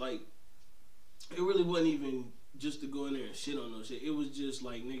like, it really wasn't even just to go in there and shit on no shit. It was just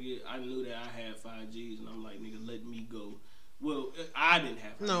like, nigga, I knew that I had 5Gs and I'm like, nigga, let me go. Well, I didn't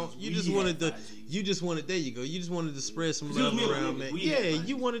have 5Gs. No, you just wanted there you go. You just wanted to spread some love around, man. Yeah,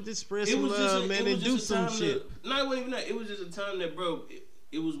 you wanted to spread some love, man, and do some shit. No, it wasn't even that. It was just a time that, bro,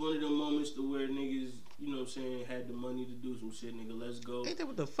 it was one of them moments to where niggas, you know what I'm saying, had the money to do some shit, nigga, let's go. Ain't that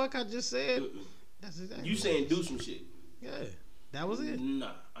what the fuck I just said? That's exactly you saying do some shit. Yeah, that was it.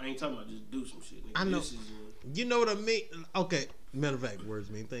 Nah, I ain't talking about just do some shit, nigga. I know. You know what I mean? Okay, matter of fact, words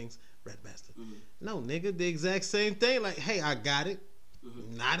mean things. Rat bastard. Mm-hmm. No, nigga, the exact same thing. Like, hey, I got it.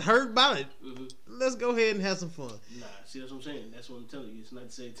 Mm-hmm. Not hurt about it. Mm-hmm. Let's go ahead and have some fun. Nah, see, that's what I'm saying. That's what I'm telling you. It's not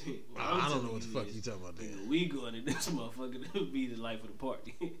the same thing. I don't know what the fuck you talking about there. We going to this motherfucker to be the life of the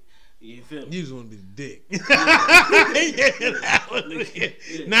party. You feel me? You just want to be the dick.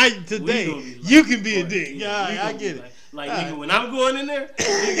 Now, today, you can be a dick. Yeah, I get it. Like nigga, when I'm going in there,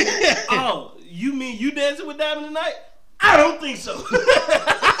 nigga, oh, you mean you dancing with Diamond tonight? I don't think so.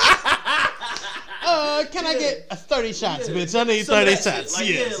 Can I get 30 shots, bitch? I need 30 shots. Like,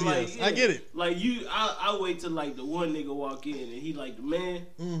 yes. I get it. Like I wait till like the one nigga walk in and he like the man,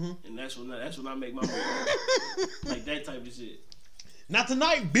 and that's when I make my move. Like that type of shit. Not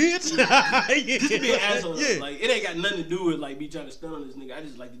tonight, bitch. Just to be an asshole. Yeah. Like, it ain't got nothing to do with like me trying to stun on this nigga. I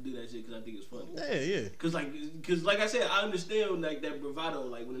just like to do that shit because I think it's funny. Yeah. Cause like I said, I understand like that bravado.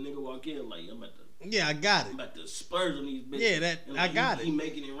 Like when a nigga walk in, like I'm about to. Yeah, I got it. I'm about to splurge on these bitches. Yeah, and, like, I got it. He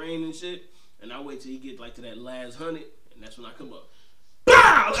making it rain and shit, and I wait till he get like to that last 100, and that's when I come up.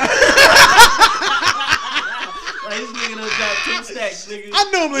 Bow! Like this nigga done dropped 10 stacks, nigga. I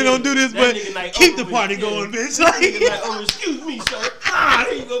normally don't do this, but like, keep the party going, bitch. Like, nigga like, oh, excuse me, sir.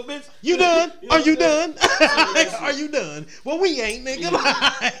 There you go, bitch. You done? Are you done? Are you done? Well, we ain't, nigga.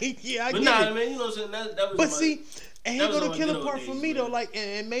 Like, yeah, I get it. Man, you know what I'm saying? That was but see, and here go the killer part for me, though. Like,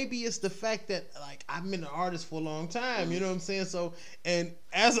 and maybe it's the fact that, like, I've been an artist for a long time. You know what I'm saying? So, and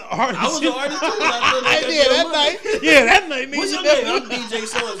as an artist, I was an artist too. That night, nigga. What's your name? I'm DJ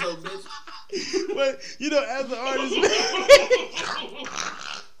so and so, bitch. But you know, as an artist,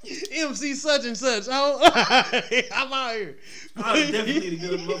 MC such and such. I'm out here. I definitely need to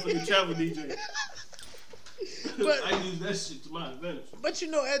get a motherfucking travel DJ. But I use that shit to my advantage. But you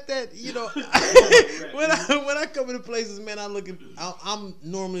know, at that, you know, when I come into places, man, I'm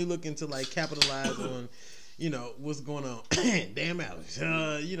normally looking to like capitalize on, you know, what's going on. Damn Alex.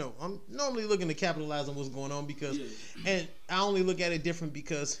 You know, I'm normally looking to capitalize on what's going on because, and I only look at it different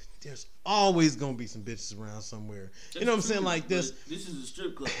because there's always gonna be some bitches around somewhere. You know what I'm saying? Like this is a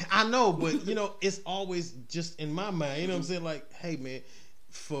strip club. I know, but you know, it's always just in my mind. You know what I'm saying? Like, hey, man.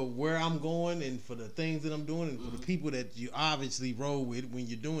 For where I'm going and for the things that I'm doing and for the people that you obviously roll with when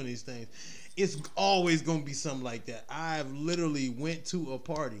you're doing these things, it's always going to be something like that. I've literally went to a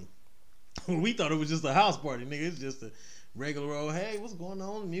party. We thought it was just a house party, nigga. It's just a regular old, hey, what's going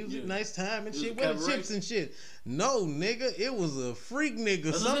on? Music, nice time and shit. Where the chips and shit? No, nigga. It was a freak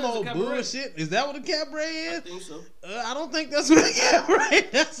nigga. Some old bullshit. Is that what a cabaret is? I think so. I don't think that's what a cabaret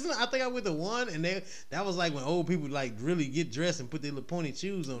is. I think I went to one and that was like when old people like really get dressed and put their little pointy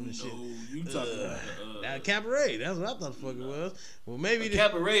shoes on and shit. No, you talking about that cabaret. That's what I thought the fuck it was. Well, maybe the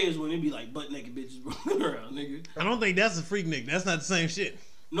cabaret is when it be like butt naked bitches running around, nigga. I don't think that's a freak nigga. That's not the same shit.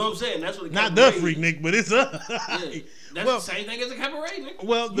 No, I'm saying that's what a not the freak nigga, but it's a. Yeah, that's the same thing as a cabaret, nigga.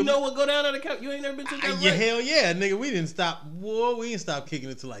 Well, you know what go down at a cabaret? You ain't never been to a cabaret? Yeah, hell yeah, nigga. We didn't stop. Boy, we didn't stop kicking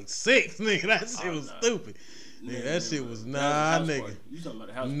it till like 6, nigga. That shit was stupid. Nigga, that shit was nigga. You talking about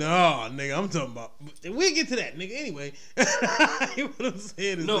the house? No, nigga. I'm talking about. We'll get to that, nigga. Anyway, what I'm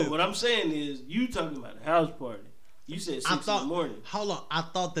saying is what I'm saying is you talking about a house party. You said 6 in the morning. Hold on, I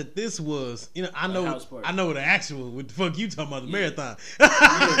thought that this was, you know, I know the actual. What the fuck you talking about? The marathon?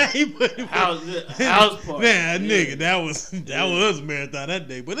 House party. Man, nigga, that was a marathon that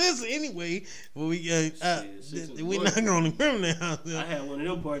day. But it's anyway. We not gonna incriminate ourselves. I had one of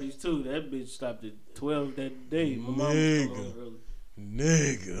them parties too. That bitch stopped at 12 that day. My mom was coming home early.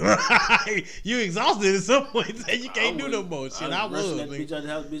 Nigga, you exhausted at some point. You can't do no more shit. I was. That bitch out the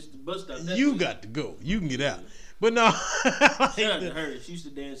house, bitch, the bus stop. You got to go. You can get out. But no. Shout out to her. She used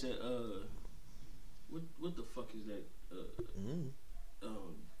to dance at what the fuck is that?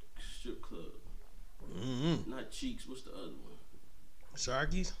 Strip club. Not Cheeks. What's the other one?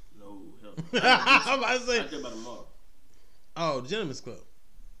 Sharky's? No, hell. I'm about to say. Out there by the mall. Oh, Gentleman's Club.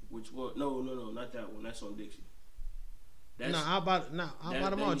 Which one? No, not that one. That's on Dixie. How about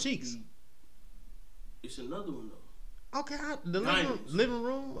them all Cheeks? It's another one though. Okay, the living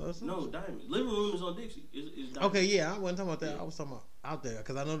room or something? No, Diamond. Living room is on Dixie. It's okay, yeah, I wasn't talking about that. Yeah. I was talking about out there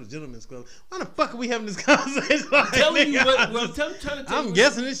because I know the Gentleman's Club. Why the fuck are we having this conversation? Like, I'm telling you I'm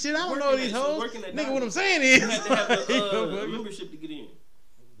guessing this shit. I don't know these hoes. Nigga, what I'm saying is, you had to have a membership to get in.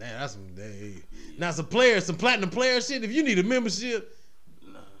 Damn, that's some Now some platinum player shit. If you need a membership,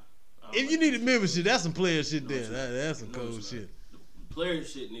 if you need a membership, that's some player shit there. That's some cold shit. The player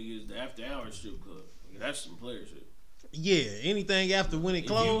shit, nigga, is the after hours strip club. That's some player shit. Yeah, anything after when it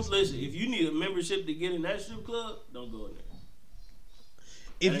closed. Listen, if you need a membership to get in that strip club, don't go in there.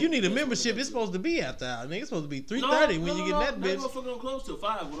 If you need a membership, it's supposed to be after hours. Nigga, it's supposed to be 3:30 when you get that bitch. No, motherfucker don't close till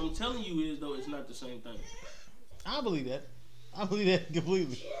 5. What I'm telling you is, though, it's not the same thing. I believe that. I believe that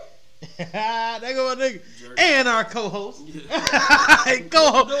completely. There go my nigga. Jerk. And our co-host.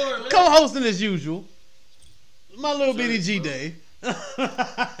 Co-hosting as usual. My little bitty G-Day.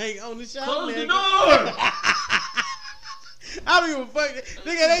 On the show. Close the door! I don't give a fuck.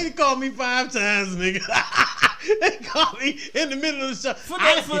 Nigga, they called me 5 times, nigga. They called me in the middle of the show. For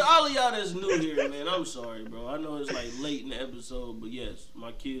all of y'all that's new here, man, I'm sorry, bro. I know it's like late in the episode, but yes,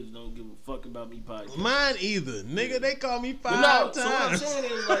 my kids don't give a fuck about me podcasting. Mine either. Nigga, they called me 5 times. So what I'm saying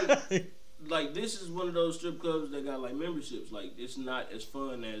is like this is one of those strip clubs that got like memberships. Like it's not as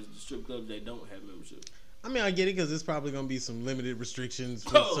fun as the strip clubs that don't have memberships. I mean, I get it because it's probably gonna be some limited restrictions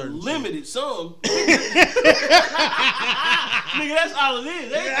for certain. Limited, some. Nigga, that's all it is.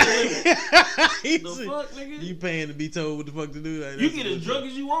 The fuck, nigga? You paying to be told what the fuck to do? Like, you get as drunk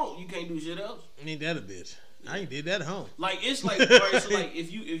as you want. You can't do shit else. Ain't that a bitch? I ain't did that at home. Like it's like, right, so like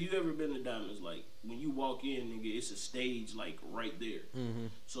if you ever been to Diamonds, like when you walk in, nigga, it's a stage like right there. Mm-hmm.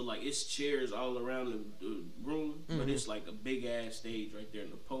 So like it's chairs all around the room, but it's like a big ass stage right there in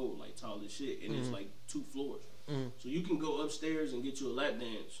the pole, like tall as shit, and it's like 2 floors. So you can go upstairs and get you a lap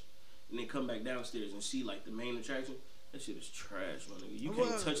dance, and then come back downstairs and see like the main attraction. That shit is trash, my nigga. You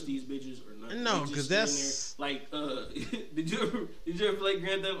can't touch these bitches or nothing. No, because that's there. Like, did you ever play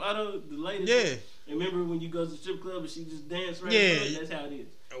Grand Theft Auto? The latest. Yeah. And remember when you go to the strip club and she just danced right? Yeah. That's how it is.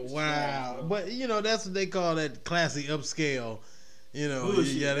 It's wow. Trash, but you know that's what they call that classy upscale. You know,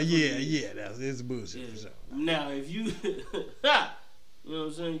 bullshit. It's bullshit for sure. Now if you, you know what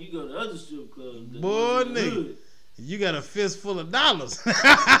I'm saying, you go to other strip clubs. Boy, nigga. You got a fistful of dollars. You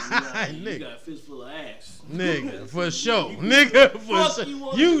got a fistful of ass. Nigga, for sure. Nigga, for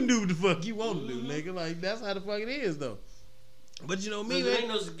sure. You do the fuck you want to do, nigga. Like, that's how the fuck it is, though. But you know me, man. There ain't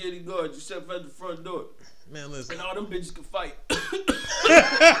no security guards except at the front door. Man, listen. And all them bitches can fight.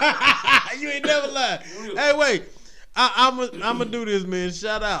 You ain't never lied. Hey, wait. I'm gonna do this, man.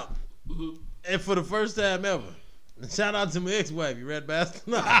 Shout out. And for the first time ever. Shout out to my ex-wife, you red bastard.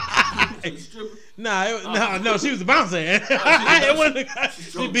 No, she was a bouncer.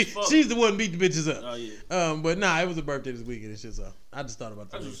 She's the one beat the bitches up. Oh yeah. But it was a birthday this weekend and shit, so I just thought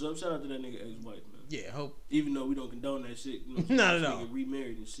about that. That's what's up. Shout out to that nigga ex-wife, man. Yeah, hope. Even though we don't condone that shit, you know, not at all. Nigga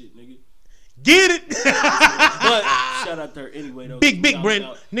remarried and shit, nigga. Get it? But shout out to her anyway, though. Big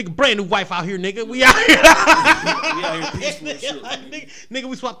brand new wife out here, nigga. We out here. We out here peaceful and shit, nigga,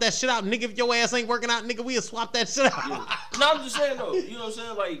 we swap that shit out. Nigga, if your ass ain't working out, nigga, we'll swap that shit out. Yeah. No, I'm just saying though. You know what I'm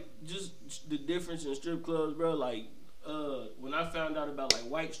saying? Like just the difference in strip clubs, bro. Like when I found out about like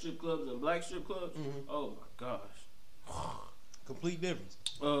white strip clubs and black strip clubs, oh my gosh, complete difference.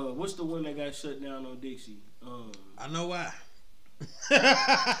 What's the one that got shut down on Dixie? I know why.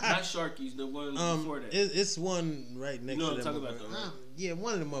 Not Sharky's, the one before that. It's one right next to that. I'm talking about though, right? Yeah,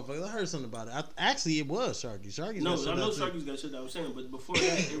 one of the motherfuckers. I heard something about it. Actually, it was Sharky's. No, I know Sharky's got shut down. I'm saying, but before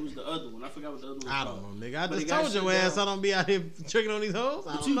that, it was the other one. I forgot what the other one was. I don't know, nigga. I just told your ass I don't be out here tricking on these hoes.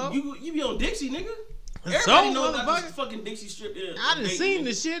 I don't know. You be on Dixie, nigga. Everybody know about this fucking Dixie strip. I done seen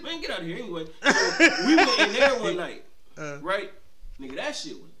this shit. Man, get out of here anyway. So we went in there one night, right? Nigga, that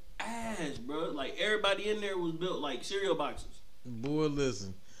shit was ass, bro. Like everybody in there was built like cereal boxes. Boy,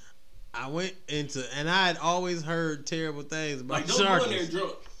 listen. I went into, and I had always heard terrible things about Sharkies. Like, don't go in there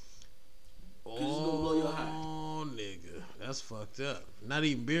drunk. Cause it's gonna blow your high. Oh, nigga. That's fucked up. Not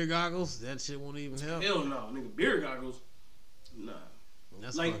even beer goggles? That shit won't even help? Hell no, nigga. Beer goggles? Nah.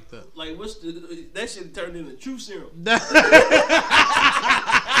 That's fucked up. Like, what's that shit turned into true serum.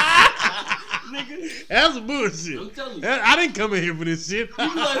 Nigga. That's bullshit. I'm telling you. I didn't come in here for this shit. You be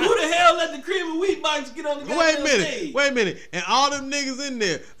like, who the hell let the cream and wheat box get on the goddamn stage? Wait a minute. And all them niggas in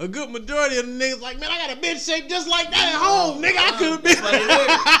there, a good majority of them niggas like, man, I got a bitch shape just like that at home, nigga. I could have been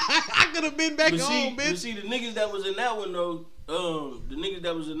I could have been back at home, bitch. But see, the niggas that was in that one though, the niggas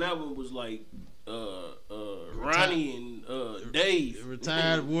that was in that one was like Ronnie and Dave.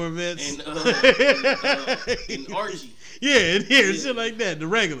 Retired war vets. And Archie. Yeah, shit like that. The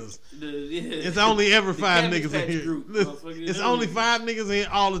regulars. It's only ever 5 niggas in here. Group, it's only 5 niggas in here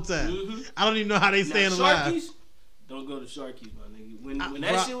all the time. Mm-hmm. I don't even know how they staying alive. Sharkies, don't go to Sharkies, my nigga. When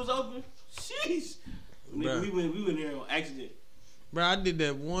that shit was open, sheesh. Nigga, we went there on accident. Bro, I did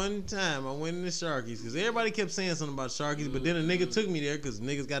that one time. I went into Sharkies because everybody kept saying something about Sharkies, but then a nigga took me there because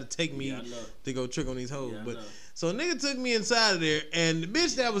niggas got to take me to go trick on these hoes. Yeah, so a nigga took me inside of there, and the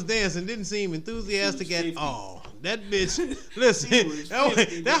bitch that was dancing didn't seem enthusiastic at all. That bitch, listen,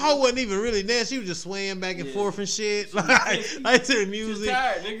 that hoe wasn't even really dancing. She was just swaying back and forth and shit, like to the music.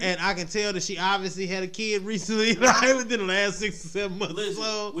 Tired, and I can tell that she obviously had a kid recently, like within the last 6 or 7 months.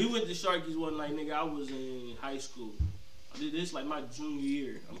 Listen, we went to Sharkies one night, nigga. I was in high school. I did this like my junior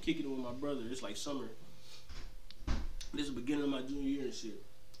year. I'm kicking it with my brother. It's like summer. This is the beginning of my junior year and shit.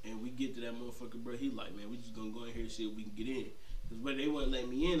 And we get to that motherfucker, bro. He like, man, we just gonna go in here and see if we can get in. But they wouldn't let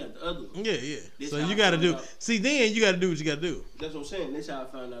me in at the other one. Yeah. So you gotta do. See, then you gotta do what you gotta do. That's what I'm saying. That's how I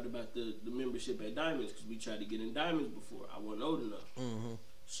found out about the membership at Diamonds, because we tried to get in Diamonds before. I wasn't old enough. Mm-hmm.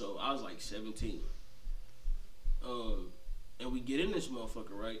 So I was like 17. And we get in this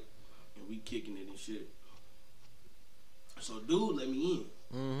motherfucker, right? And we kicking it and shit. So dude let me in.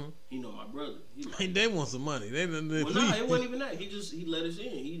 Mm-hmm. He know my brother. He like, they want some money. It wasn't even that. He let us in.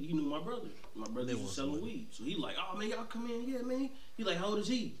 He knew my brother. My brother was selling weed. So he like, oh man, y'all come in, yeah man. He like, how old is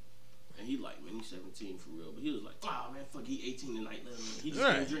he? And he like, man, he's 17 for real. But he was like, oh man, fuck, he 18 tonight. He just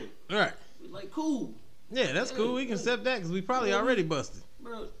can't drink. Right. We like, cool. Yeah, that's cool. We can accept that because we probably already busted.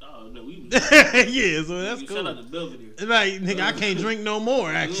 Bro, oh no, we was yeah, so that's cool. Shout out to Belvedere. Like, nigga, I can't drink no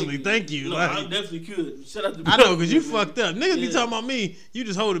more. Actually, thank you. No, like, I definitely could. Shout out to Belvedere. I know, because you fucked up. Niggas be talking about me. You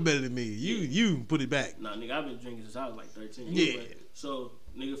just hold it better than me. You put it back. Nah, nigga, I've been drinking since I was like 13. Yeah. Anyway, so,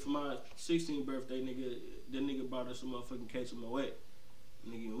 nigga, for my 16th birthday, nigga, that nigga brought us a motherfucking case of Moet.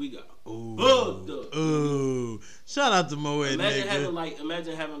 Nigga, we got hooked up. Ooh. Shout out to Moet, nigga.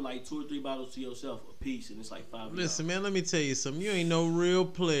 Imagine having like 2 or 3 bottles to yourself a piece, and it's like $5. Listen, man, let me tell you something. You ain't no real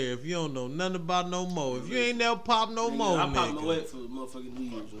player if you don't know nothing about no Mo. If you ain't never pop no Mo, nigga. I pop Moet for motherfucking New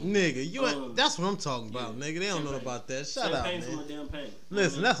Year's. Nigga, you ain't, that's what I'm talking about, nigga. They don't know about that. Shout out, man. For my damn pain.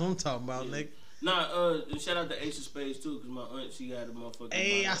 Listen, that's what I'm talking about, nigga. Nah, shout out to Ace of Spades too, cause my aunt, she had a motherfucking.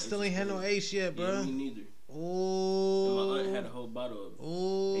 Hey, I still ain't had no Ace yet, bro. Yeah, me neither. Oh. And my aunt had a whole bottle of it.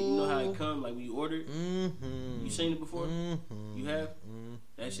 Oh. And you know how it come, like when you order it. Mm-hmm. You seen it before? Mm-hmm. You have? Mm-hmm.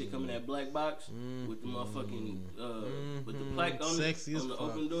 That shit come in that black box with the motherfucking with the plaque on Sexy it on the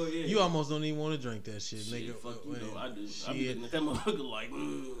open door. Yeah. You almost don't even want to drink that shit, nigga. Fuck you know, I do. I be looking at that motherfucker like.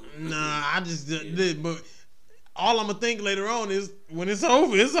 Nah, I just did, but. All I'm gonna think later on is when it's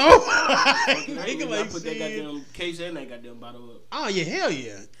over, it's over. I put that goddamn case and that goddamn bottle up. Oh yeah, hell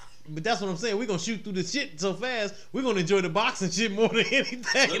yeah. But that's what I'm saying. We're gonna shoot through the shit so fast. We're gonna enjoy the boxing shit more than anything.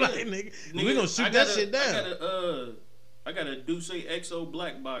 Nigga, we're gonna shoot that shit down. I got a Duce XO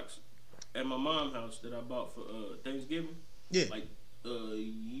black box at my mom's house that I bought for Thanksgiving. Yeah. Like a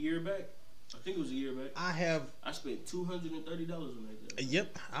year back. I think it was a year back. I spent $230 on that.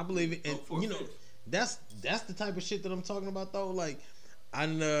 Yep, I believe it. And you know, that's the type of shit that I'm talking about though. Like I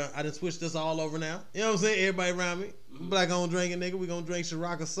done switched this all over now. You know what I'm saying? Everybody around me, black on drinking nigga. We gonna drink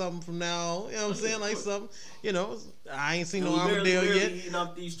Ciroc or something from now on. You know what I'm saying? Like something. You know, I ain't seen no Armadale yet. Eating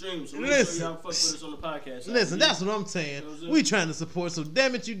off these streams. So listen, sure y'all fuck with us on the podcast. Listen, that's what I'm saying. You know we trying to support. So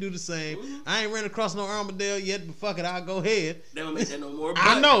damn it, you do the same. I ain't ran across no Armadale yet, but fuck it, I'll go ahead. They don't make that no more.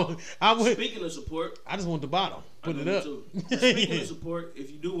 I know. Speaking of support, I just want the bottom. Put it up. Speaking of support,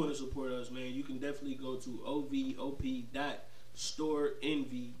 if you do want to support us, man, you can definitely go to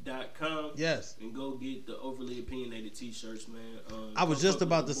ovop.storeenvy.com. Yes. And go get the Overly Opinionated t-shirts, man. I was just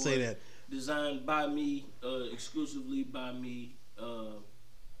about to say that. Designed by me, exclusively by me,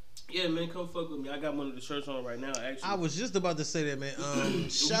 Yeah, man, come fuck with me. I got one of the shirts on right now, actually. I was just about to say that, man.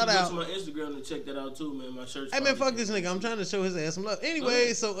 Shout out out to my Instagram to check that out too, man. My shirts. Hey, man, fuck this nigga. I'm trying to show his ass some love.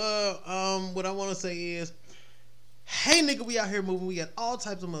 Anyway, so what I want to say is, hey, nigga, we out here moving. We got all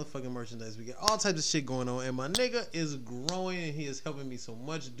types of motherfucking merchandise. We got all types of shit going on, and my nigga is growing, and he is helping me so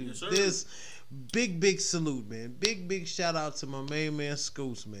much to do this. Big salute, man. Big shout out to my main man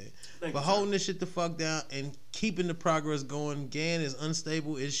Scoots, man, for holding this shit the fuck down and keeping the progress going. Gan is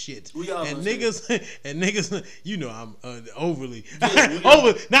unstable as shit. We all and niggas, you know I'm overly,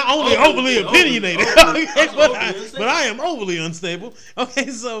 not only overly opinionated, but I am overly unstable. Okay,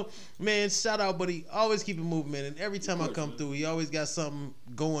 so man, shout out, buddy. Always keep it moving, man. And every time I come through, he always got something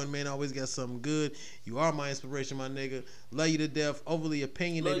going, man. Always got something good. You are my inspiration, my nigga. Love you to death. Overly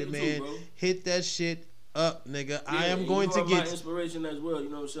opinionated, man. Too, hit that shit up, nigga. Yeah, I am going to get my inspiration as well. You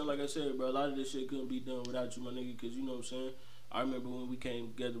know what I'm saying? Like I said, bro, a lot of this shit couldn't be done without you, my nigga. Because you know what I'm saying. I remember when we came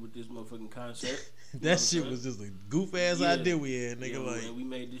together with this motherfucking concept. That shit was just a goof ass idea we had, nigga. Yeah, like man, we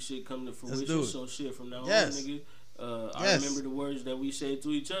made this shit come to fruition. So shit from now on, nigga. I remember the words that we said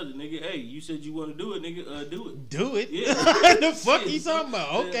to each other, nigga. Hey, you said you want to do it, nigga. Do it. Do it. Yeah. The fuck you talking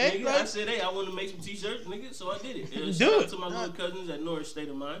about? Okay. Nigga, I said, hey, I want to make some t-shirts, nigga. So I did it. Do shout it. out to my little cousins at North State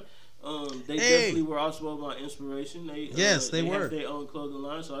of Mind. They definitely were also my inspiration. They were. Have their own clothing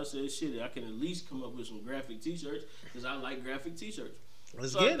line, so I said, shit, I can at least come up with some graphic t-shirts because I like graphic t-shirts. I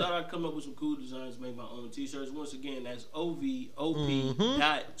thought I'd come up with some cool designs, make my own t-shirts. Once again, that's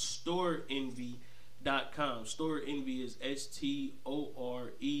ovop.storeenvy.com. Store Envy is STORENVY.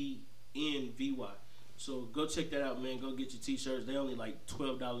 So go check that out, man. Go get your t-shirts. They only like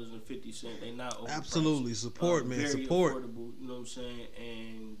 $12.50. They not overpriced. Absolutely support, man. Very support. Affordable, you know what I'm saying?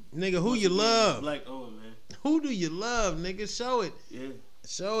 And nigga, who you love? Black owned, man. Who do you love, nigga? Show it. Yeah.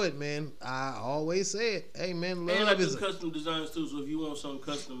 Show it, man. I always say it. Hey, man, love and I do custom designs too. So if you want something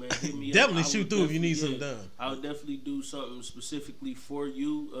custom, man, hit me definitely up. Shoot through if you need something done. I'll definitely do something specifically for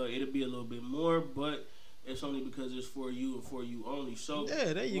you. It'll be a little bit more, but it's only because it's for you and for you only. So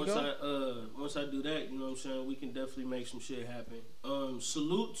yeah, there you go. Once I do that, you know what I'm saying, we can definitely make some shit happen.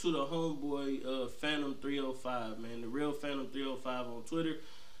 Salute to the homeboy Phantom 305, man. The real Phantom 305 on Twitter.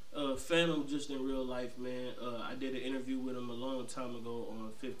 Phantom just in real life, man. I did an interview with him a long time ago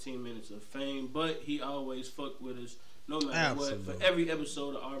on 15 Minutes of Fame, but he always fucked with us no matter what. For every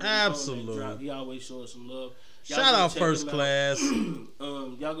episode of our drop, he always show us some love. Shout out First Class.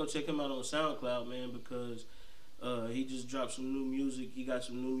 Y'all go check him out on SoundCloud, man, because he just dropped some new music. He got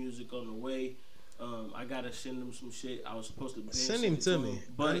some new music on the way. I gotta send him some shit. I was supposed to send him to me,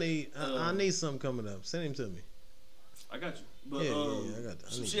 but I need something coming up. Send him to me. I got you. But I got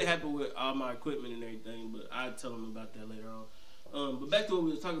that. Some shit happened with all my equipment and everything, but I'll tell him about that later on. But back to what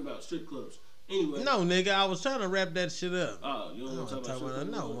we was talking about, strip clubs. Anyway. No, nigga, I was trying to wrap that shit up. Oh, you don't want to talk about strip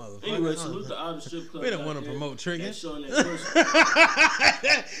clubs? No, motherfucker. Anyway, salute to all the strip clubs. We don't want to promote tricking. That's showing that pussy.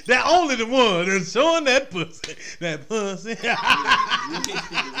 That only the one that's showing that pussy. That pussy. If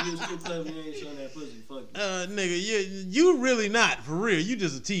you a strip club and you ain't showing that pussy, fuck you. Nigga, you really not, for real. You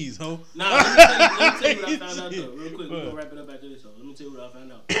just a tease, ho. Nah, let me tell you what I found out, though. Real quick, we're going to wrap it up after this, though. Let me tell you what I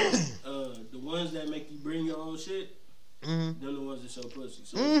found out. The ones that make you bring your own shit, they're the ones that show pussy.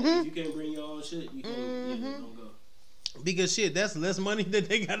 So if you can't bring your own shit, you can't don't go. Because shit, that's less money that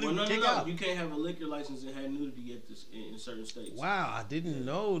they got to kick out. You can't have a liquor license and have nudity in certain states. Wow, I didn't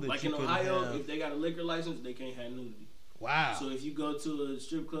know that. Like in Ohio, if they got a liquor license, they can't have nudity. Wow. So if you go to a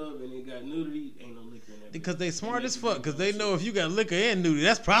strip club and it got nudity, ain't no liquor in that. Because they smart as fuck. Because they know if you got liquor and nudity,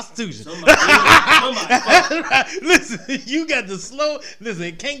 that's prostitution. Somebody listen, you got the slow.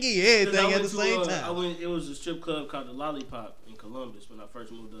 Listen, can't get you everything at the same time. It was a strip club called the Lollipop in Columbus when I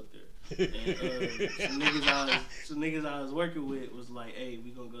first moved up there. And some niggas I was working with was like, hey,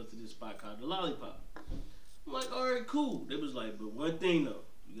 we gonna go to this spot called the Lollipop. I'm like, all right, cool. They was like, but one thing though,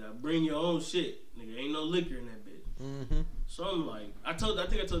 you gotta bring your own shit. Nigga, ain't no liquor in that bitch. So I'm like, I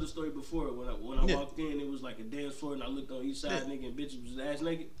think I told the story before when I walked in, it was like a dance floor and I looked on each side, nigga, and bitches was ass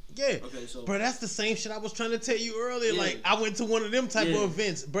naked. Yeah. Okay, so bro, that's the same shit I was trying to tell you earlier. Yeah. Like I went to one of them type of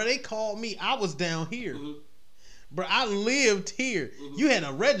events, bro. They called me. I was down here. Bro, I lived here. You had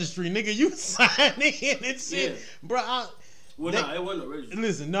a registry, nigga. You signed in and shit. Bro, it wasn't a registry.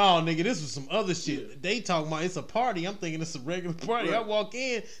 Listen, no, nigga, this was some other shit. Yeah. They talking about it's a party. I'm thinking it's a regular party. Right. I walk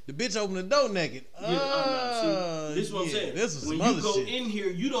in, the bitch open the door naked. Yeah, See, this is what I'm saying. This when you go in here,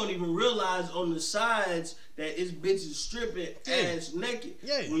 you don't even realize on the sides that it's bitches stripping ass naked.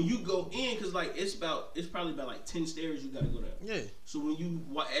 Yeah. When you go in, cause like it's probably about like 10 stairs you gotta go down. Yeah. So when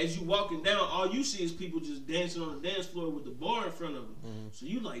as you walking down, all you see is people just dancing on the dance floor with the bar in front of them. Mm-hmm. So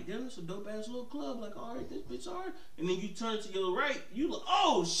you like, damn, it's a dope ass little club. Like, all right, this bitch alright. And then you turn to your right, you like,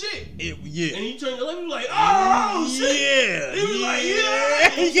 oh shit. Yeah. And you turn to your left, you like, oh shit. Yeah. He was like,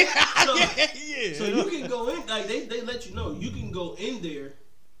 yeah. So you can go in, like they let you know, you can go in there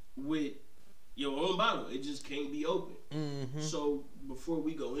with your own bottle. It just can't be open. Mm-hmm. So before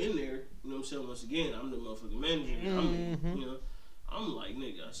we go in there, you know what I'm saying? Once again, I'm the motherfucking manager. Mm-hmm. I'm like,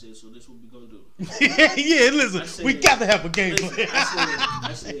 nigga, I said, so this what we gonna do. Yeah, listen, we got to have a game plan.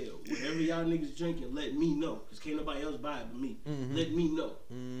 I said, whatever y'all niggas drinking, let me know. Because can't nobody else buy it but me. Mm-hmm. Let me know.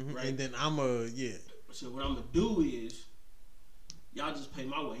 Mm-hmm. Right? And then So what I'm gonna do is, y'all just pay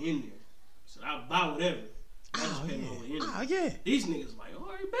my way in there. So I'll buy whatever. I just pay my way in there. Oh, yeah. These niggas like, all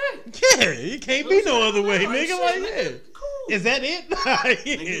right, bet. Yeah, it can't be no other way, nigga. Like, yeah. Cool. Is that it?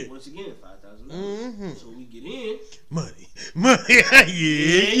 Nigga, once again, $5,000. Mm-hmm. So we get in. Money.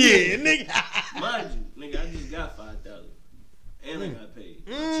 yeah, nigga. Mind you, nigga, I just got $5,000. And I got paid.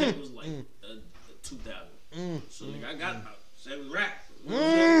 My check was like $2,000. So, nigga, I got about 7 racks.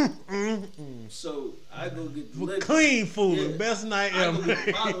 So I go get the liquor. Clean food, the best night ever. I go get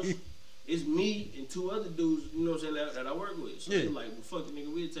the bottles. It's me and 2 other dudes, you know what I'm saying, that I work with. So they're like, well, fuck it,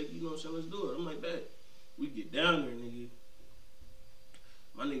 nigga, we'll take, you know what I'm saying, let's do it. I'm like, bet. We get down there, nigga.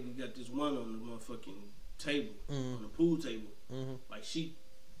 My nigga got this one on the motherfucking table, on the pool table. Like, she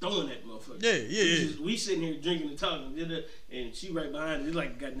throwing that motherfucker. Yeah. We sitting here drinking and talking, and she right behind it. It's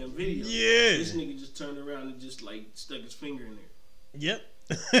like a goddamn video. Yeah. This nigga just turned around and just, like, stuck his finger in there. Yep.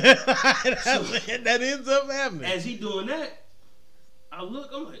 That ends up happening. As he doing that, I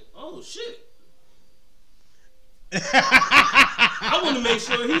look, I'm like, oh shit. I want to make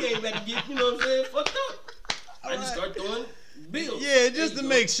sure he ain't about to get, you know what I'm saying, fucked up. I just start throwing bills. Yeah, just to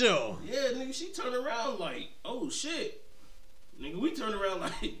make sure. Yeah, nigga, she turned around like, oh shit. Nigga, we turned around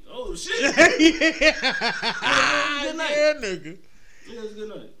like, oh shit. Good night. Yeah, nigga. Yeah, it was a good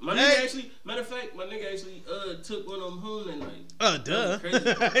night. My nigga actually, matter of fact, took one of them home that night. Duh.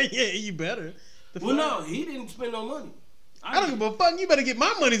 Yeah, you better. Well, no, he didn't spend no money. I don't give a fuck. You better get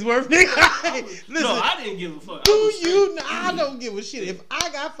my money's worth, nigga. Listen, no, I didn't give a fuck. I don't give a shit. If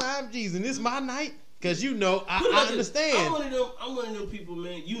I got 5 G's and this my night, because you know, I understand. I'm one of them people,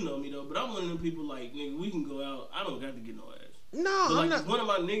 man. You know me though, but I'm one of them people like, nigga, we can go out. I don't got to get no ass. No, but I'm like, not. If one of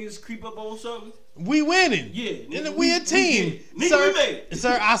my niggas creep up on something, we winning. Yeah, nigga, and we a team. Nigga, sir, we made it.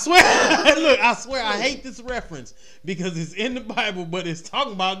 Sir, I swear. Look, I swear I hate this reference because it's in the Bible, but it's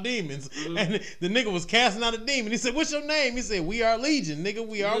talking about demons. Mm-hmm. And the nigga was casting out a demon. He said, "What's your name?" He said, "We are Legion, nigga.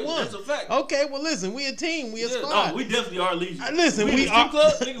 We are one." That's a fact. Okay, well, listen, we a team. We a squad. No, we definitely are Legion. Listen, we are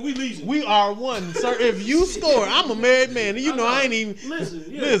club, nigga. We Legion. We are one, sir. If you score, I'm a married man, and you know I ain't even.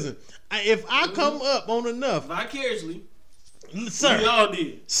 Listen. If I come up on enough, vicariously. Sir, we all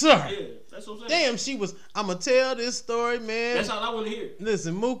did. Sir, yeah, that's what I'm saying. Damn, she was. I'ma tell this story, man. That's all I want to hear.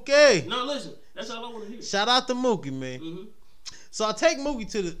 Listen, Mookie. No, listen. That's all I want to hear. Shout out to Mookie, man. Mm-hmm. So I take Mookie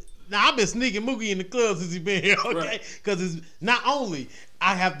to the. Now I've been sneaking Mookie in the club since he been here, okay? Because it's not only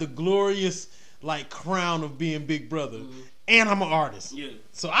I have the glorious crown of being Big Brother, and I'm an artist. Yeah.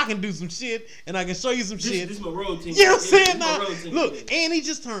 So I can do some shit, and I can show you some shit. This is my road team. You know what I'm saying? Now, look, and he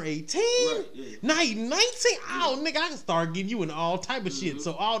just turned 18. Right, now he 19. Oh, nigga, I can start getting you in all type of shit.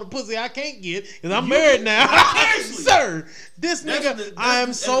 So all the pussy I can't get, because I'm married now. Sir, this nigga, I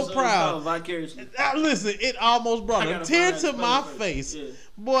am so proud. Listen, it almost brought a tear to my face. Yeah.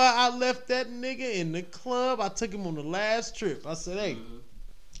 Boy, I left that nigga in the club. I took him on the last trip. I said, hey,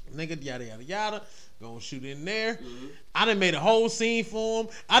 nigga, yada, yada, yada. Gonna shoot in there. I done made a whole scene for him.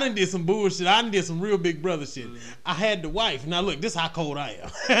 I done did some bullshit. I done did some real Big Brother shit. I had the wife. Now look, this how cold I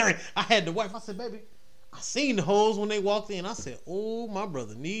am. I had the wife. I said, baby, I seen the hoes when they walked in. I said, oh, my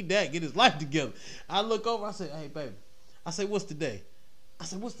brother need that. Get his life together. I look over. I said, hey, baby. I said, what's the day? I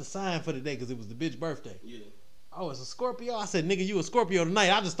said, what's the sign for the day? Because it was the bitch birthday. Yeah. Oh, it's a Scorpio? I said, nigga, you a Scorpio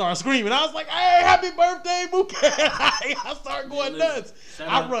tonight. I just started screaming. I was like, hey, happy birthday, Mookie. I started going nuts.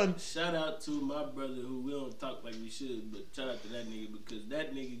 Shout out to my brother who we don't talk like we should, but shout out to that nigga because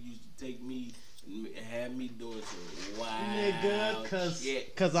that nigga used to take me and have me doing some wild shit.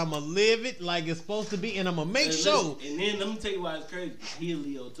 Because I'm going to live it like it's supposed to be, and I'm going to make sure. And then let me tell you why it's crazy. He a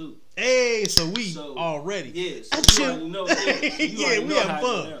Leo, too. Hey, so we already. Yeah, so you already know. We have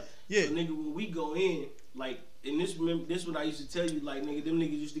fun. Yeah. So, nigga, when we go in, and this what I used to tell you, nigga, them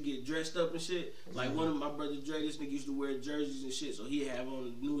niggas used to get dressed up and shit. Like, one of my brother Dre, this nigga used to wear jerseys and shit, so he have on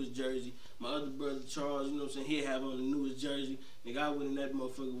the newest jersey. my other brother Charles, you know what I'm saying, he'd have on the newest jersey. Nigga, I went in that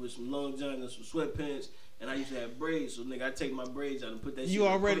motherfucker with some long johns and some sweatpants, and I used to have braids. So nigga, I take my braids out and put that shit in the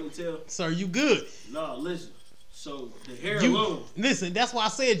ponytail. Sir, you good? No, listen. So the hair alone. Listen, that's why I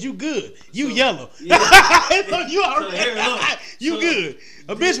said you good. You yellow. Yeah. So you already. You good.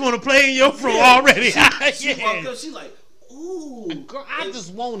 A bitch want to play in your fro already. She walked up, she like, ooh. Girl, I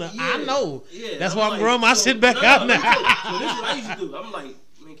just want to. I know. Yeah, that's why I'm growing my shit back out now. So this is what I used to do. I'm like,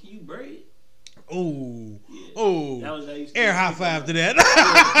 man, can you braid? Ooh. Yeah. Oh. Air high five to that.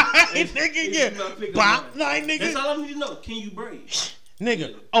 Nigga, yeah. Bop. Like, nigga. That's all I need to know. Can you braid?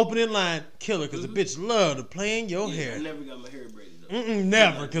 Nigga, opening line, killer, because the bitch love to play in your hair. I never got my hair braided though.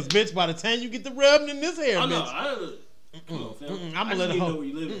 Never, because bitch, by the time you get the rubbing in this hair, come on, fam. I'm gonna let a hoe.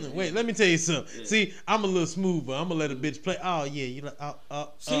 Wait, let me tell you something. Yeah. See, I'm a little smoother. I'm gonna let a bitch play. Oh yeah, you like.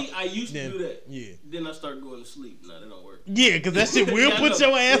 See, I used to do that. Yeah. Then I start going to sleep. No, that don't work. Yeah, because that shit will put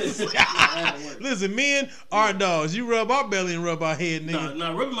your ass. Listen, men are dogs. You rub our belly and rub our head, nigga.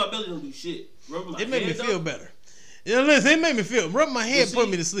 Nah, rubbing my belly don't do shit. Rubbing my head, it made me feel better. Yeah, listen, it made me feel. Rubbing my head put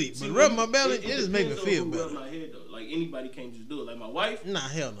me to sleep, but rubbing my belly, it just made me feel better. Rub my head though, like anybody can't just do it. Like my wife. Nah,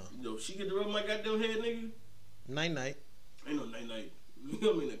 hell no. You know, she get to rub my goddamn head, nigga. Night. Ain't no night.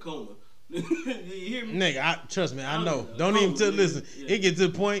 I'm in a coma. You hear me? Nigga, trust me, I know. Don't even listen. Yeah. It get to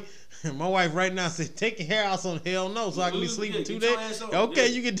the point. My wife right now said, "Take your hair out on hell no, so I can be sleeping 2 days." Okay,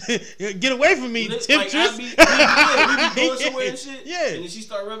 you can get away from me, temptress. We be going somewhere and shit. Yeah. And then she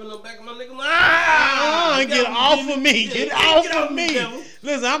start rubbing the back of my nigga. Get off of me. Get off of me.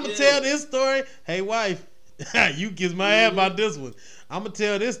 Listen, I'm gonna tell this story. Hey, wife, you kiss my ass about this one. I'm going to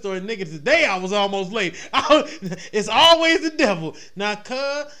tell this story, nigga. Today I was almost late. It's always the devil. Now,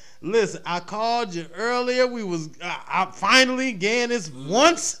 cuz, listen, I called you earlier. I finally, again, it's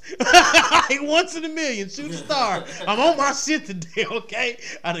once. Like once in a million. Shoot star. I'm on my shit today, okay?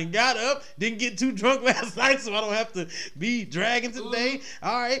 I done got up. Didn't get too drunk last night, so I don't have to be dragging today.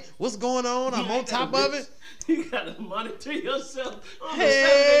 All right, what's going on? I'm on top of it. You gotta monitor yourself.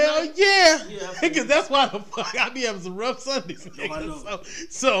 Hell yeah, because that's why the fuck I be having some rough Sundays, nigga.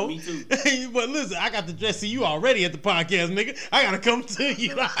 So me too. But listen, I got to dress. See, you already at the podcast, nigga. I gotta come to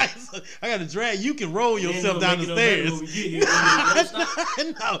you. I gotta drag. You can roll yourself down the stairs. No,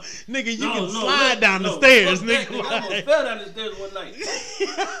 nigga, you can slide down the stairs, nigga. I almost fell down the stairs one night.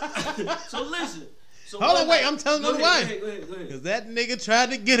 So listen. Hold on, wait, I'm telling you why. Because that nigga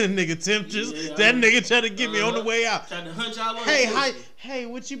tried to get a nigga, temptress. That nigga tried to get me on the way out. Tried to hunch out on Hey,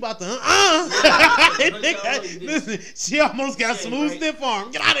 what you about to Listen, she almost got smooth stiff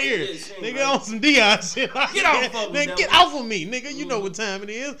arm. Get out of here. Nigga on some Dion shit. Get off of me. Get off of me, nigga. You know what time it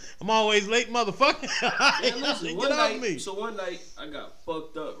is. I'm always late, motherfucker. Listen, one night I got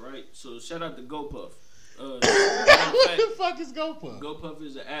fucked up, right? So shout out to GoPuff. What the fuck is GoPuff? GoPuff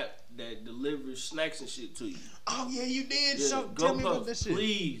is an app that delivers snacks and shit to you. Oh yeah, you did. Yeah, tell me about that shit.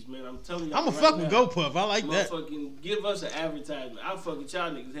 Please, man, I'm telling you. I'm a fucking GoPuff. I like that. Fucking give us an advertisement. I'll fucking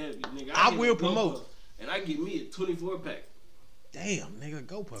y'all niggas heavy, nigga. I will promote. And I get me a 24 pack. Damn, nigga,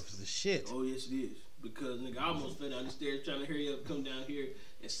 GoPuff is the shit. Oh yes, it is. Because nigga, I almost fell down the stairs trying to hurry up, come down here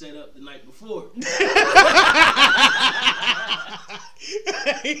and set up the night before.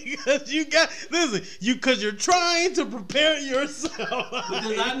 Because you're trying to prepare yourself.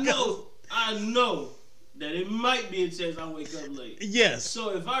 Because I know that it might be a chance I wake up late. Yes. So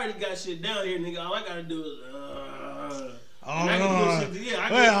if I already got shit down here, nigga, all I gotta do is hold on, here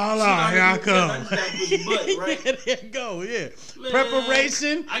I come. I just gotta push the button, right? There you go, yeah. Man,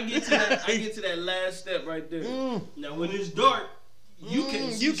 preparation. I get to that last step right there. Now when it's dark, you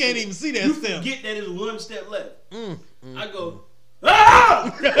can't even see that step. You forget that there's one step left. I go,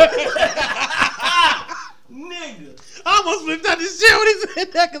 nigga. I almost flipped out this shit when he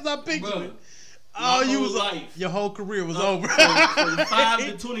said that because I pictured it. Your whole career was over. From 5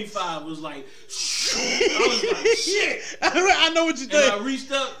 to 25 was like, I was like, shit. I know what you think. And I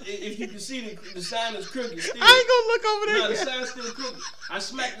reached up. If you can see, the sign is crooked still. I ain't gonna look over there. No, the sign's still crooked. I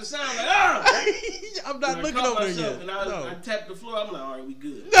smacked the sign like, I'm not looking over there yet. And I tapped the floor. I'm like, all right, we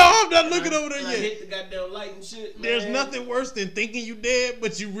good. No, I'm not looking over there yet. I hit the goddamn light and shit. There's nothing worse than thinking you dead,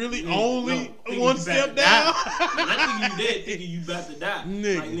 but you really only one step down. Not thinking you dead, thinking you about to die.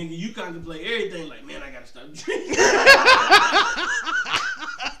 Nigga. Like, nigga, you contemplate everything. Like, man, I gotta stop drinking.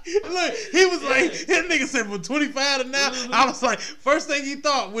 Look, he was like, that nigga said from 25 to now. I was like, first thing he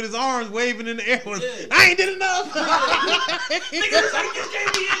thought with his arms waving in the air was, I ain't did enough. Nigga, like, you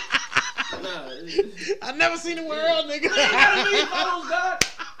gave me it. I never seen the world, nigga. You got a million followers, God.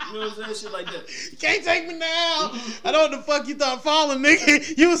 You know what I'm saying? Shit like that. You can't take me now. I know what the fuck you thought falling,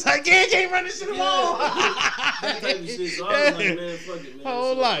 nigga. You was like, yeah, can't run this shit tomorrow. That type of shit. So I was like, man, fuck it, man.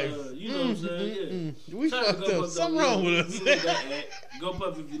 Whole life. You know what I'm saying? Yeah. We fucked up. Something wrong with us. Go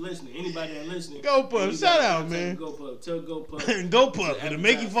Puff if you're listening. Anybody that listening. Go Puff. Shout out, man. Go Puff. Tell Go Puff. Go Puff. It'll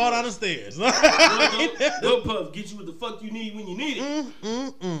make you fall down the stairs. Go Puff. Get you what the fuck you need when you need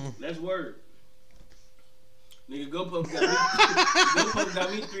it. That's word. Nigga, Go Puff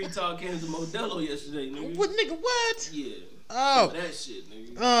got me 3 tall cans of Modelo yesterday, nigga. What, nigga, what? Yeah. Oh. That shit,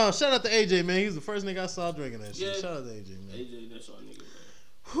 nigga. Oh, shout out to AJ, man. He was the first nigga I saw drinking that shit. Yeah. Shout out to AJ, man. AJ, that's our nigga, man.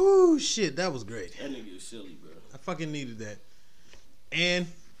 Whew, shit, that was great. That nigga is silly, bro. I fucking needed that. And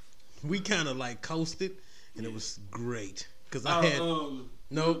we kind of like coasted, and it was great. Because I had...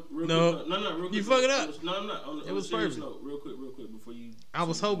 No. Real quick. You fuck it up. I'm not. It was perfect. Note, real quick, before you... I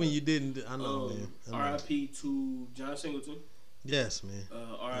was hoping you didn't. I know, man. R.I.P. to John Singleton. Yes, man.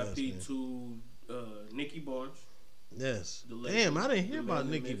 R.I.P. to Nikki Barnes. Yes. Damn, I didn't hear about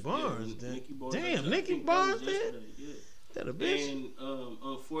Nikki Barnes. Damn, Nikki Barnes, man. Yeah. That a bitch. And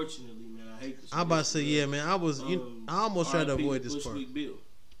unfortunately, man, I hate this. I'm about to say, yeah, man. I almost tried to avoid this part. Bushwick Bill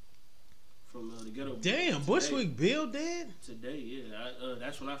from the Ghetto. Damn, Bushwick Bill dead? Today, yeah.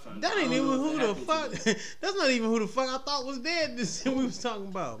 That's when I found out. That ain't even who the fuck. That's not even who the fuck I thought was dead. This we was talking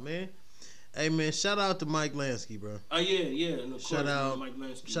about, man. Hey, man, shout out to Mike Lansky, bro. Oh yeah. And of shout course, out, Mike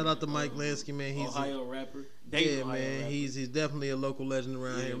Lansky. Shout out to Mike Lansky, man. He's Ohio rapper. Yeah, man. He's definitely a local legend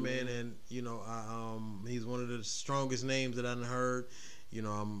around here, man. And you know, he's one of the strongest names that I've heard. You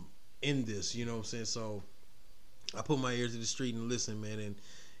know, I'm in this. You know what I'm saying? So I put my ears to the street and listen, man. And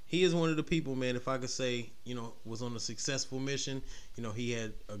he is one of the people, man. If I could say, you know, was on a successful mission. You know, he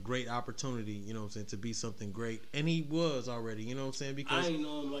had a great opportunity. You know what I'm saying, to be something great, and he was already. You know what I'm saying? Because I ain't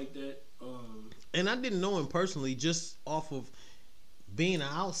know him like that. And I didn't know him personally, just off of being an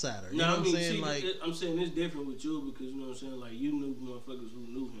outsider. You know what I'm saying? See, like, I'm saying it's different with you because you know what I'm saying. Like you knew motherfuckers who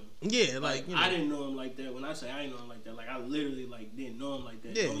knew him. Yeah, like you know. I didn't know him like that. When I say I didn't know him like that, like I literally like didn't know him like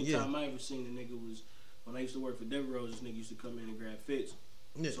that. Yeah, the only time I ever seen the nigga was when I used to work for Devereaux. This nigga used to come in and grab fits.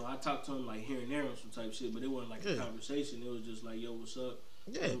 Yeah. So I talked to him like here and there on some type shit, but it wasn't like a conversation. It was just like, yo, what's up?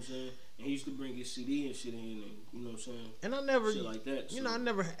 Yeah. You know what I'm saying? And he used to bring his CD and shit in, and you know what I'm saying? And I never, shit like that. You know, I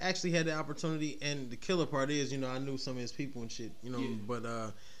never actually had the opportunity. And the killer part is, you know, I knew some of his people and shit, you know, but,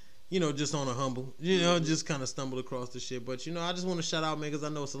 you know, just on a humble, you know, just kind of stumbled across the shit. But, you know, I just want to shout out, man, because I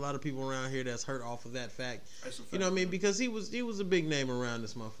know it's a lot of people around here that's hurt off of that fact. You know what I mean? Because he was a big name around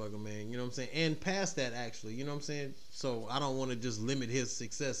this motherfucker, man. You know what I'm saying? And past that, actually. You know what I'm saying? So I don't want to just limit his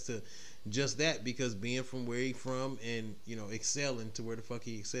success to just that, because being from where he from and, you know, excelling to where the fuck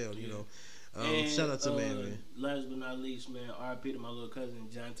he excelled, you know. Shout out to man. Last but not least, man, R.I.P. to my little cousin,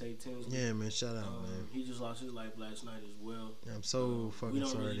 John Tate Tinsley. Yeah, man, shout out, man. He just lost his life last night as well. Yeah, I'm so fucking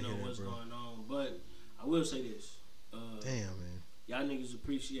sorry to hear that, bro. We don't really know what's going on, but I will say this. Damn, man. Y'all niggas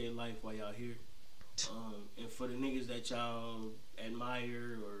appreciate life while y'all here. And for the niggas that y'all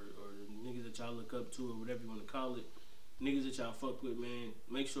admire or the niggas that y'all look up to or whatever you want to call it, niggas that y'all fuck with, man,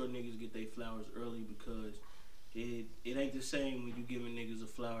 make sure niggas get their flowers early, because it ain't the same when you giving niggas the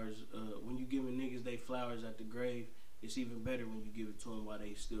flowers. When you giving niggas they flowers at the grave, it's even better when you give it to them while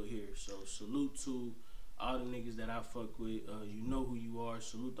they still here. So salute to all the niggas that I fuck with. You know who you are.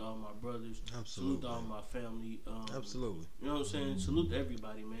 Salute to all my brothers. Absolutely. Salute to all my family. Absolutely. You know what I'm saying? Salute to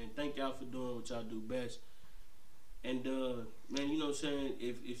everybody, man. Thank y'all for doing what y'all do best. And man, you know what I'm saying?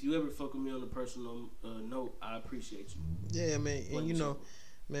 If you ever fuck with me on a personal note, I appreciate you. Yeah, man. And you know,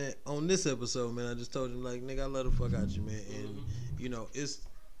 man, on this episode, man, I just told you, like, nigga, I love the fuck out you, man. And you know, it's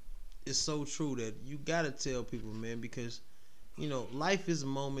so true that you gotta tell people, man, because you know, life is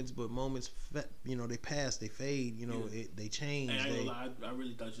moments, but moments, you know, they pass, they fade, you know, they change. Hey, I ain't gonna lie, I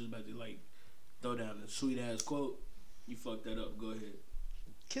really thought you was about to like throw down a sweet ass quote. You fucked that up. Go ahead.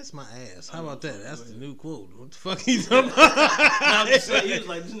 Kiss my ass. How about that? That's the new quote. What the fuck he talking about? I'm just saying, he was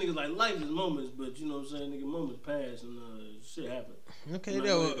like, this nigga's like, life is moments, but you know what I'm saying, nigga, moments pass and shit happen. Okay,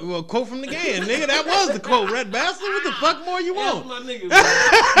 well, quote from the game, nigga. That was the quote, Red Bastard. What the fuck more you want? My nigga,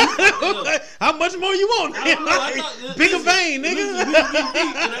 how much more you want? Bigger vein, nigga.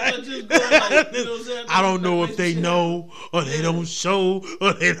 I don't know if they know or they don't show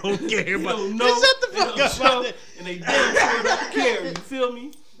or they don't care. But shut the fuck up. And they damn sure don't care. You feel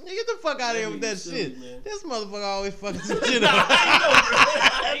me? Get the fuck out of here with that shit. Man. This motherfucker always fucking some shit up.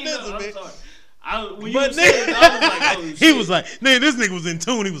 I know, I'm sorry. When you was saying it, I was like, oh, he was like, nigga, this nigga was in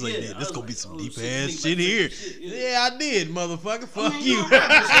tune. He was like, yeah, this gonna be some deep ass shit here. Yeah, I did, motherfucker. Fuck you.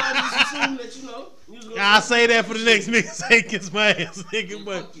 I'll say that for the next nigga. Say kiss my ass, nigga.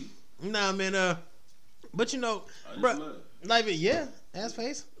 But nah, man. But you know, bro, like, yeah, Ass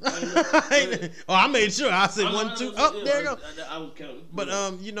face. I made sure. I said 1, 2. Oh, there you go. I was counting.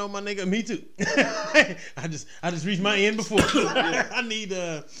 But you know, my nigga, me too. I just reached my end before. I need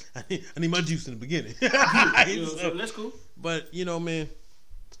my juice in the beginning. So that's cool. But you know, man,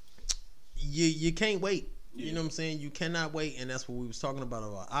 you can't wait. Yeah. You know what I'm saying? You cannot wait, and that's what we was talking about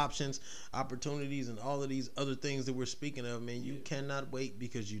options, opportunities, and all of these other things that we're speaking of, man. You cannot wait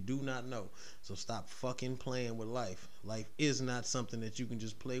because you do not know. So stop fucking playing with life. Life is not something that you can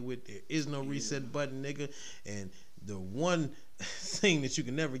just play with. There is no reset button, nigga. And the one thing that you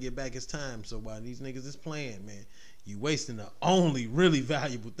can never get back is time. So while these niggas is playing, man, you wasting the only really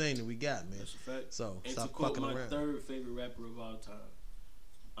valuable thing that we got, man. That's a fact. So and stop to quote fucking my around. Third favorite rapper of all time,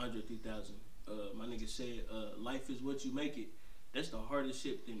 Andre 3000. My nigga said, life is what you make it. That's the hardest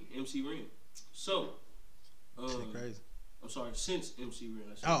shit in MC Ren. So, shit crazy. I'm sorry, since MC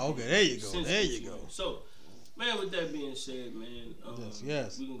Ren. Oh, okay, there you go. Since there you go. Ren. So, man, with that being said, man,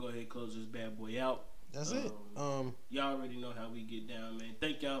 yes. We can go ahead and close this bad boy out. That's it. Y'all already know how we get down, man.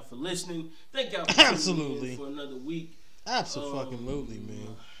 Thank y'all for listening. Thank y'all for absolutely for another week. Absolutely,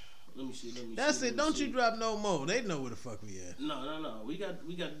 man. Let me see. That's it. Don't you drop no more. They know where the fuck we at. No. We got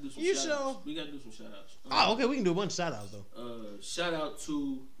to do some you shout sure? outs. We got to do some shout outs. Oh, okay. We can do a bunch of shout outs, though. Shout out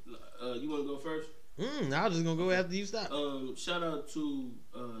to, you want to go first? I was just going to go after you stop. Shout out to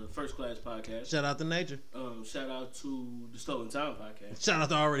First Class Podcast. Shout out to Nature. Shout out to the Stolen Time Podcast. Shout out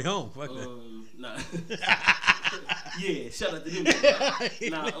to Already Home. Fuck that. Nah. Yeah, shout out to them.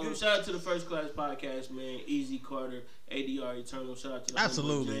 Shout out to the First Class Podcast, man. Easy Carter, ADR Eternal. Shout out to the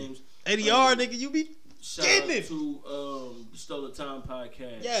absolutely James. ADR, nigga, you be shout getting out it. To the Stolen Time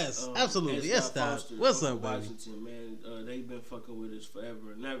Podcast. Yes, absolutely. Yes, stop. What's up, baby? Washington, man. They've been fucking with us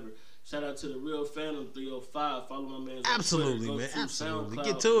forever and ever. Shout out to the Real Phantom 305. Follow my man. Absolutely, man. Absolutely.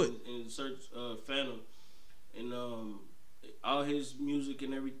 Get to it. And search Phantom. And all his music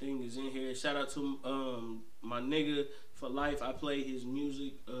and everything is in here. Shout out to my nigga for life. I played his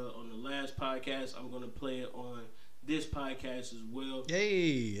music on the last podcast. I'm gonna play it on this podcast as well.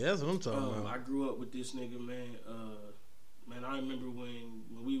 Hey, that's what I'm talking about. I grew up with this nigga, man. Man, I remember when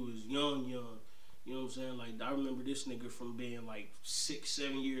we was young. You know what I'm saying? Like, I remember this nigga from being like 6,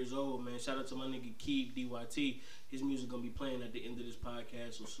 7 years old, man. Shout out to my nigga Keith DYT. His music gonna be playing at the end of this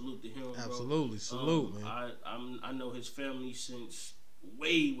podcast, so salute to him, bro. Absolutely, salute, man. I know his family since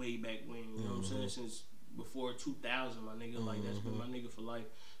way back when. You know what I'm saying? Since before 2000, my nigga. Like, that's been my nigga for life.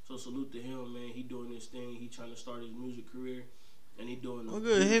 So salute to him, man. He doing this thing. He trying to start his music career, and he doing. Well,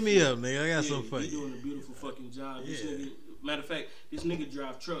 good. Hit me up, nigga. I got something for you. He doing a beautiful fucking job. This nigga, matter of fact, this nigga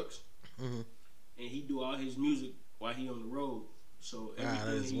drive trucks, and he do all his music while he on the road. So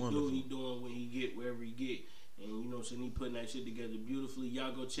everything he doing when he get wherever he get. And, you know what I'm saying, he putting that shit together beautifully.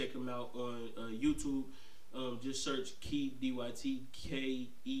 Y'all go check him out on YouTube. Just search Keeb DYT, Keeb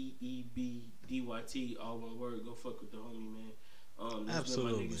DYT, all one word. Go fuck with the homie, man. That's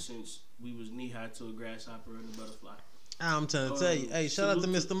absolutely. been my nigga since we was knee high to a grasshopper and a butterfly. I'm trying to tell you. Hey, shout out to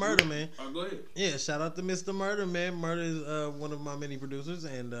Mr. Murder, man. Go ahead. Yeah, shout out to Mr. Murder, man. Murder is one of my many producers,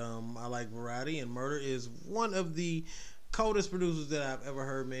 and I like variety, and Murder is one of the coldest producers that I've ever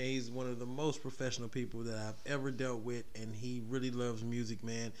heard, man. He's one of the most professional people that I've ever dealt with, and he really loves music,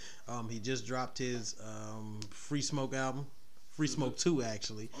 man. He just dropped his Free Smoke album, Free Smoke 2,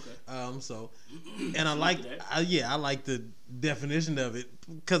 actually. Okay. And I like, I like the definition of it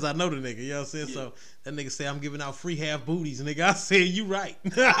because I know the nigga. You know what I'm saying? Yeah. So that nigga say I'm giving out free half booties, nigga. I said you right,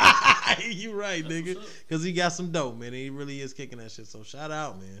 you right, nigga, because he got some dope, man. And he really is kicking that shit. So shout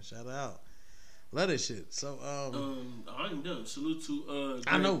out, man. Shout out. Love that shit. So I ain't done. Salute to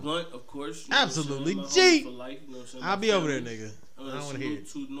I know Blunt, of course. Absolutely. G. For life, you know what I'm saying? I'll be over there, nigga. I don't want to hear it.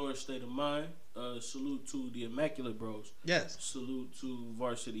 Salute to North State of Mind. Salute to the Immaculate Bros. Yes. Salute to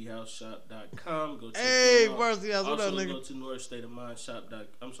VarsityHouseShop.com. Go check them out. Varsity House. What up, nigga? Also go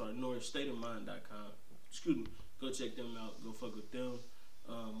to NorthStateOfMind.com. Excuse me. Go check them out. Go fuck with them.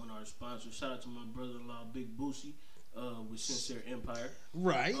 One of our sponsors. Shout out to my brother-in-law, Big Boosie. With Sincere Empire.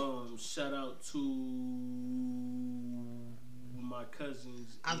 Right. Shout out to my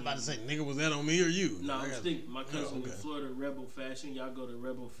cousins. I was about to say, nigga, was that on me or you? No, I was thinking my cousin in Florida, Rebel Fashion. Y'all go to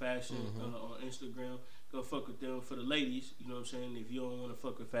Rebel Fashion on Instagram. Go fuck with them. For the ladies, you know what I'm saying? If you don't want to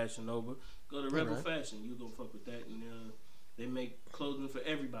fuck with Fashion Nova, go to Rebel Fashion. You gonna fuck with that. And they make clothing for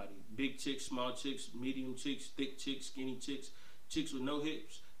everybody. Big chicks, small chicks, medium chicks, thick chicks, skinny chicks, chicks with no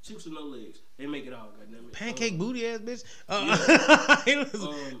hips, chicks with no legs. They make it all, goddammit. Pancake booty ass bitch.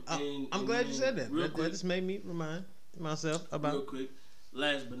 I'm glad you said that. That just made me remind myself about. Real quick,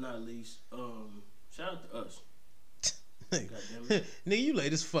 last but not least, shout out to us. Nigga, you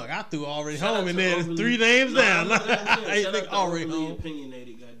late as fuck. I threw already home and then 3 names down. Nigga already home.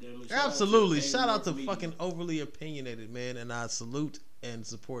 Opinionated, goddammit. Absolutely. Shout out to fucking Overly Opinionated, man. And I salute and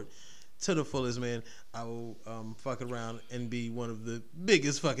support to the fullest, man. I will fuck around and be one of the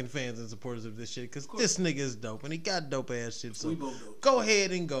biggest fucking fans and supporters of this shit, because this nigga is dope and he got dope ass shit. So go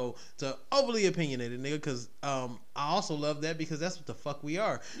ahead and go to Overly Opinionated, nigga, because I also love that because that's what the fuck we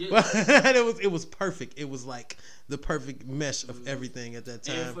are. Yeah. it was perfect. It was like the perfect mesh of everything at that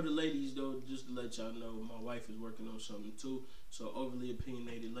time. And for the ladies though, just to let y'all know, my wife is working on something too. So Overly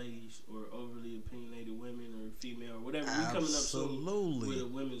Opinionated ladies or Overly Opinionated women or female or whatever, we coming up soon with a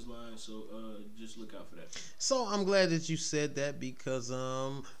women's line. So just look out for that. So I'm glad that you said that because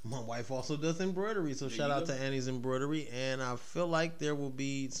my wife also does embroidery. So shout out to Annie's Embroidery, and I feel like there will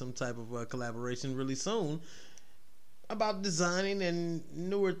be some type of collaboration really soon about designing and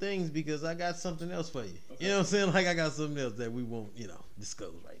newer things, because I got something else for you. Okay. You know what I'm saying? Like I got something else that we won't,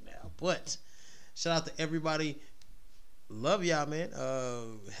 disclose right now. But shout out to everybody. Love y'all, man.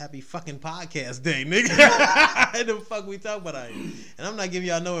 Happy fucking podcast day, nigga. The fuck we talk about out here. And I'm not giving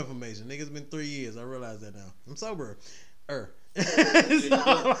y'all no information. Nigga, it's been 3 years. I realize that now. I'm sober. With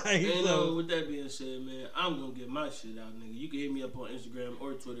that being said, man, I'm going to get my shit out, nigga. You can hit me up on Instagram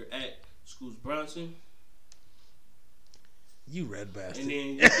or Twitter at Scoots Bronson. You red bastard. And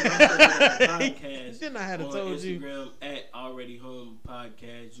then you can also podcast Didn't I have on told Instagram you? at Already Home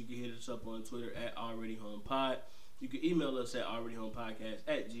Podcast. You can hit us up on Twitter at Already Home Pod. You can email us at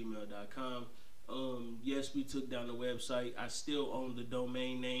alreadyhomepodcast@gmail.com. Yes, we took down the website. I still own the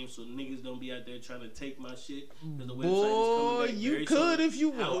domain name, so niggas don't be out there trying to take my shit. Because the website is coming back you could if you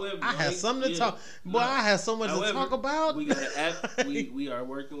want. However, I had something to talk. Boy, I had so much to talk about. We got an app. we are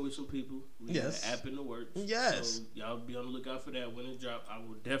working with some people. We got an app in the works. Yes. So y'all be on the lookout for that when it drops. I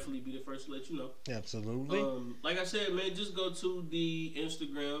will definitely be the first to let you know. Absolutely. Like I said, man, just go to the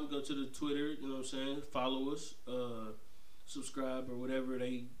Instagram, go to the Twitter. You know what I'm saying? Follow us, subscribe or whatever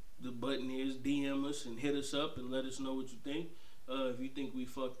the button is. DM us and hit us up and let us know what you think. If you think we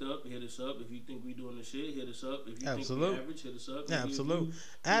fucked up, hit us up. If you think we doing the shit, hit us up. If you think we average, hit us up. Absolutely.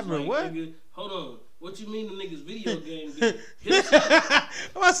 Average what? Nigga, hold on. What you mean the niggas video game game? Hit us up.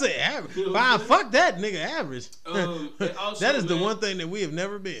 I say average. You know fuck that nigga average. Also, that is the one thing that we have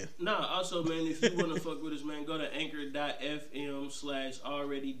never been. Nah, also, man, if you want to fuck with us, man, go to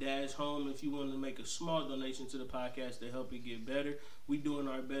anchor.fm/already-home if you want to make a small donation to the podcast to help it get better. We doing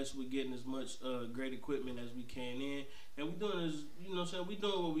our best with getting as much great equipment as we can in. And we doing as, you know what I'm saying, we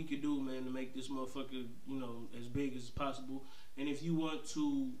doing what we can do, man, to make this motherfucker, as big as possible. And if you want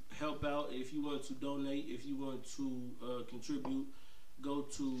to help out, if you want to donate, if you want to contribute, go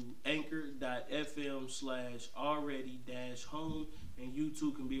to anchor.fm/already-home, and you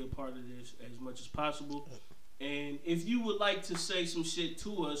too can be a part of this as much as possible. And if you would like to say some shit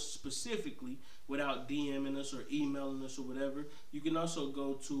to us specifically without DMing us or emailing us or whatever, you can also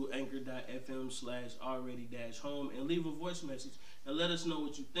go to anchor.fm/already-home and leave a voice message and let us know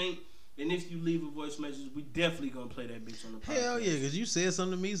what you think. And if you leave a voice message, we definitely gonna play that bitch on the podcast. Hell yeah, because you said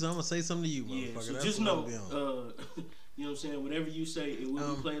something to me, so I'm gonna say something to you, motherfucker. Yeah, so just know, you know what I'm saying, whatever you say, it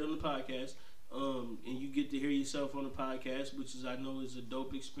will be played on the podcast. And you get to hear yourself on the podcast, which I know is a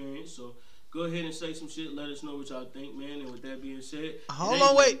dope experience. So go ahead and say some shit. Let us know what y'all think, man. And with that being said, hold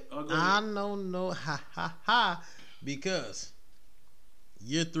on, wait. I don't know, because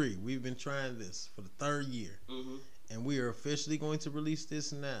year 3, we've been trying this for the 3rd year, and we are officially going to release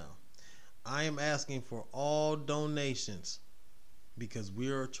this now. I am asking for all donations because we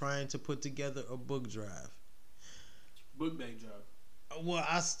are trying to put together a book drive. Book bag drive. Well,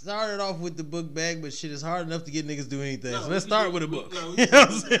 I started off with the book bag, but shit is hard enough to get niggas do anything. So let's start with a book. No, you know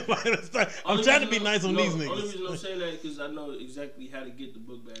what I'm saying? I'm trying to be nice on these niggas. The only reason I'm saying that is because I know exactly how to get the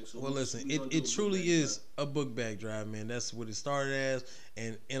book bag. So well, listen, it truly is a book bag drive, man. That's what it started as.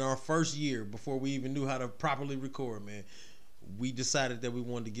 And in our first year, before we even knew how to properly record, man, we decided that we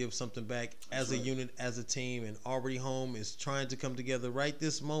wanted to give something back as a unit, as a team, and Already Home is trying to come together right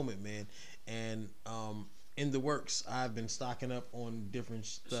this moment, man. And in the works, I've been stocking up on different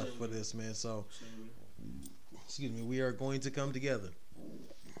stuff for this, man. So, excuse me, we are going to come together.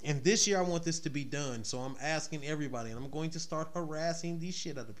 And this year, I want this to be done. So I'm asking everybody, and I'm going to start harassing the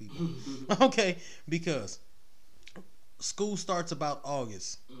shit out of people. Okay, because school starts about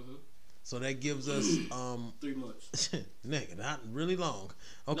August. So that gives us 3 months. Nigga, not really long.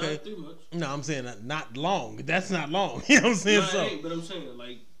 Okay. Not 3 months. No, I'm saying not long. That's not long. You know what I'm saying? No, it ain't, but I'm saying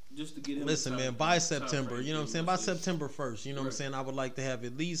like just to get in. Listen, man, by September, you know what I'm saying? By September 1st, you know what I'm saying? I would like to have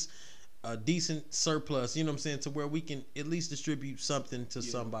at least a decent surplus, you know what I'm saying, to where we can at least distribute something to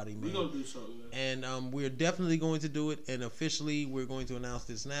somebody, man. We're going to do something, man. And we're definitely going to do it. And officially, we're going to announce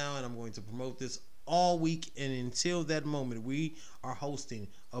this now. And I'm going to promote this all week. And until that moment, we are hosting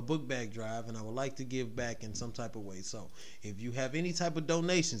a book bag drive. And I would like to give back in some type of way. So if you have any type of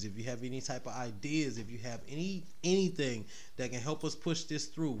donations, if you have any type of ideas, if you have anything that can help us push this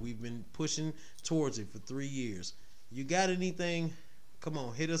through, we've been pushing towards it for 3 years. You got anything? Come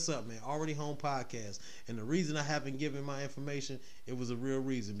on, hit us up, man. Already Home Podcast. And the reason I haven't given my information, it was a real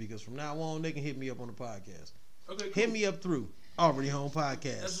reason. Because from now on, they can hit me up on the podcast. Okay, cool. Hit me up through Already Home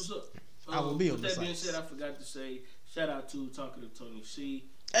Podcast. That's what's up. I will be on the site. With that being said, I forgot to say, shout out to Talking to Tony C.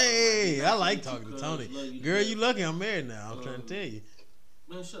 Hey, I like talking to Tony. Girl, you lucky I'm married now. I'm trying to tell you.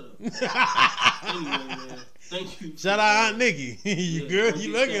 Man, shut up. Anyway, man, thank you. Shout out Aunt Nikki. Girl,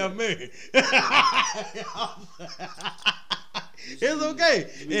 you lucky I'm married. It's okay.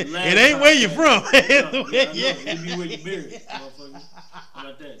 It ain't where you from. It be where you married, motherfucker. How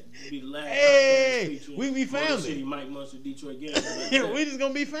about that? You be the last. Hey, we be family. City, Mike Munster, Detroit Gas. We just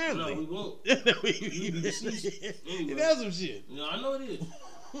gonna be family. No, we won't. You be deceased. Anyway. That's some shit. No, I know it is.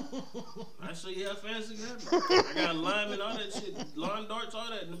 I show you how fast it can happen. I got lime and all that shit, lawn darts, all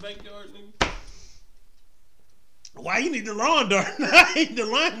that in the backyard, nigga. Why you need the lawn dart? The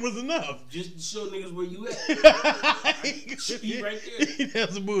line was enough. Just to show niggas where you at. He right there.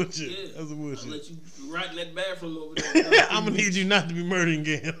 That's a bullshit. Yeah. That's a bullshit. I'll let you rot in that bathroom over there. I'm gonna need you not to be murdering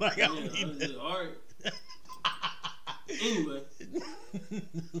again. Like I don't need that. All right. Anyway,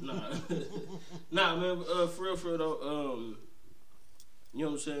 nah, man. For real though. You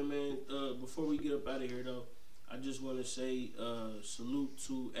know what I'm saying, man. Before we get up out of here though, I just want to say salute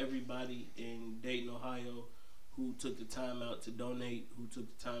to everybody in Dayton, Ohio, who took the time out to donate, who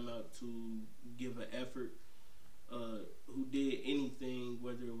took the time out to give an effort, who did anything,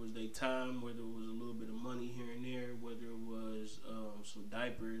 whether it was their time, whether it was a little bit of money here and there, whether it was some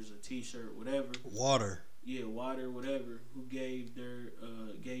diapers, a t-shirt, whatever. Water. Yeah, water, whatever. Who gave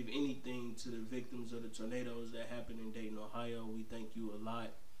gave anything to the victims of the tornadoes that happened in Dayton, Ohio. We thank you a lot.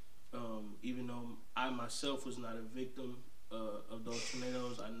 Even though I myself was not a victim of those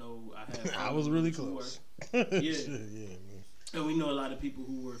tornadoes, I know I have. I was really close. Yeah, man. And we know a lot of people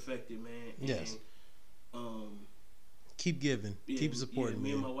who were affected, man. Yes. And, keep giving, keep supporting.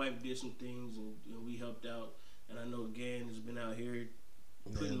 Me and my wife did some things, and we helped out. And I know Gann has been out here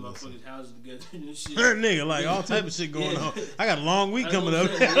putting motherfuckers' houses together and shit. Nigga, like all type of shit going on. I got a long week coming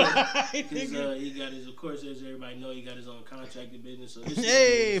up. Because he got his, of course, as everybody know, he got his own contracted business. So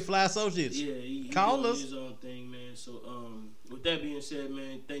this Fly Associates. Yeah, he call doing us. his own thing, man. So, with that being said,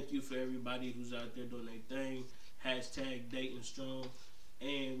 man, thank you for everybody who's out there doing their thing. # Dayton Strong.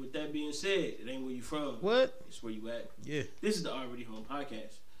 And with that being said, it ain't where you from. What? It's where you at. Yeah. This is the Already Home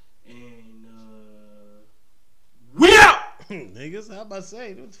Podcast. And, we out! Niggas, how about to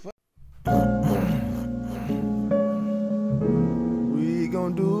say? What the fuck? We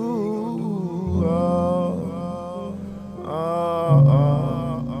gon' do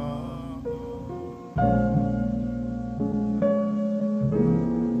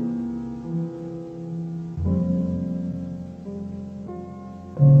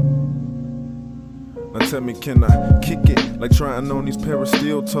Now tell me, can I kick it like trying on these pair of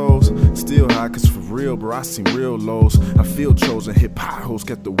steel toes? Still high, cause for real, bro, I seen real lows. I feel chosen, hit potholes,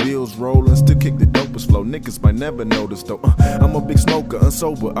 got the wheels rolling. Still kick the dopest flow, niggas might never notice though. I'm a big smoker,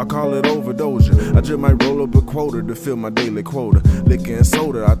 unsober, I call it overdose. I just might roll up a quota to fill my daily quota. Liquor and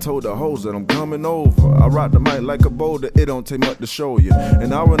soda, I told the hoes that I'm coming over. I rock the mic like a boulder, it don't take much to show you.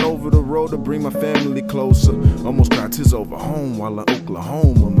 And I run over the road to bring my family closer. Almost cried tears over home while in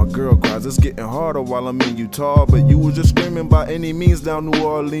Oklahoma. My girl cries, it's getting harder while I'm in Utah. But you was just screaming by any means down New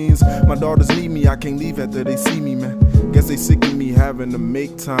Orleans. My daughters need me, I can't leave after they see me, man. Guess they sick of me having to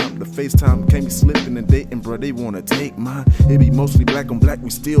make time. The FaceTime can't be slipping and dating, bro, they wanna take mine. It be mostly black on black, we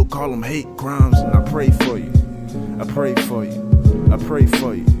still call them hate crimes. And I pray for you, I pray for you, I pray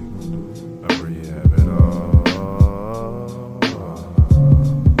for you. I pray you have it all.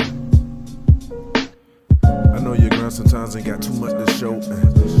 I know your grind sometimes ain't got too much to show.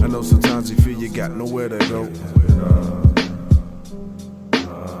 I know sometimes you feel you got nowhere to go.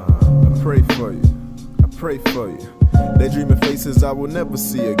 I pray for you, I pray for you. They dreaming faces I will never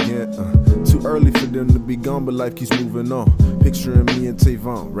see again. Too early for them to be gone, but life keeps moving on. Picturing me and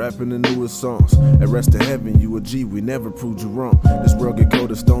Tavon, rapping the newest songs. At rest in heaven, you a G, we never proved you wrong. This world get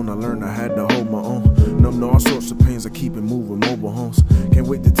cold as stone, I learned I had to hold my own. Numb to all sorts of pains, I keep it moving, mobile homes. Can't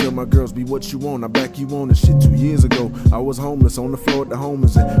wait to tell my girls, be what you want, I back you on this shit. 2 years ago, I was homeless, on the floor at the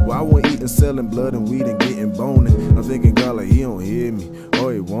homeless. And while I wasn't eating, selling blood and weed and getting boning, I'm thinking, God, like, he don't hear me,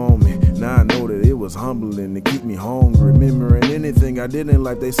 or he want me. Now I know that it was humbling to keep me hungry. Remembering anything I did in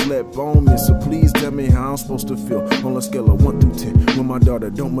life, they slept on me. So please tell me how I'm supposed to feel on a scale of 1 through 10. When my daughter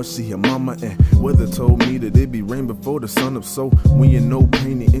don't much see her mama, and weather told me that it be rain before the sun up. So when you know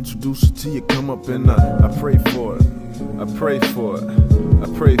pain, they introduce you to you come up, and I pray for it. I pray for it. I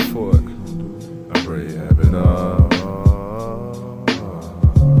pray for it. I pray you have it all.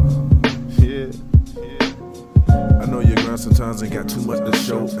 I know your grind sometimes ain't got too much to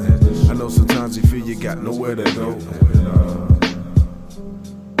show. I know sometimes you feel you got nowhere to go.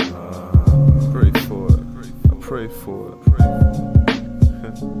 Pray for it. I pray for it.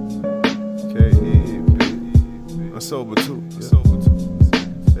 K-E-B. I'm sober too.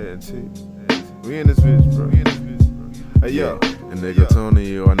 We in this bitch, bro. Hey, yo. And nigga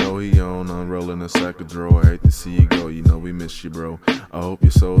Tony, yo, I know he on. Unrolling a sack of draw. I hate to see you go. You know we miss you, bro. I hope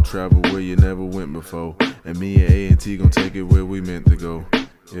your soul travel where you never went before. And me and A&T gon' take it where we meant to go.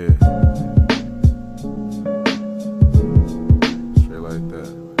 Yeah. Straight like that.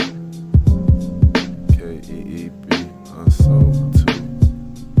 K-E-E-B. Unsold.